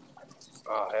 doing.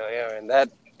 Oh, hell yeah, man. That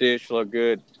dish looked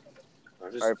good. I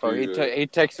just All right, folks. threw He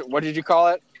texted, what did you call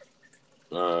it?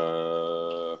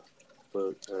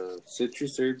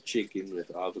 citrus herb chicken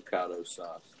with avocado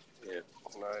sauce. Yeah,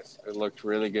 Nice. It looked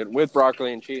really good. With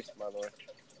broccoli and cheese, by the way.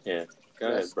 yeah.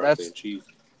 Gotta have broccoli and cheese.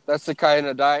 That's the kind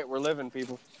of diet we're living,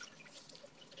 people.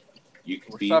 You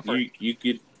could We're suffering. you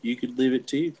could live it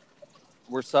too.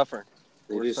 We're suffering.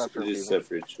 It is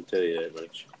suffrage, I'll tell you that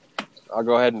much. I'll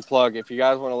go ahead and plug. If you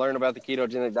guys want to learn about the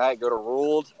ketogenic diet, go to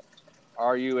ruled,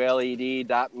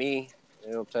 RULED.me.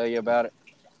 It'll tell you about it.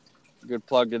 Good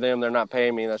plug to them. They're not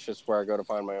paying me. That's just where I go to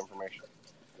find my information.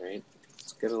 Right?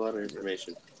 It's got a lot of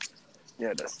information.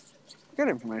 Yeah, it does. Good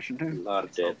information, A too. lot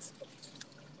of depth.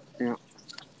 Yeah.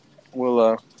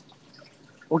 We'll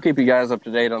keep you guys up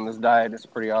to date on this diet. It's a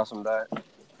pretty awesome diet.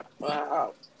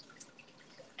 Wow.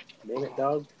 Damn it,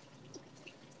 dog.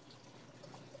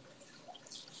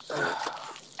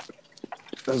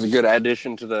 That was a good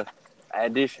addition to the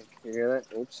addition. You hear that?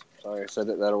 Oops. Sorry, I said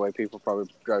it that way. People probably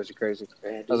drives you crazy.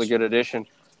 That was a good addition.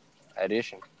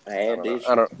 Addition. I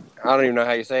don't even know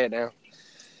how you say it now.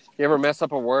 You ever mess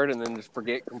up a word and then just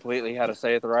forget completely how to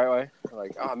say it the right way?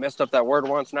 Like, oh, I messed up that word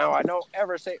once. Now I don't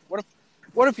ever say it.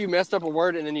 What if you messed up a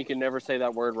word and then you can never say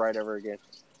that word right ever again?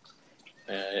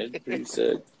 It's pretty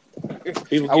sad.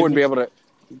 I wouldn't be able to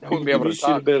talk.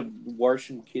 talk. About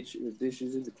washing kitchen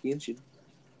dishes in the kitchen.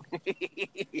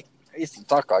 I used to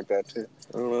talk like that too.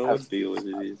 I don't know what deal with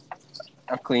it is.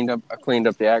 I've cleaned up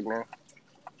the act now.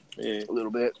 Yeah. A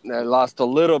little bit. I lost a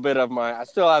little bit of I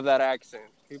still have that accent.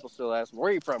 People still ask me,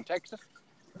 where are you from, Texas?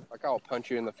 Like, I'll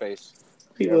punch you in the face.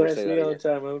 People ask me all the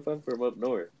time if I'm from up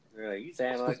north. They're like, you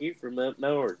sound like you from up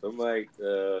north. I'm like,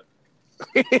 well,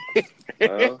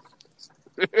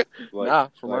 nah,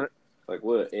 from like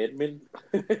what, Edmond?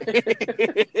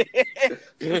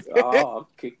 I'll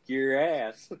kick your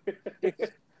ass.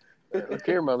 Look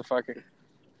here, motherfucker.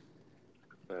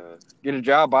 Get a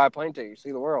job, buy a plane ticket,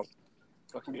 see the world.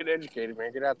 Fucking get educated,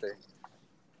 man. Get out there.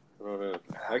 I don't know.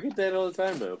 I get that all the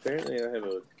time, though. Apparently, I have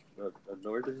a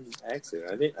northern accent.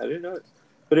 I didn't know it,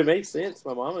 but it makes sense.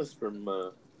 My mama's from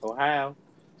Ohio.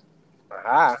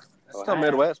 Ohio. It's still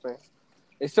Midwest, man.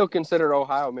 They still consider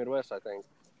Ohio Midwest, I think.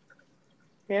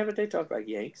 Yeah, but they talk like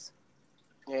Yanks.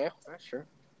 Yeah, that's true.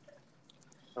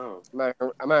 Oh.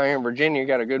 I'm out here in Virginia. You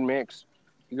got a good mix.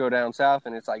 You go down south,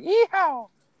 and it's like, yeehaw!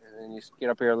 And then you get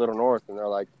up here a little north, and they're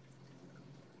like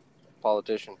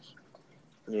politicians.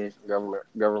 Yeah.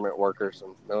 Government workers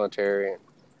and military and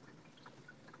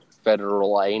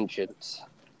federal agents.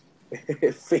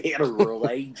 Federal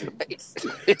agents.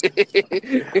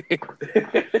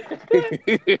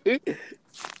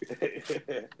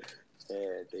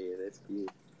 Yeah, that's good.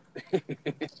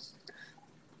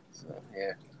 So,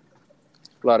 yeah.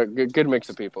 A lot of good mix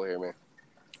of people here, man.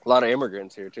 A lot of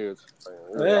immigrants here, too. It's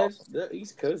really awesome. The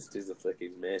East Coast is a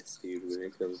fucking mess, dude, when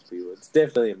it comes to people. It's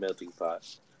definitely a melting pot.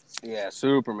 Yeah,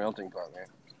 super melting pot, man.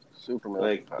 Super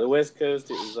melting pot. The West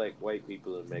Coast, it was like white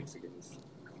people and Mexicans.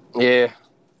 Yeah.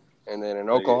 And then in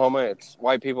Oklahoma, it's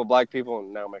white people, black people,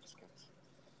 and now Mexicans.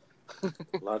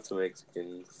 Lots of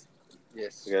Mexicans.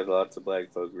 Yes. We got lots of black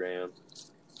folk around.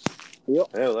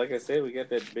 Yep. Hell, like I said, we got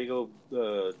that big old,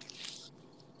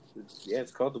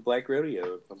 it's called the Black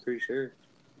Rodeo, I'm pretty sure.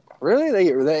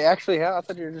 Really? They actually have? I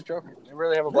thought you were just joking. They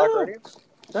really have a black rodeo?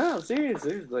 No, I'm serious.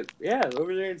 There's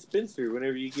over there in Spencer,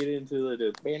 whenever you get into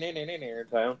the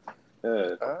town,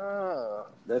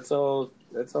 that's all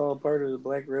part of the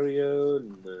Black Rodeo,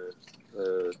 and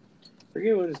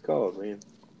forget what it's called, man.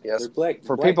 Yes. They're black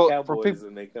cowboys,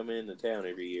 and they come into town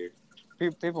every year.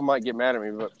 People might get mad at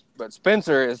me, but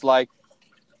Spencer is like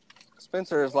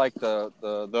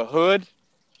the hood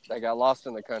that got lost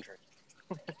in the country.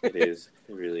 It is.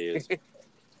 It really is.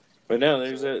 But no,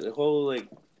 there's a whole, I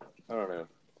don't know.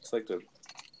 It's like the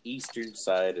eastern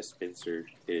side of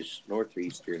Spencer-ish.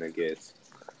 Northeastern, I guess.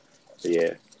 But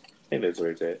yeah. I think that's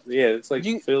where it's at. But yeah, it's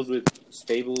filled with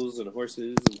stables and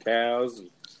horses and cows.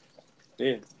 And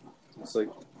yeah. It's like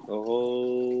a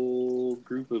whole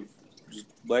group of just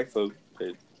black folk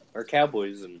that are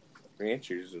cowboys and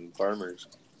ranchers and farmers.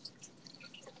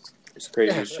 It's the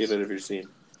craziest shit I've ever seen.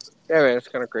 Yeah, man, it's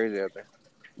kind of crazy out there.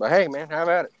 But hey, man, how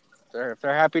about it? If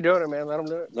they're happy doing it, man, let them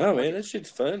do it. No, man, that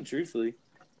shit's fun, truthfully.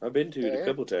 I've been to it a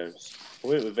couple times. I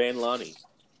went with Van Lonnie.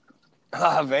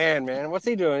 Ah, Van, man. What's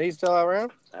he doing? He's still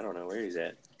around? I don't know where he's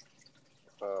at.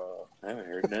 I haven't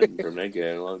heard nothing from that guy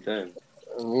in a long time.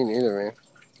 Me neither, man.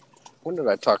 When did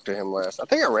I talk to him last? I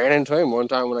think I ran into him one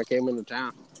time when I came into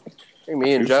town. I think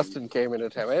me and Justin came into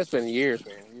town. Man, it's been years,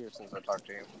 man. Years since I talked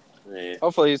to him. Yeah.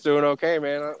 Hopefully he's doing okay,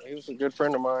 man. He was a good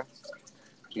friend of mine.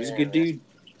 He's a Man, good dude.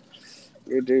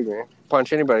 Good dude, man.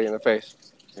 Punch anybody in the face.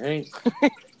 Right?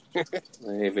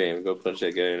 Hey, fam, go punch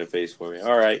that guy in the face for me.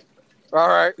 All right. All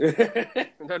right. Yeah.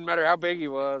 It doesn't matter how big he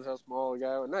was, how small the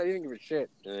guy was. No, he didn't give a shit.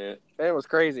 Man was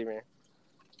crazy, man.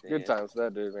 Good times with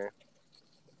that dude, man.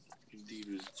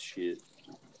 Dude was shit.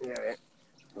 Yeah, man.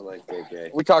 I like that guy.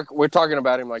 We're talking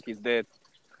about him like he's dead.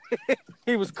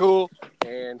 He was cool,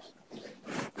 and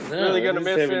really gonna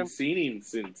miss haven't him. seen him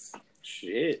since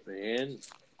shit, man.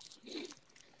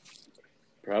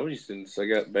 Probably since I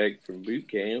got back from boot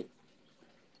camp.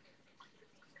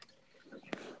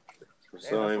 I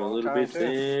saw him a little bit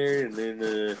there, and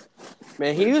then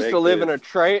man, he used to live in a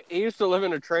He used to live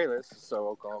in a trailer. This is so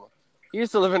Oklahoma. He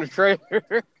used to live in a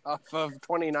trailer off of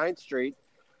 29th Street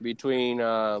between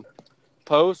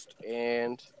Post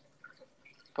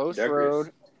Douglas.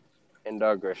 Road and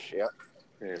Douglas. Yep.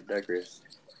 Yeah, Douglas.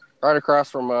 Right across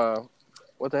from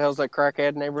what the hell's that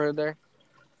crackhead neighborhood there?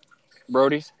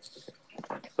 Brody's.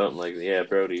 Something like that. Yeah,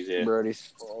 Brody's. Yeah.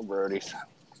 Brody's. Oh, Brody's.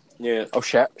 Yeah. Oh,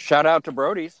 shout out to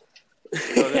Brody's.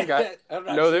 Know them guys. I'm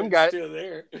not know sure them it's guys. still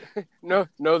there. No,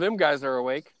 them guys are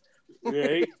awake.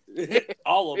 Right?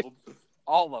 All of them.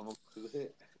 All of them.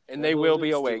 And they will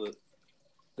be awake.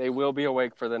 They will be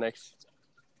awake for the next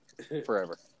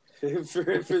forever. for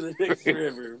the next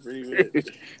forever, pretty much.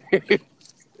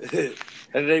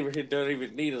 That neighborhood don't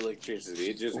even need electricity.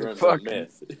 It just runs on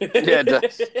meth. Yeah, it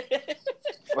does.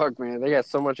 Fuck, man. They got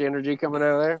so much energy coming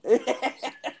out of there.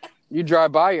 You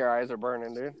drive by, your eyes are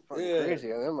burning, dude. Fucking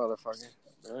crazy on them motherfuckers.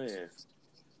 Oh, yeah.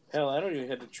 Hell, I don't even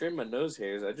have to trim my nose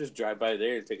hairs. I just drive by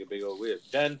there and take a big old whiff.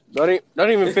 Done. Don't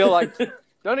even feel like...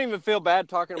 Don't even feel bad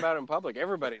talking about it in public.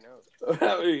 Everybody knows.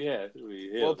 Oh, yeah.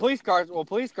 Well, police cars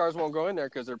won't go in there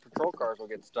because their patrol cars will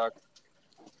get stuck.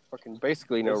 Fucking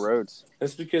basically no roads.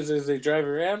 That's because as they drive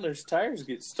around, their tires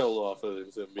get stole off of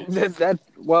them. Some bitch.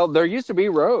 Well, there used to be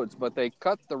roads, but they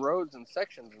cut the roads in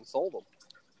sections and sold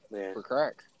them for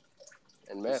crack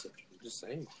and meth. Just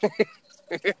saying.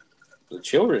 The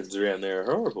children's around there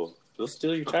are horrible. They'll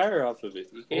steal your tire off of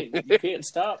it. You can't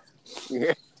stop.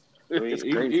 Yeah. I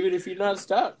mean, even if you're not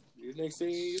stopped, next thing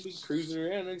you'll be cruising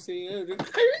around. Next thing you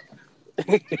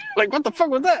know, like, what the fuck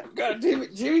was that? God damn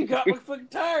it, Jimmy got my fucking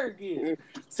tire again.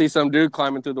 See some dude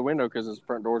climbing through the window because his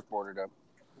front door's boarded up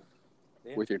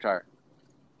with your tire.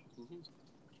 Mm-hmm.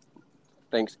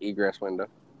 Thanks, egress window.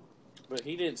 But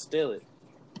he didn't steal it.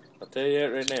 I'll tell you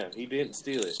that right now. He didn't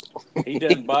steal it. He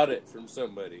done bought it from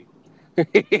somebody.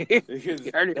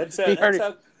 That's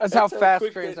how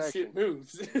fast transaction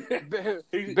moves.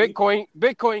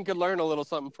 Bitcoin could learn a little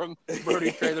something from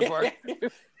Brody Trailer Park.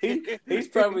 He's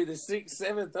probably the 6th,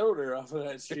 7th owner off of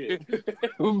that shit.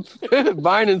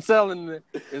 Buying and selling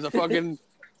is a fucking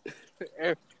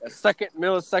a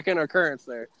millisecond occurrence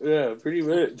there. Yeah, pretty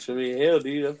much. I mean, hell,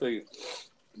 dude, I think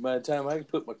by the time I can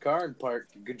put my car in park,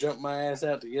 I could jump my ass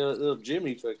out to yell at little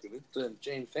Jimmy. Fucking, it's done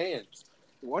changed hands.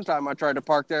 One time I tried to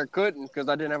park there, couldn't because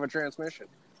I didn't have a transmission.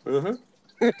 Uh-huh.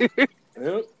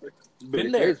 Yep.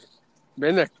 Been there.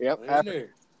 Yep. Happened.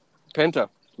 Pinto.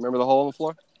 Remember the hole in the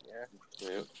floor? Yeah.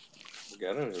 Yep.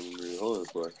 I don't remember the hole in the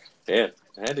floor. Yeah.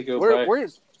 I had to go Where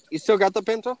is... You still got the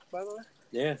Pinto, by the way?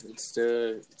 Yeah. It's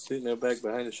sitting there back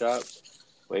behind the shop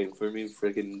waiting for me to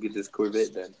freaking get this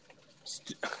Corvette done.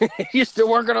 You still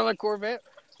working on the Corvette?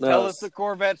 No. Tell us the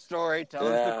Corvette story. Tell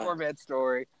us the Corvette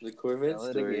story. The Corvette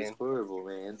story is horrible,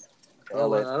 man. I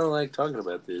don't like talking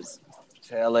about this.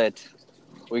 Tell it.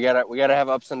 We gotta have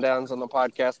ups and downs on the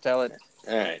podcast. Tell it.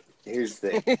 All right. Here's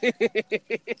the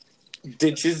thing.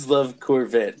 Ditches love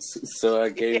Corvettes, so I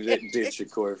gave that ditch a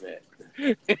Corvette.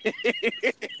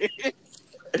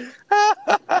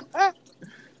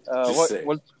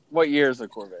 What year is the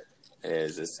Corvette?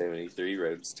 It's a 73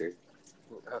 Roadster.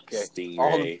 Okay.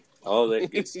 Stingray. All that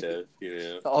good stuff, you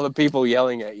know. All the people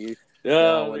yelling at you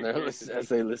as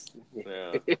they listen.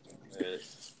 No.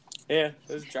 Yeah,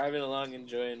 I was driving along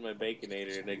enjoying my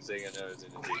Baconator. Next thing I know, I was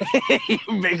in a ditch.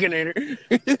 Baconator.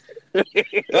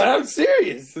 I'm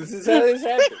serious. This is how this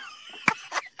happened.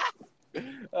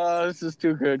 This is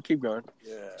too good. Keep going.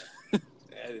 Yeah.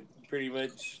 Pretty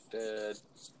much,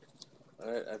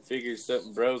 I figured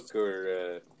something broke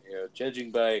or, judging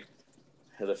by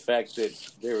the fact that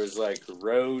there was like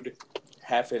road,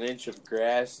 half an inch of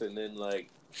grass, and then like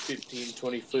 15,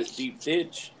 20 foot deep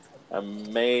ditch, I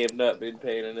may have not been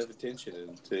paying enough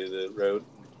attention to the road,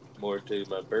 more to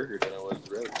my burger than I was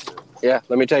the road. So. Yeah,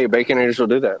 let me tell you, Baconators will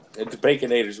do that. And the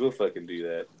Baconators will fucking do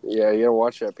that. Yeah, you gotta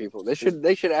watch that, people. They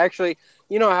should actually,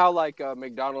 you know how like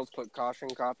McDonald's put caution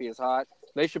coffee is hot?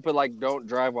 They should put like don't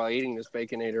drive while eating this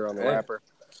Baconator on the wrapper.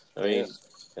 I mean,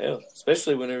 hell,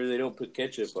 especially whenever they don't put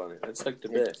ketchup on it. That's like the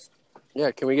best.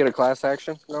 Yeah, can we get a class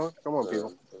action? No, come on,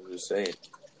 people. I'm just saying.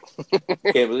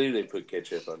 Can't believe they put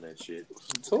ketchup on that shit.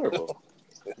 It's horrible.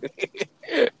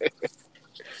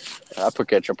 I put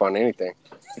ketchup on anything.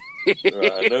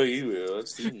 I know you will. I've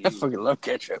seen you. I fucking love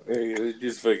ketchup. You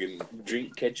just fucking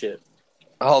drink ketchup.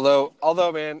 Although,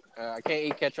 man, I can't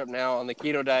eat ketchup now. On the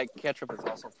keto diet, ketchup is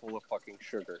also full of fucking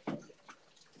sugar.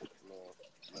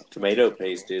 Tomato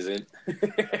paste isn't.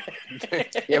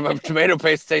 Yeah, but tomato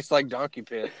paste tastes like donkey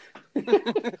piss.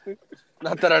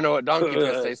 Not that I know what donkey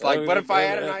piss tastes like, but if I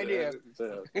had an idea.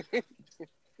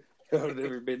 I've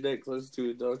never been that close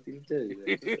to a donkey to tell you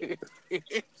that.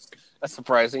 That's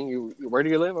surprising. Where do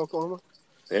you live, Oklahoma?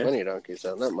 Yeah. Plenty of donkeys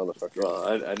down that motherfucker.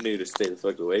 Well, I knew to stay the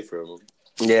fuck away from them.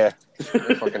 Yeah.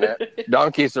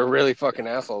 Donkeys are really fucking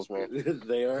assholes, man.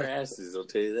 They are asses, I'll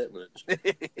tell you that much.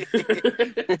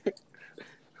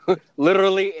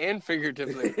 Literally and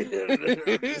figuratively.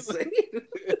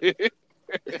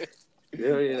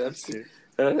 Yeah,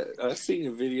 I've seen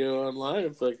a video online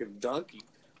of fucking donkey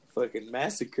fucking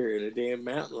massacring a damn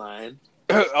mountain lion.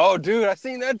 Oh, dude, I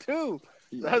seen that too.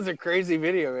 That was a crazy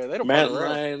video, man. They don't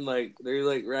mountain lion,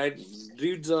 they're riding,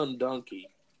 dude's on donkey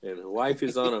and the wife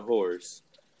is on a horse,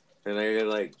 and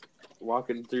they're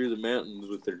walking through the mountains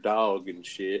with their dog and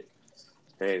shit.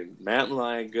 And mountain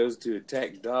lion goes to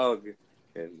attack dog,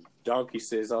 and donkey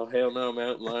says, "Oh hell no,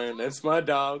 mountain lion, that's my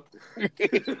dog."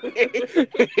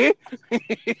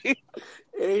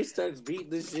 And he starts beating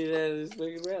the shit out of this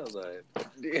fucking mountain lion.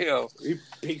 Damn. He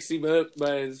picks him up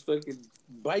by his fucking,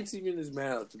 bites him in his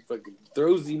mouth and fucking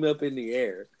throws him up in the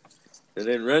air, and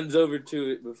then runs over to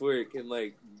it before it can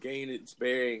gain its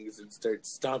bearings and starts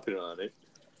stomping on it.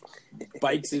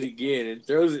 Bites it again and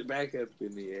throws it back up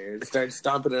in the air and starts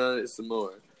stomping on it some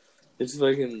more. It's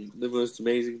fucking the most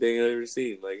amazing thing I've ever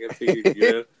seen. I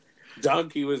figured,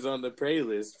 donkey was on the prey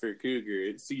list for cougar.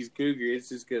 It sees cougar, it's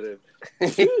just gonna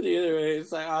shoot the other way.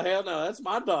 It's like, oh hell no, that's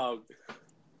my dog.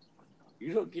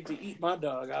 You don't get to eat my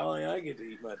dog. Only I get to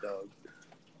eat my dog.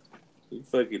 You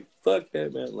fucking fucked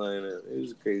that mountain lion up. It was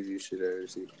the craziest shit I ever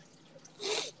seen.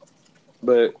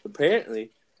 But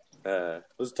apparently, I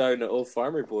was talking to old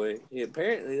farmer boy.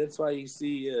 Apparently, that's why you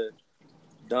see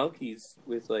donkeys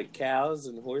with cows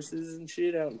and horses and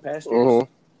shit out in pastures.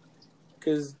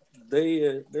 Because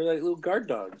they're like little guard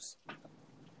dogs.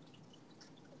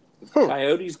 If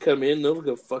coyotes come in, they'll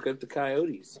go fuck up the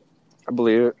coyotes. I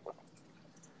believe it.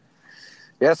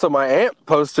 Yeah, so my aunt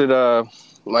posted a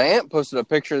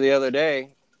picture the other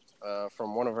day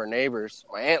from one of her neighbors.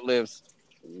 My aunt lives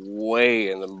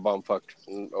way in the bumfuck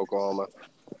Oklahoma,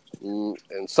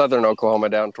 in southern Oklahoma,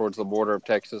 down towards the border of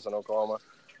Texas and Oklahoma.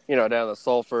 Down the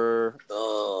Sulphur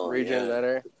region, that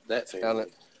area. That family.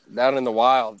 Down in the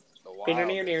wild. Yeah.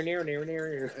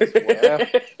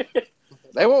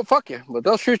 They won't fuck you, but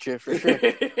they'll shoot you for sure.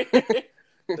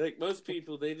 Most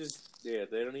people, they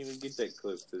don't even get that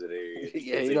close to that area.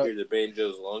 Yeah, they hear the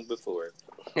banjos long before.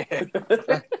 we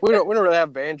don't really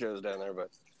have banjos down there,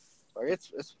 but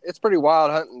it's pretty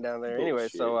wild hunting down there. Anyway,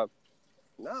 so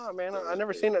no, man, I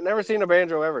never seen a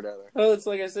banjo ever down there. Oh, it's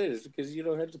like I said, it's because you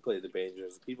don't have to play the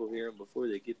banjos. People hear them before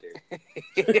they get there.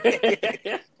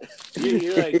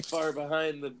 You're far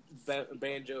behind the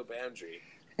banjo boundary.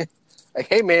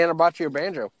 Hey, man, I bought you a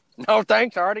banjo. No,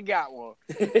 thanks. I already got one.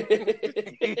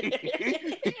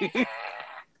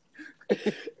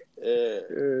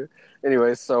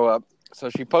 Anyway, so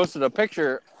she posted a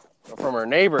picture from her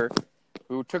neighbor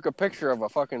who took a picture of a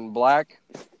fucking black.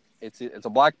 It's a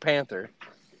black panther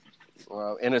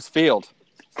in his field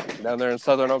down there in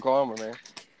southern Oklahoma, man.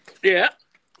 Yeah.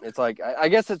 It's I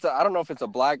guess I don't know if it's a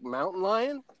black mountain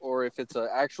lion or if it's an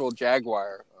actual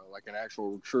jaguar, like an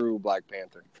actual true black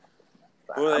panther.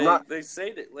 Well, they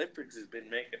say that leopards have been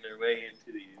making their way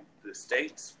into the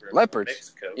States from leopards?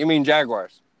 Mexico. You mean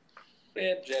jaguars?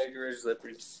 Yeah, jaguars,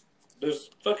 leopards. Those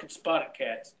fucking spotted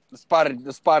cats. The spotted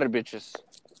bitches.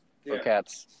 Yeah. Or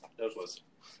cats. Those ones.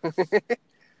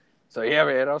 So yeah,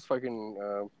 man, I was fucking.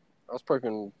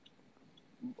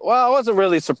 Well, I wasn't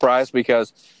really surprised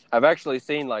because I've actually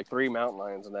seen 3 mountain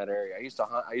lions in that area. I used to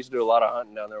hunt. I used to do a lot of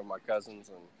hunting down there with my cousins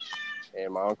and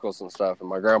my uncles and stuff, and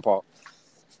my grandpa.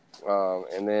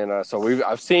 And then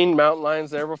I've seen mountain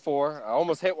lions there before. I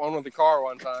almost hit one with the car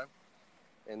one time.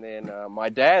 And then my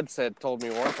dad told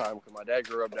me one time, because my dad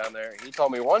grew up down there. He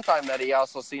told me one time that he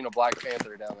also seen a black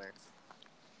panther down there.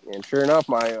 And sure enough,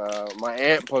 my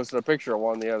aunt posted a picture of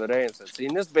one the other day and said,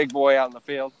 "Seen this big boy out in the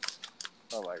field."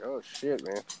 I'm like, "Oh shit,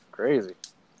 man, crazy."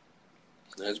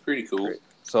 That's pretty cool.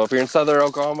 So if you're in southern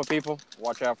Oklahoma, people,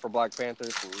 watch out for black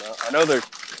panthers. And,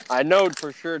 I know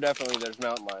for sure, definitely, there's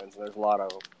mountain lions. There's a lot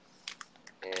of them.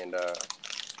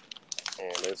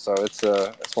 And it's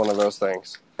one of those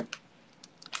things.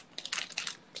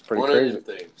 It's pretty One crazy. of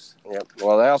them things. Yep.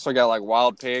 Well, they also got like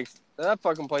wild pigs. That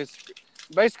fucking place.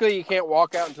 Basically, you can't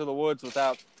walk out into the woods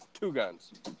without 2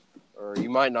 guns, or you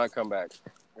might not come back.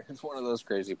 It's one of those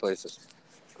crazy places.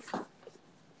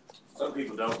 Some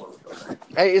people don't want to go back.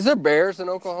 Hey, is there bears in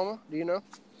Oklahoma? Do you know?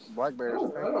 Black bears.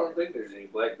 I don't think there's any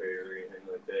black bear or anything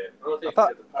like that. I don't think I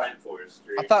thought- it's the pine forest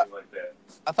or I anything thought- like that.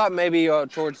 I thought maybe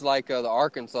towards like the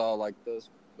Arkansas, like the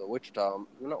Wichita.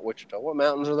 Not Wichita. What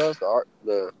mountains are those?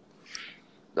 The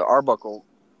Arbuckle.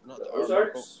 Not the Arbuckle.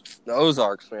 Ozarks? The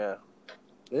Ozarks. Yeah.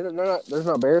 There's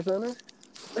not bears down there.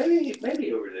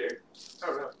 Maybe over there. I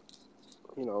don't know.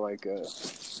 You know, like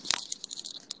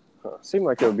seemed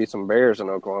like there would be some bears in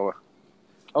Oklahoma.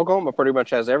 Oklahoma pretty much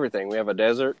has everything. We have a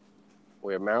desert,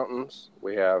 we have mountains,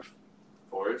 we have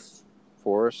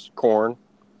forests, corn,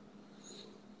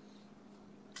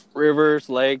 rivers,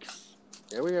 lakes.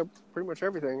 Yeah, we have pretty much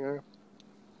everything. Yeah.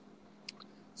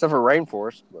 Except for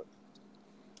rainforest, but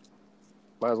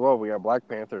might as well. We got black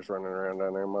panthers running around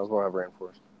down there. Might as well have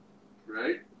rainforest.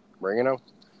 Right? Bring it on.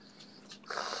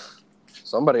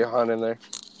 Somebody will hunt in there.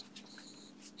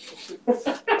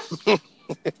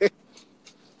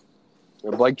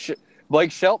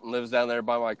 Blake Shelton lives down there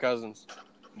by my cousins.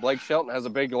 Blake Shelton has a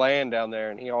big land down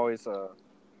there, and he's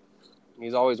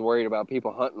always worried about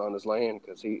people hunting on his land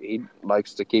because he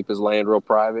likes to keep his land real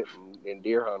private and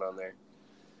deer hunt on there.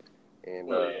 And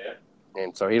yeah.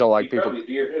 And so he don't like he people. Probably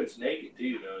deer hunts naked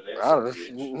too. No, I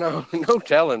don't know. No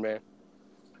telling, man.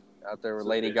 Out there with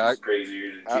Lady Gaga.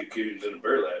 Crazier than 2 coons and a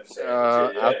burlap sack.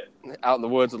 Out in the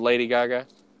woods with Lady Gaga.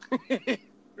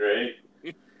 Right.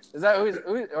 Is that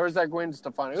who or is that Gwen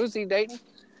Stefani? Who's he dating?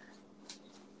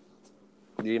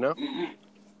 Do you know? Mm-hmm.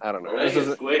 I don't know.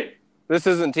 Well, This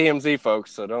isn't TMZ,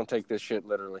 folks, so don't take this shit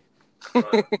literally.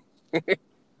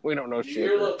 We don't know shit.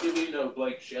 You're lucky we know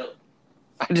Blake Shelton.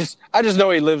 I just know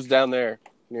he lives down there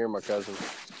near my cousin.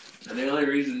 And the only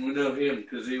reason we know him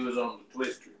because he was on the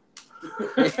Twister.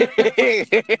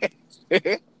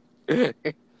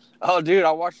 Oh, dude,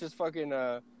 I watched this fucking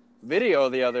video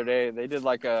the other day. They did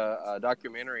like a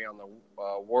documentary on the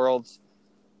world's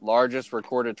largest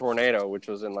recorded tornado, which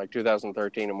was in like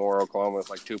 2013 in Moore, Oklahoma. It's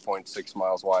like 2.6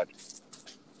 miles wide.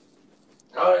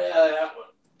 Oh, yeah, that one.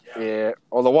 Yeah.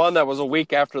 Or the one that was a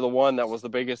week after the one that was the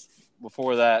biggest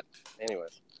before that.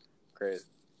 Anyways, crazy.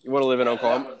 You want to live in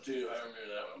Oklahoma? That one too. I remember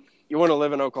that one. You want to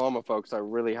live in Oklahoma, folks, I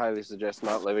really highly suggest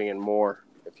not living in Moore.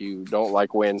 If you don't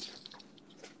like wind,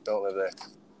 don't live there.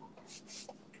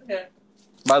 Yeah.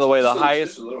 By the way, the Just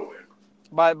highest a little weird.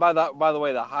 by the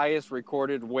way, the highest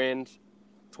recorded wind,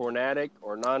 tornadic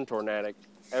or non-tornadic,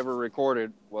 ever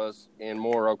recorded was in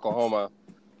Moore, Oklahoma,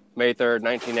 May 3rd,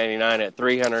 1999 at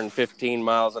 315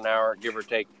 miles an hour, give or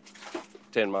take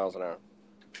 10 miles an hour.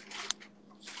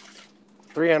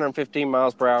 315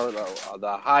 miles per hour,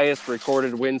 the highest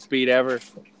recorded wind speed ever.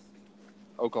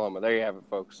 Oklahoma. There you have it,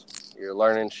 folks. You're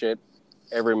learning shit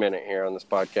every minute here on this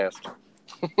podcast.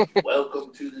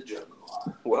 Welcome to the jungle.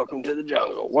 Welcome to the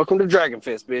jungle. Welcome to Dragon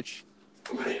Fist, bitch.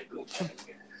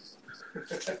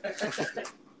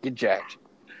 Get jacked.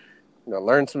 You're gonna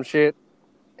learn some shit,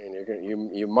 and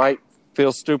you might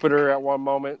feel stupider at one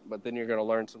moment, but then you're gonna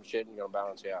learn some shit and you're gonna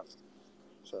balance you out.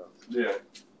 So Yeah.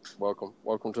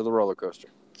 welcome to the roller coaster.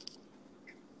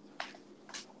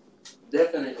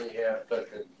 Definitely have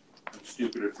fucking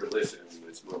stupider for listening to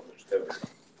this moment.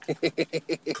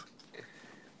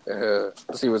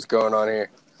 Let's see what's going on here.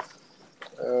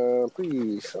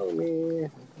 Please show me.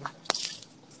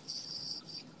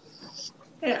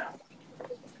 Yeah.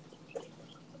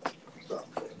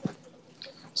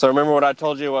 So remember what I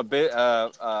told you? What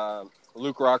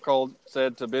Luke Rockhold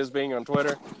said to Bisbing on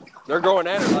Twitter? They're going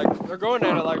at it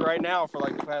like right now for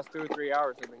like the past 2 or 3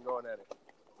 hours. They've been going at it.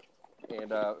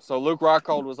 And so Luke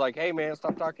Rockhold was like, "Hey man,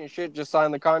 stop talking shit. Just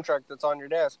sign the contract that's on your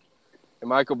desk." And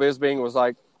Michael Bisbing was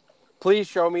like, "Please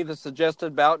show me the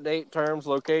suggested bout date, terms,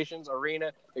 locations,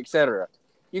 arena, etc."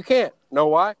 You can't. Know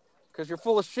why? Because you're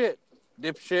full of shit,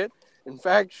 dipshit. In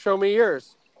fact, show me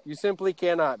yours. You simply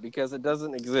cannot because it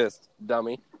doesn't exist,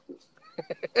 dummy.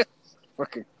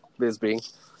 Fucking Bisbing.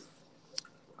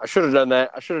 I should have done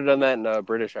that. I should have done that in a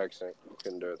British accent.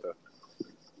 Couldn't do it though.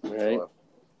 Right. Well,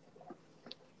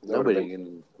 Nobody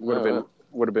can.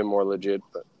 would have been more legit,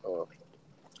 but oh well.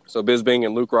 So Bisbing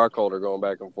and Luke Rockhold are going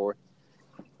back and forth.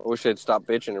 I wish they'd stop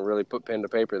bitching and really put pen to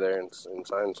paper there and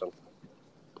sign something.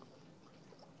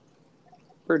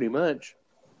 Pretty much.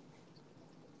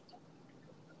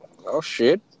 Oh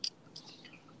shit!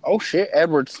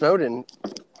 Edward Snowden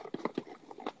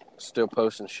still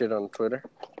posting shit on Twitter.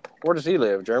 Where does he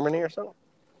live? Germany or something?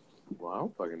 Well, I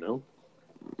don't fucking know.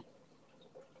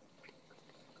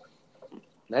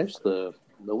 That's the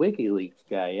WikiLeaks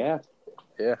guy, yeah.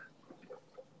 Yeah.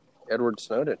 Edward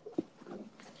Snowden.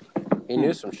 He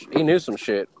knew some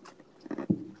shit.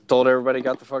 Told everybody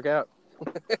got the fuck out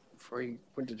before he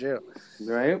went to jail.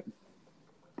 Right?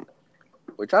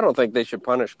 Which I don't think they should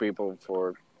punish people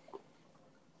for.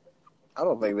 I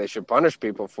don't think they should punish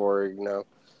people for,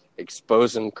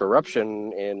 exposing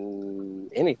corruption in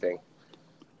anything,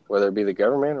 whether it be the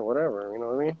government or whatever. You know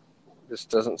what I mean? This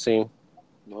doesn't seem.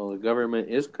 Well, the government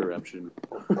is corruption.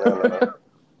 No.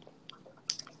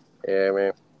 Yeah,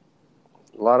 man.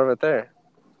 A lot of it there.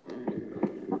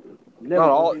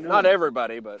 Not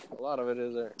everybody, but a lot of it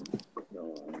is there.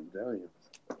 No, I'm telling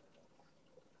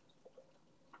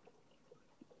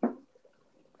you.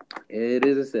 It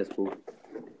is a cesspool.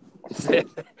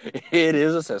 It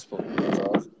is a cesspool. That's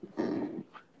awesome.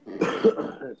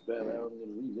 That's bad. I was going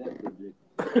to read that subject.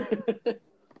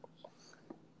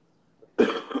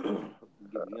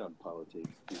 Get me on politics.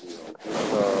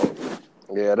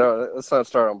 Yeah, no, let's not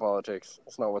start on politics.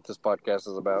 It's not what this podcast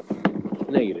is about.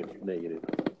 Negative.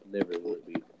 Never will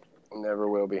be. Never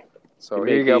will be. So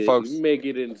here you go, folks. You may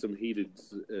get in some heated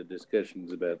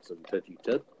discussions about some touchy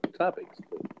topics.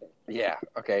 Yeah.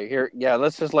 Okay. Here. Yeah.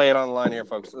 Let's just lay it on the line here,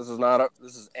 folks. This is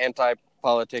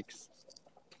anti-politics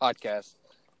podcast.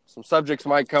 Some subjects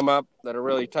might come up that are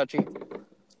really touchy, and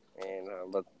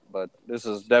but this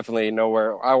is definitely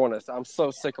nowhere. I'm so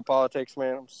sick of politics,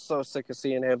 man. I'm so sick of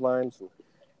seeing headlines and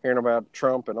hearing about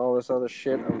Trump and all this other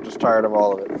shit. I'm just tired of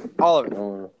all of it. All of it.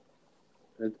 Oh,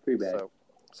 that's pretty bad.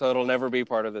 So it'll never be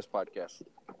part of this podcast.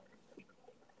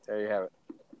 There you have it.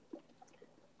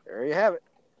 There you have it,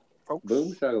 folks.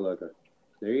 Boom shakalaka.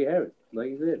 There you have it.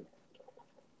 Like you said.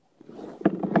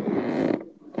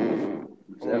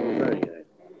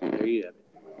 There you have it.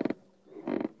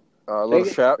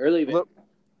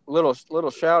 Little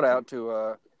shout out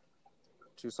to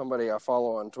somebody I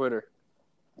follow on Twitter.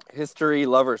 History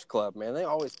Lovers Club, man. They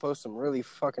always post some really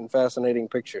fucking fascinating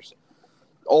pictures.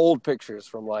 Old pictures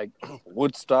from like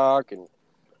Woodstock and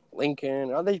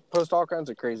Lincoln. They post all kinds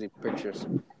of crazy pictures.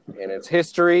 And it's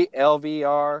History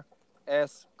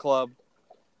LVRS Club.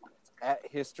 At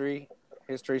History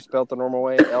spelled the normal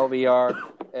way.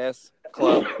 LVRS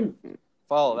Club.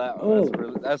 Follow that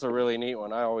one. That's a really neat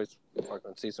one. I always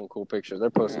fucking see some cool pictures. They're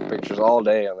posting pictures all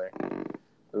day on there.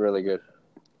 They're really good.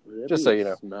 Just so you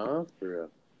know. Snuff or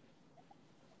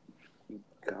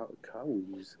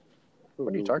cows.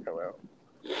 What are you talking about?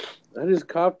 I just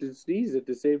coughed and sneezed at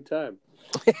the same time.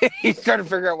 He's trying to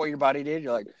figure out what your body did.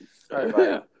 You're like,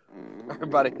 all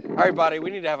right, buddy,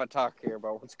 we need to have a talk here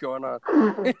about what's going on.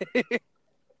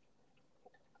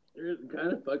 It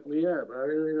kind of fucked me up. I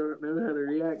really don't know how to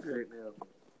react right now.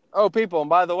 Oh, people, and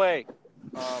by the way,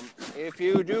 if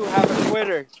you do have a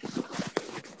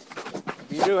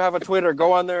Twitter,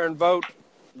 go on there and vote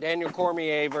Daniel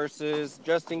Cormier versus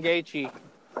Justin Gaethje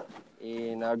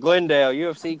in Glendale,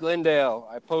 UFC Glendale.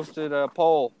 I posted a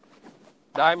poll.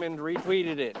 Diamond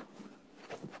retweeted it.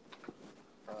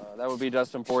 That would be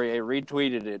Dustin Poirier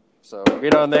retweeted it. So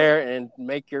get on there and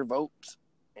make your votes.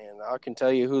 And I can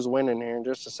tell you who's winning here in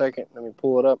just a second. Let me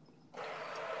pull it up.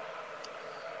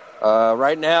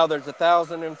 Right now, there's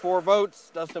 1,004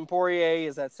 votes. Dustin Poirier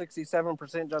is at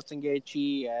 67%. Justin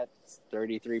Gaethje at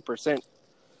 33%.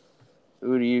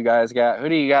 Who do you guys got? Who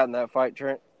do you got in that fight,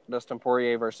 Trent? Dustin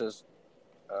Poirier versus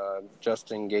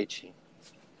Justin Gaethje.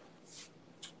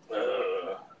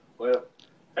 Well,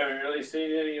 haven't really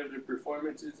seen any of the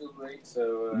performances of late,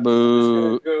 so Boo.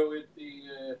 I'm just gonna go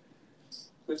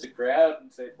with the crowd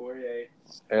and say Poirier.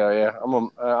 Yeah.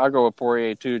 I'll go with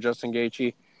Poirier too. Justin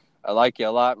Gaethje, I like you a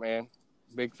lot, man.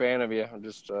 Big fan of you. I'm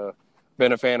just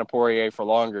been a fan of Poirier for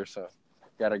longer, so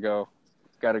gotta go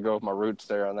with my roots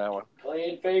there on that one.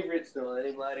 Playing favorites, don't let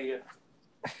him lie to you.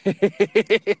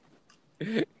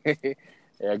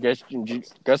 Yeah, I guess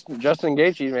Justin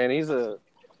Gaethje, man, he's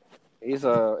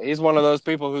one of those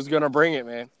people who's gonna bring it,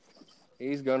 man.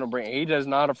 He's gonna bring it. He does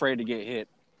not afraid to get hit.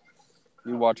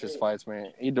 You watch his fights,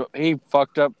 man. He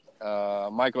fucked up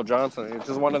Michael Johnson. It's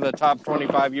just one of the top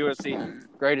 25 UFC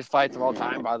greatest fights of all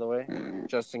time, by the way.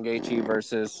 Justin Gaethje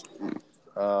versus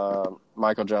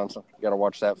Michael Johnson. You got to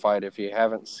watch that fight. If you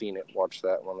haven't seen it, watch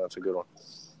that one. That's a good one.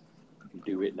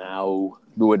 Do it now.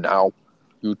 Do it now.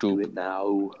 YouTube. Do it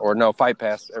now. Or no, Fight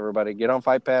Pass. Everybody get on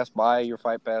Fight Pass. Buy your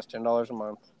Fight Pass, $10 a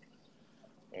month.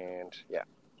 And, yeah.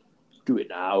 Do it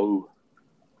now.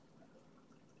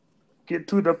 Get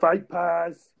to the Fight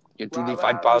Pass. Get to the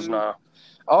Fight Pass now.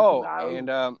 Oh, and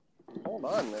hold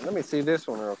on, man. Let me see this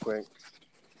one real quick.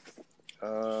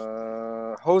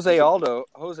 Jose Aldo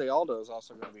is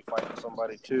also going to be fighting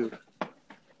somebody too.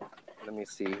 Let me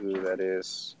see who that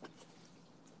is.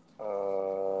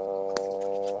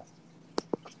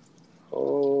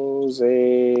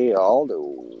 Jose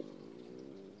Aldo.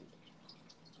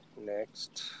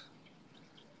 Next.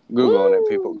 Googling it,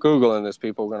 people. Googling this,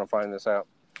 people. We're going to find this out.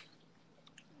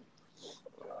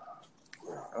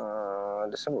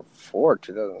 December 4th,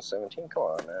 2017. Come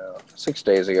on now. 6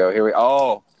 days ago. Here we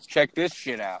Oh, check this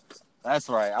shit out. That's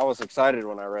right. I was excited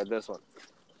when I read this one.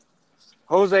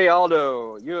 Jose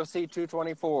Aldo, UFC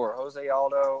 224. Jose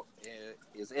Aldo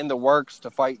is in the works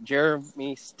to fight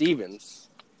Jeremy Stevens.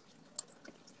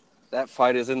 That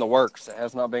fight is in the works. It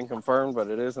has not been confirmed, but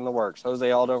it is in the works. Jose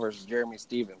Aldo versus Jeremy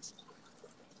Stevens.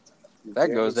 That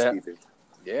Jeremy goes that. Stevens.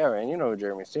 Yeah, man, you know who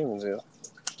Jeremy Stevens is.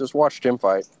 Just watched him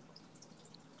fight.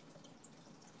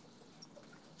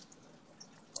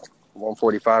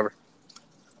 145er.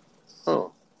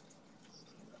 Oh.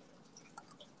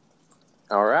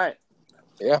 All right.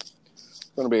 Yeah.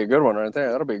 It's going to be a good one right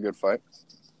there. That'll be a good fight.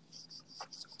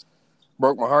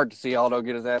 Broke my heart to see Aldo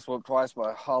get his ass whooped twice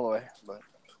by Holloway, but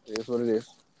it is what it is.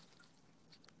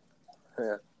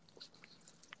 Yeah.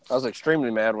 I was extremely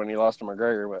mad when he lost to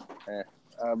McGregor, but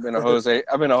I've been a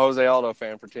Jose Aldo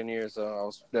fan for 10 years, so I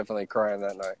was definitely crying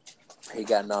that night. He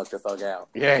got knocked the fuck out.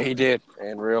 Yeah, he did,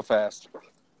 and real fast.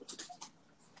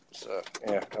 So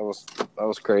yeah, that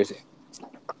was crazy.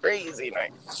 Crazy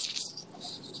night.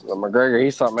 But McGregor,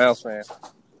 he's something else, man.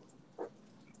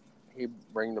 He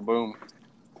bring the boom.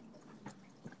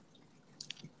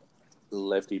 The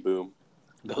lefty boom.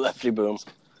 The lefty boom.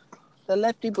 The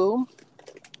lefty boom.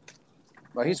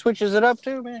 But he switches it up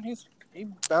too, man. He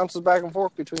bounces back and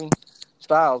forth between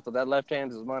styles, but that left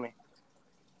hand is money.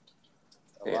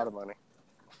 A lot of money.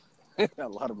 A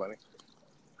lot of money.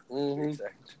 Mm-hmm.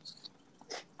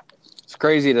 It's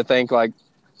crazy to think, like,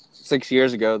 6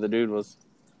 years ago, the dude was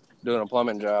doing a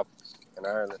plumbing job in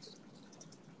Ireland,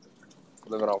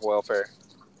 living off welfare.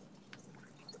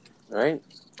 Right?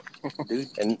 Dude,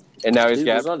 and now he's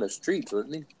got was on the streets,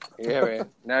 wasn't he? Yeah, man.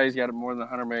 Now he's got more than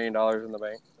 $100 million in the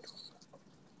bank.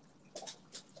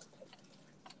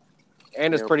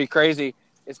 And it's pretty crazy.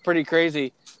 It's pretty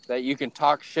crazy that you can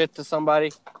talk shit to somebody,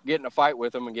 get in a fight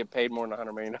with them, and get paid more than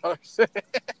 $100 million.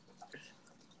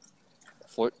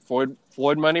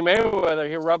 Floyd Money Mayweather,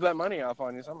 he'll rub that money off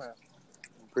on you somehow.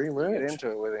 Pretty much. Get into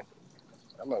it with him.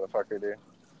 That motherfucker, dude.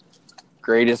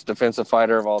 Greatest defensive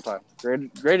fighter of all time.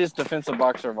 Greatest defensive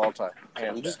boxer of all time.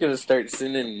 I'm just going to start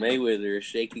sending Mayweather a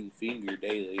shaking finger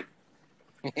daily.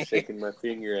 Shaking my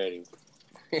finger at him.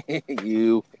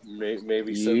 You.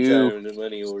 Maybe sometime the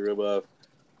money will rub off.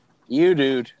 You,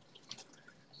 dude.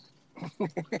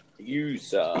 You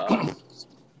saw.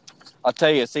 I'll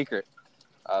tell you a secret.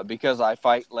 Because I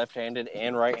fight left-handed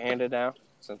and right-handed now,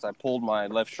 since I pulled my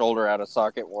left shoulder out of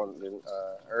socket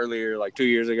earlier, like 2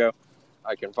 years ago,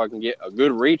 I can fucking get a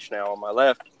good reach now on my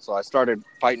left. So I started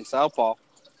fighting southpaw,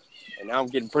 and now I'm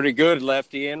getting pretty good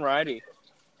lefty and righty,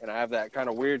 and I have that kind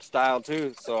of weird style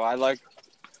too. So I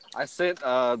sent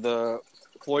the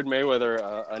Floyd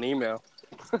Mayweather an email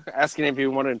asking if he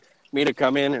wanted me to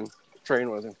come in and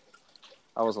train with him.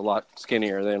 I was a lot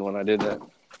skinnier then when I did that.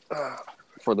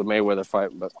 For the Mayweather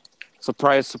fight, but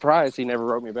surprise, surprise, he never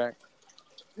wrote me back.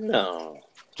 No.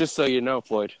 Just so you know,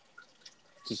 Floyd.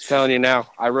 Just telling you now.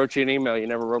 I wrote you an email. You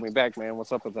never wrote me back, man.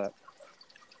 What's up with that?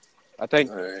 I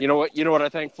think you know what I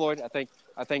think, Floyd. I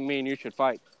think me and you should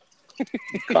fight.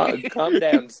 Calm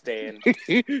down, Stan.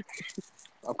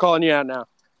 I'm calling you out now.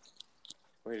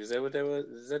 Wait, is that what that was?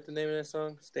 Is that the name of that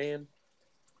song, Stan?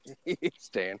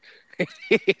 Stan.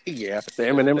 Yeah, the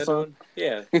Eminem song.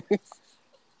 Yeah.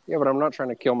 Yeah, but I'm not trying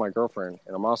to kill my girlfriend,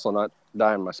 and I'm also not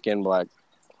dyeing my skin black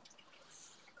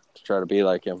to try to be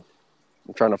like him.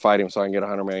 I'm trying to fight him so I can get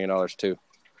 $100 million too.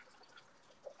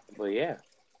 Well, yeah.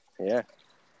 Yeah.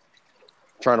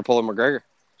 I'm trying to pull a McGregor.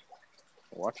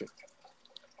 Watch it.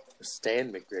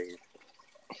 Stan McGregor.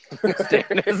 Stan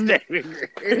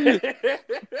McGregor.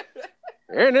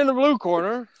 And in the blue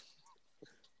corner,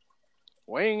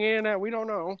 weighing in at we don't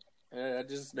know. I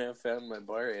just now found my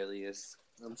bar alias.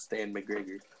 I'm Stan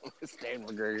McGregor. Stan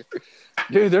McGregor.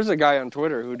 Dude, there's a guy on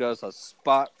Twitter who does a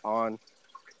spot-on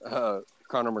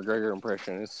Conor McGregor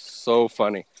impression. It's so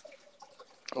funny.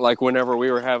 Like whenever we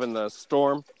were having the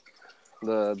storm,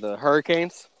 the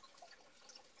hurricanes.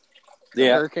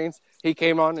 Hurricanes. He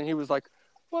came on and he was like,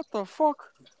 "What the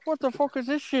fuck? What the fuck is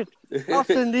this shit? I'll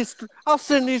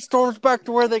send these storms back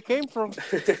to where they came from."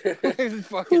 It's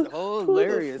fucking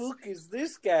hilarious. Who the fuck is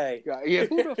this guy? Yeah,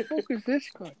 who the fuck is this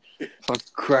guy? Fuck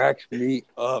cracks me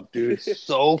up, dude. It's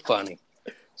so funny.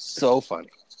 So funny.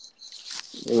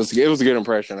 It was a good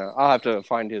impression. I'll have to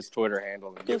find his Twitter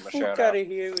handle and give him a shout out. Get out of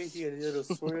here with your little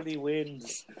swirly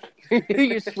winds.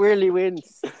 Your swirly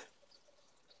winds.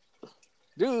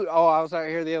 Dude, I was out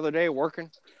here the other day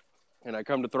working, and I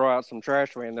come to throw out some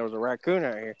trash, man. There was a raccoon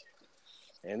out here.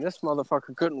 And this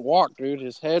motherfucker couldn't walk, dude.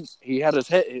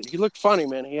 He looked funny,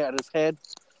 man. He had his head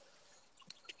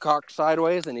cocked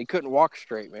sideways, and he couldn't walk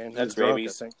straight, man. He That's was drunk,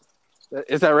 rabies. I think.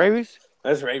 Is that rabies?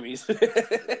 That's rabies.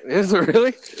 Is it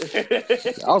really?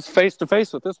 I was face to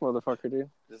face with this motherfucker,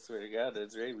 dude. I swear to God,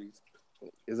 that's rabies.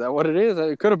 Is that what it is?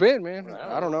 It could have been, man. Well,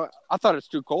 I don't know. I thought it's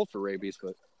too cold for rabies,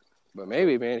 but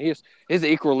maybe, man. His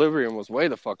equilibrium was way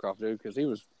the fuck off, dude, because he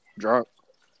was drunk.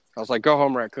 I was like, "Go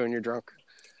home, raccoon. You're drunk."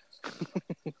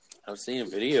 I've seen a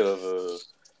video of a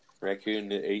raccoon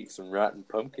that ate some rotten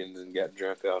pumpkins and got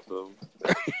drunk off of them.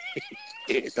 That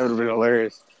would have been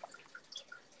hilarious.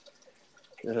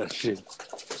 Oh, shit.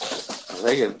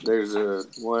 I think there's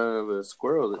one of a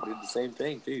squirrel that did the same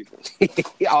thing too.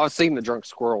 Yeah, I've seen the drunk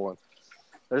squirrel one.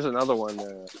 There's another one.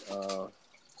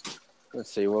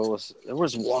 Let's see. There was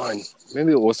one.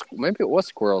 Maybe it was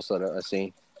squirrels that I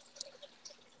seen.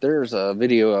 There's a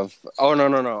video of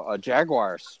no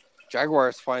jaguars.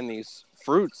 Jaguars find these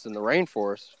fruits in the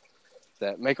rainforest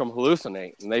that make them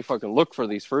hallucinate, and they fucking look for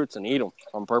these fruits and eat them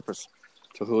on purpose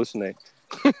to hallucinate.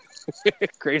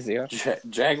 Crazy, huh?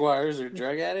 Jaguars are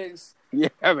drug addicts? Yeah,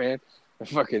 man.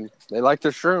 They like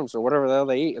their shrooms or whatever the hell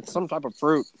they eat. It's some type of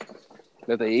fruit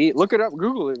that they eat. Look it up,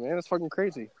 Google it, man. It's fucking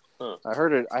crazy. Huh. I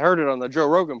heard it on the Joe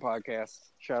Rogan podcast.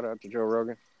 Shout out to Joe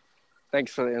Rogan.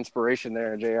 Thanks for the inspiration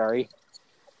there, JRE.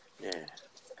 Yeah,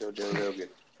 go Joe Rogan.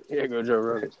 Yeah, go Joe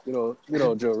Rogan. Good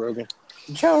old Joe Rogan.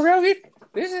 Joe Rogan,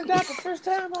 this is not the first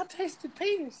time I tasted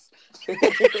penis.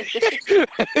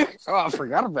 Oh, I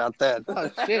forgot about that.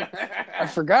 Oh, shit. I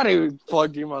forgot he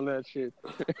plugged him on that shit.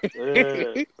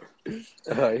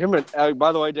 Him and,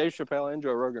 by the way, Dave Chappelle and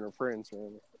Joe Rogan are friends,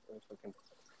 man.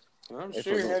 I'm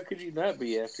sure. How could you not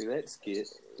be after that skit?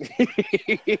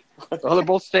 Well, they're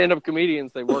both stand-up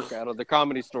comedians. They work out of the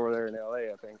Comedy Store there in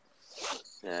L.A., I think.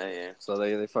 Yeah. So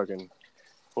they fucking...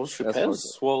 Well,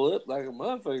 Chappelle's swole up like a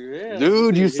motherfucker, yeah.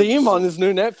 Dude, you see him on this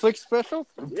new Netflix special?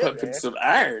 Pumping some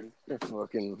iron. They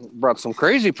fucking brought some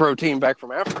crazy protein back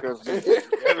from Africa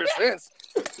ever since.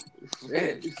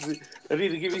 Man, I need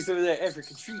to give you some of that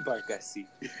African tree bark I see.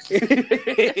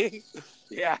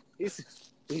 Yeah, he's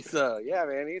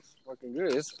man, he's fucking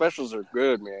good. His specials are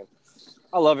good, man.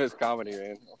 I love his comedy,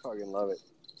 man. I fucking love it.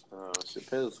 Oh,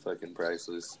 Chappelle's fucking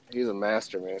priceless. He's a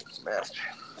master, man. Master.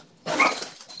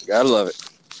 Gotta love it.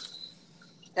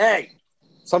 Hey,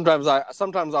 sometimes I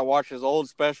watch his old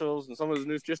specials and some of his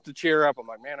news just to cheer up. I'm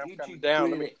like, man, I'm kind of down.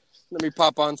 Let me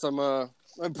pop on some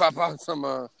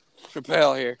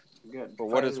Chappelle here. For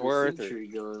what it's worth.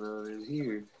 Going on in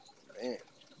here. Man.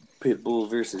 Pitbull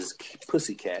versus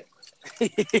Pussycat.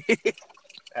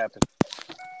 Happen.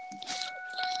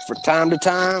 For time to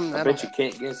time. I bet you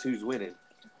can't guess who's winning.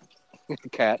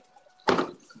 Cat.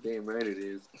 Damn right it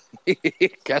is.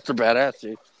 Cats are badass,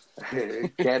 dude.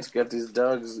 Cat's got this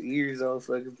dog's ears all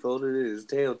fucking folded in his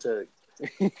tail tucked.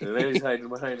 And then he's hiding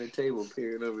behind the table,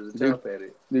 peering over the top at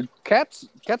it. Dude, cats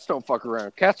don't fuck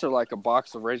around. Cats are like a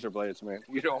box of razor blades, man.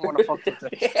 You don't want to fuck with them.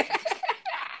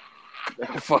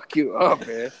 They'll fuck you up,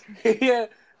 man. Yeah,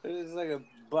 it's like a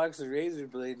box of razor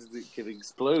blades that can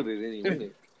explode at any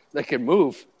minute. They can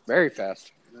move very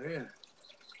fast. Yeah.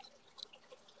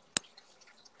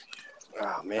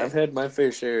 Oh, man. I've had my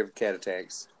fair share of cat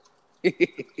attacks.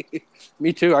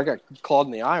 Me too. I got clawed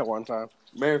in the eye one time.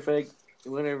 Matter of fact,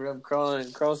 whenever I'm crawling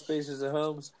in crawl spaces at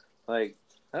homes, like,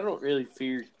 I don't really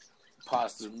fear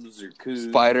possums or coons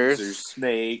spiders or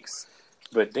snakes.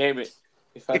 But damn it,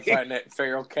 if I find that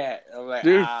feral cat, I'm like,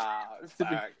 dude,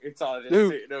 fuck. It's all just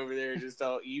sitting over there, just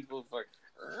all evil. Fuck.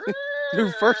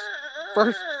 Dude, first.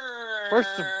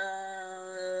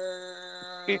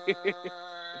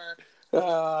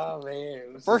 Oh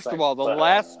man! First of all, the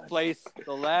last place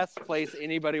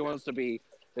anybody wants to be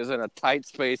is in a tight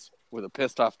space with a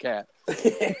pissed off cat.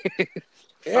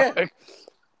 Yeah.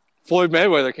 Floyd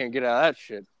Mayweather can't get out of that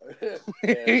shit.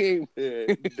 Yeah,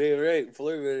 damn right.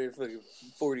 Floyd Mayweather fucking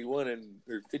 41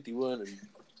 or 51 and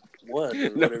 1 or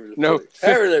whatever.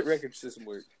 However that record system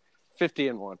works. 50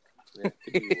 and 1. Yeah,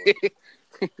 50 and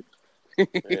 1.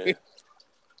 Yeah.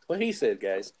 What he said,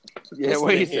 guys. Yeah,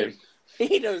 what he said.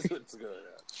 He knows what's going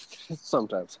on.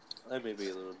 Sometimes. I may be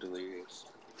a little delirious.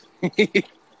 I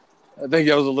think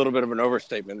that was a little bit of an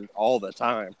overstatement all the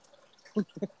time.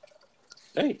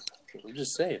 Hey, I'm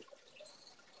just saying.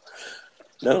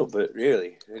 No, but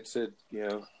really, it's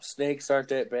snakes aren't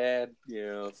that bad.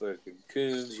 Fucking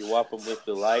coons, you whop them with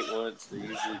the light once, they're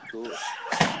usually cool.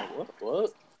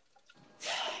 What?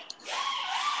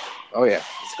 Oh, yeah.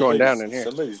 It's going down in here.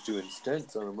 Somebody's doing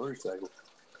stunts on a motorcycle.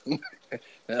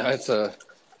 That's a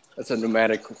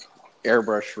pneumatic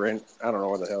airbrush rent. I don't know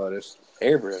what the hell it is.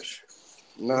 Airbrush.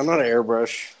 No, not an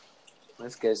airbrush.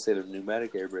 This guy said a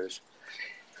pneumatic airbrush.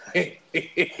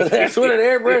 That's what an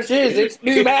airbrush is. It's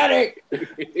pneumatic.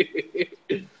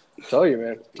 Tell you,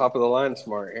 man. Top of the line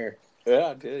smart here. Yeah,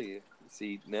 I'll tell you.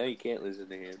 See, now you can't listen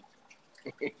to him.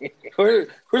 We're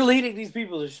leading these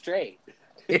people astray.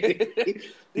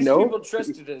 These people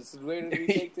trusted us, and where did we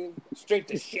take them? Straight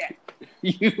to shit.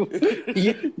 You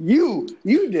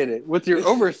did it with your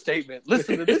overstatement.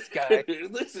 Listen to this guy.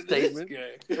 Listen Statement.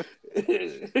 to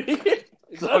this guy.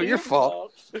 It's all your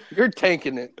fault. You're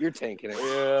tanking it.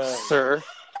 Yeah, Sir.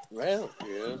 well,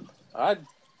 yeah. I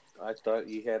thought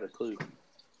you had a clue.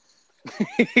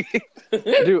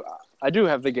 I do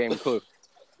have the game Clue,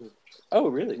 Oh,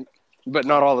 really? but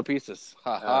not all the pieces.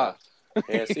 Ha ha.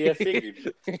 Yeah, see, I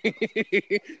figured.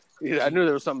 Yeah, I knew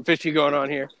there was something fishy going on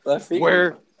here. I figured.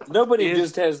 Where Nobody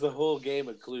just has the whole game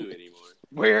of Clue anymore.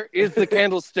 Where is the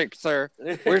candlestick, sir?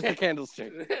 Where's the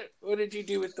candlestick? What did you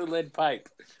do with the lead pipe?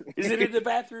 Is it in the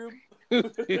bathroom?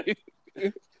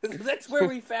 That's where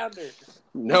we found her.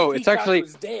 No, it's actually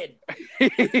was dead.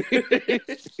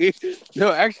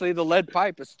 No, actually, the lead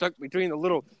pipe is stuck between the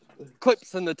little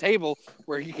clips in the table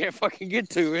where you can't fucking get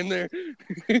to in there.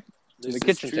 In the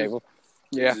kitchen table.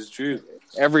 Yeah. This is true.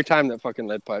 Every time that fucking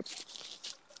lead pipe.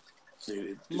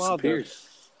 Dude, it disappeared.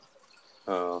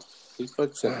 Oh, he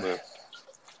fucked something up.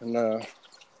 And,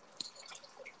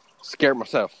 scared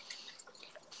myself.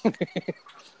 Did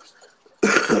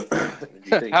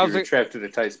you think you were trapped in a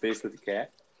tight space with a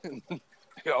cat?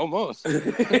 Almost.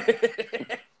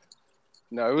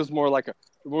 No, it was more like a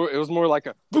boo,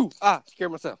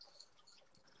 scared myself.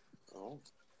 Oh. All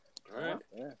right.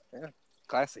 Yeah.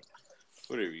 Classy.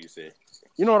 Whatever you say.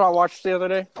 You know what I watched the other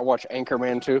day? I watched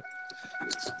Anchorman 2.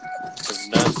 I've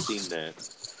not seen that.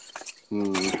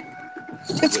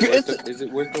 It's good. Is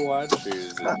it worth the watch, or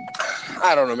is it?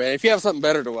 I don't know, man. If you have something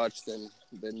better to watch, then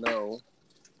no.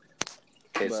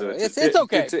 Okay, so it's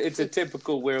okay. It's a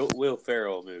typical Will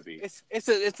Ferrell movie. It's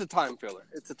a time filler.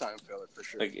 It's a time filler for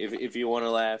sure. Like if you want to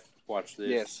laugh, watch this.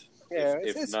 Yes. Yeah.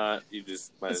 If not, you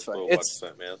just might as well fine. watch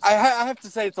something else. I have to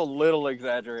say it's a little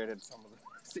exaggerated. Some of the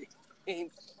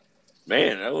scenes.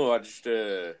 Man, I watched.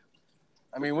 I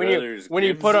mean, when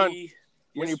you put on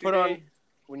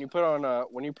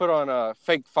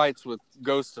fake fights with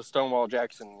Ghost of Stonewall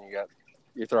Jackson,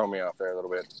 you throw me off there a little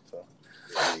bit. So.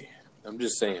 I'm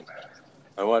just saying.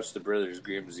 I watched the Brothers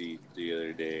Grimsby the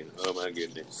other day. Oh my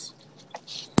goodness.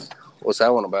 What's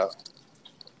that one about?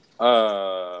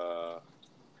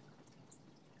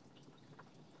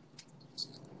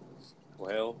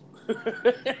 Well.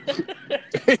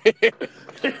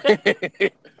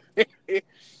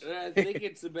 I think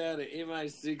it's about an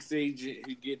MI6 agent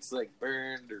who gets like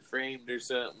burned or framed or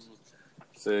something.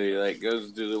 So he like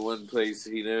goes to the one place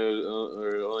he knows,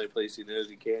 or the only place he knows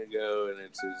he can go, and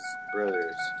it's his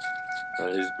brother's.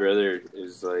 His brother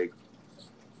is like,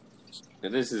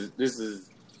 and this is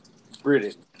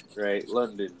Britain, right?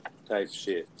 London type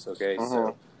shit. Okay,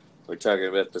 So we're talking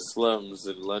about the slums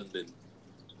in London,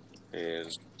 and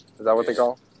is that what they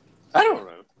call? I don't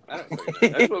know.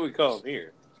 That's what we call them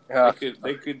here.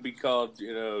 They could be called,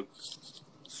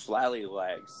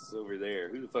 Slallywhags over there.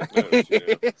 Who the fuck knows?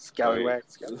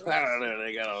 Scallywags. I don't know.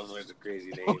 They got all sorts of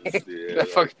crazy names. Dude.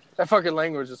 That fucking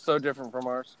language is so different from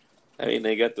ours. I mean,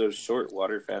 they got those short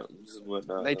water fountains and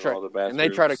whatnot. They try, all the bathrooms. And they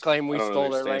try to claim we stole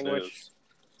their language.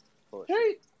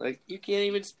 Right? Like, you can't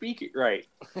even speak it right.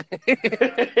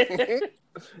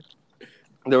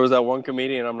 There was that one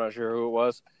comedian, I'm not sure who it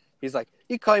was. He's like,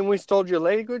 you claim we stole your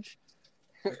language?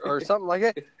 Or something like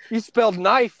that. You spelled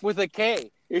knife with a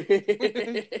K.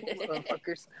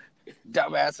 Motherfuckers.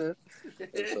 Dumbasses.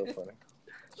 It's so funny.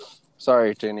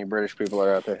 Sorry to any British people that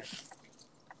are out there.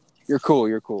 You're cool.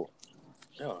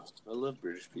 No, I love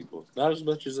British people. Not as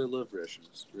much as I love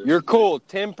Russians. You're cool.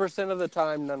 10% of the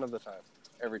time, none of the time.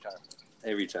 Every time.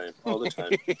 Every time. All the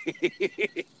time.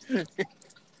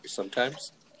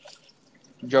 Sometimes.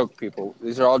 Joke, people.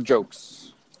 These are all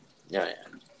jokes. Yeah.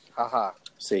 Haha.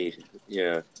 See,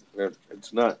 yeah.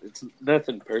 It's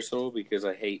nothing personal because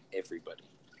I hate everybody.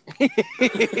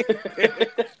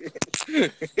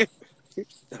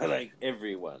 I like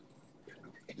everyone.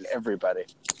 Everybody.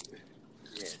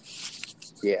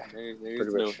 Yeah.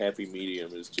 There's no happy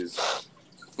medium. It's just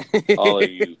all of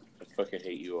you. I fucking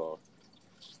hate you all.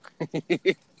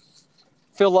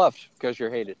 Feel loved because you're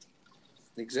hated.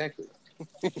 Exactly.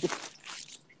 Man,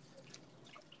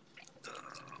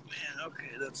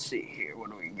 okay, let's see here.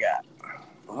 What do we got?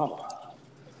 Oh.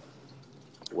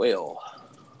 Whale,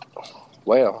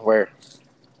 where?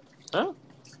 Huh?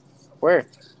 Where?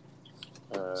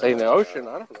 Say in the ocean,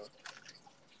 I don't know.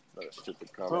 Stupid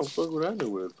Oh, comment. fuck would I know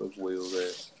where the fuck whale's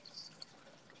at?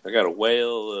 I got a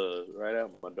whale right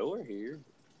out my door here.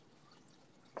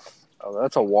 Oh,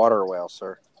 that's a water whale,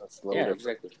 sir. That's a little different.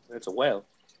 Exactly. That's a whale.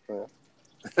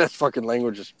 That fucking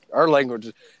language is our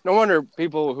language. No wonder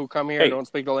people who come here Hey. don't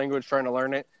speak the language trying to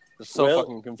learn it. They're so Well-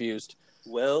 fucking confused.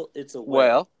 Well, it's a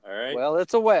whale. Well, all right. Well,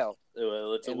 it's a whale.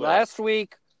 Well, it's a And whale. last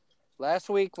week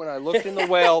when I looked in the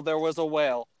well, there was a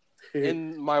whale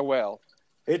in my well,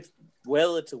 it's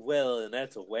a whale, and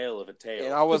that's a whale of a tail.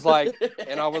 and I was like,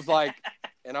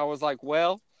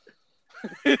 well,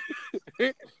 I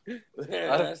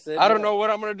don't know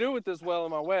what I'm gonna do with this whale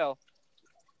in my well,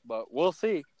 but we'll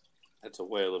see. That's a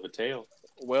whale of a tail.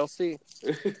 We'll see.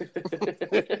 Like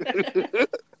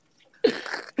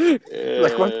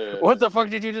What the fuck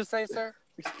did you just say, sir?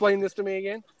 Explain this to me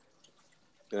again.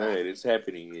 All right, it's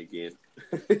happening again.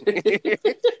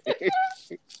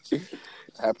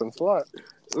 Happens a lot.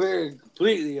 We're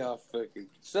completely off fucking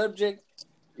subject.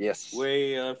 Yes.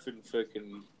 Way off in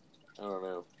fucking, I don't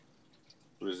know.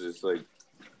 What is this, like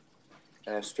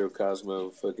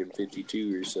Astrocosmo fucking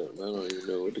 52 or something? I don't even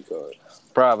know what to call it.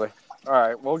 Probably. All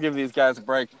right, we'll give these guys a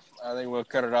break. I think we'll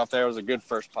cut it off there. It was a good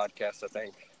first podcast, I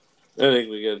think. I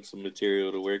think we got some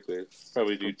material to work with.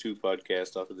 Probably do 2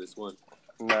 podcasts off of this one.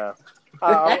 No.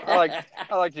 I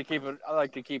like to keep it. I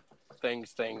like to keep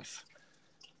things.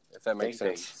 If that makes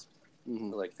Think sense. things.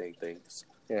 Mhm. I like things.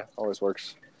 Yeah, always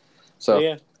works. So,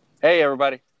 yeah. Hey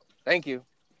everybody, thank you.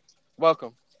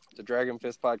 Welcome to Dragon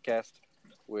Fist Podcast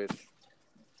with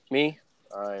me.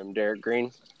 I'm Derek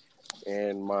Green,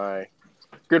 and my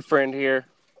good friend here.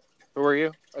 Who are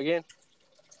you again?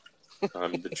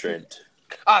 I'm the Trent.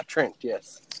 Trent.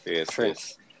 Yes, Yes,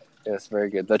 Trent. Yes, very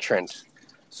good. The Trent.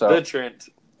 So, The Trent.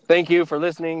 thank you for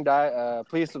listening.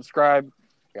 Please subscribe.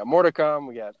 We got more to come.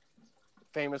 We got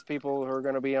famous people who are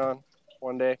going to be on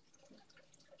one day.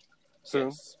 Soon.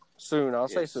 Yes. Soon. I'll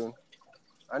say Yes. soon.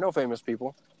 I know famous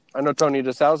people. I know Tony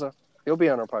DeSouza. He'll be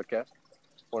on our podcast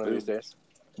one of Boom. these days.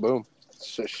 Boom.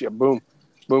 Boom.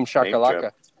 Boom shakalaka.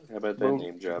 drop. How about that Boom.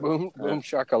 name drop? Boom. Boom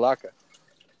shakalaka.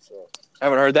 So,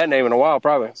 haven't heard that name in a while,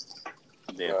 probably.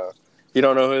 Yeah. You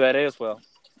don't know who that is? Well,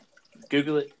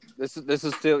 Google it. this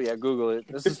is still Google it.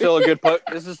 This is still a good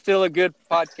this is still a good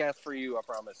podcast for you, I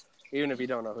promise. Even if you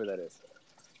don't know who that is.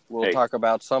 We'll talk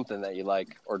about something that you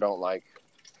like or don't like.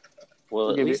 Well,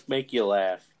 We'll at give least make you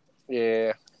laugh.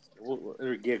 Yeah.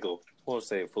 Or giggle. Won't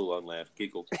say a full-on laugh.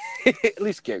 Giggle. At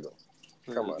least giggle.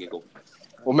 Come on. Giggle.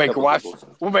 We'll make Couple your wife. giggles.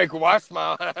 We'll make your wife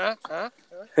smile. Huh?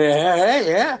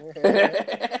 Yeah.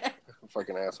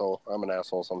 Fucking asshole. I'm an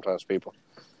asshole sometimes. People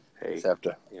Hey, just have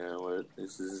to. you know what?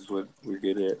 This is what we're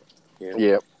good at. Yeah.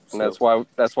 Yep. So, And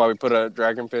that's why we put a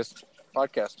Dragon Fist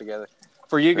podcast together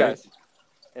for you guys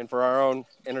and for our own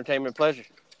entertainment pleasure.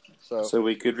 So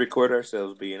we could record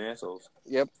ourselves being assholes.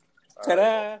 yep.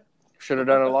 Ta-da! Should have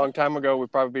done it a long time ago.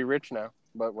 We'd probably be rich now,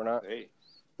 but we're not. Hey.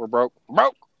 We're broke.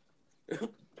 Broke.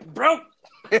 Bro!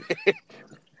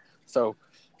 So,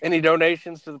 any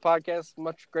donations to the podcast,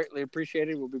 much greatly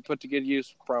appreciated. Will be put to good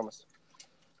use. Promise.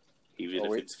 Even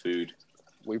Oh, if it's food.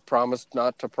 We promised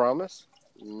not to promise.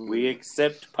 We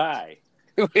accept pie.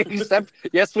 Accept.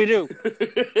 Yes, we do.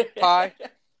 Pie.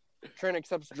 Trent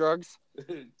accepts drugs.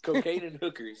 Cocaine and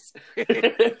hookers.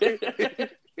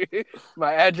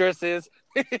 My address is.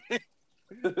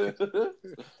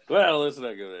 Well, let's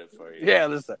not go that far yet. Yeah,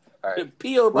 listen. All right.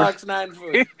 P.O. Box 9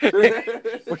 foot.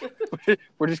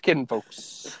 We're just kidding,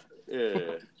 folks.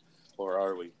 Yeah. Or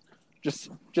are we? Just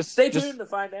Stay tuned to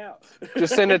find out.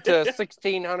 Just send it to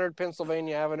 1600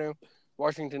 Pennsylvania Avenue,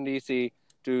 Washington, D.C.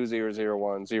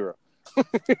 20010.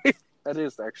 That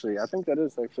is actually, I think that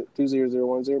is actually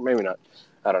 20010. Maybe not.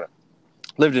 I don't know.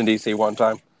 Lived in D.C. one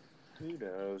time. Who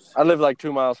knows? I lived like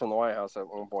 2 miles from the White House at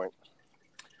one point.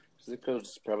 Zip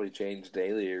codes probably change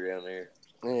daily around there.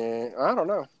 I don't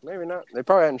know. Maybe not. They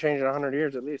probably hadn't changed in 100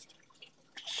 years at least.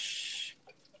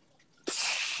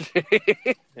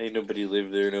 Ain't nobody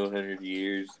lived there no 100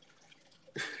 years.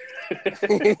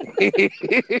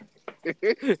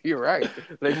 You're right.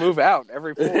 They move out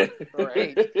every 4 or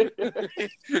 8.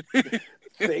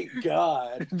 Thank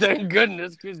God. Thank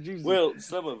goodness. 'Cause Jesus. Well,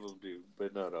 some of them do,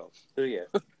 but not all. So yeah.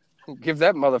 Give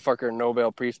that motherfucker a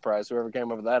Nobel Peace Prize, whoever came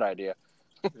up with that idea.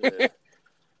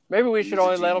 Maybe we should He's a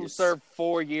only let them genius. serve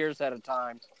 4 years at a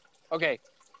time. Okay.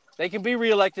 They can be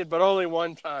reelected, but only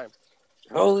one time.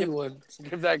 Only one.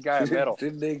 Give that guy a medal.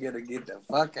 Then they gotta get the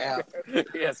fuck out.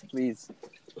 Yes, please.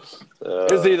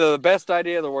 It's either the best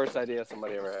idea or the worst idea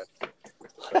somebody ever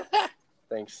had.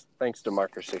 So, thanks,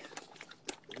 democracy.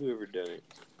 Whoever done it.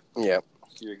 Yeah.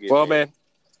 You're a good Well, man,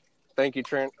 thank you,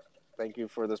 Trent. Thank you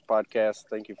for this podcast.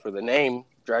 Thank you for the name,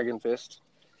 Dragon Fist.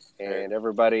 And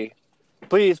everybody,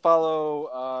 please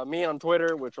follow me on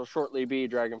Twitter, which will shortly be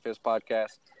Dragon Fist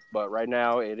Podcast. But right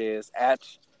now it is at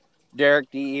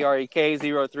Derek, DEREK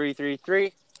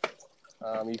 0333.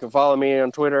 You can follow me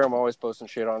on Twitter. I'm always posting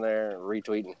shit on there and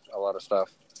retweeting a lot of stuff.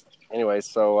 Anyways,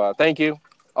 so thank you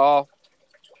all.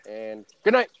 And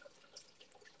good night.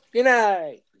 Good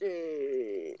night.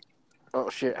 Oh,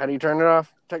 shit. How do you turn it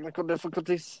off? Technical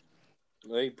difficulties?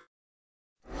 Like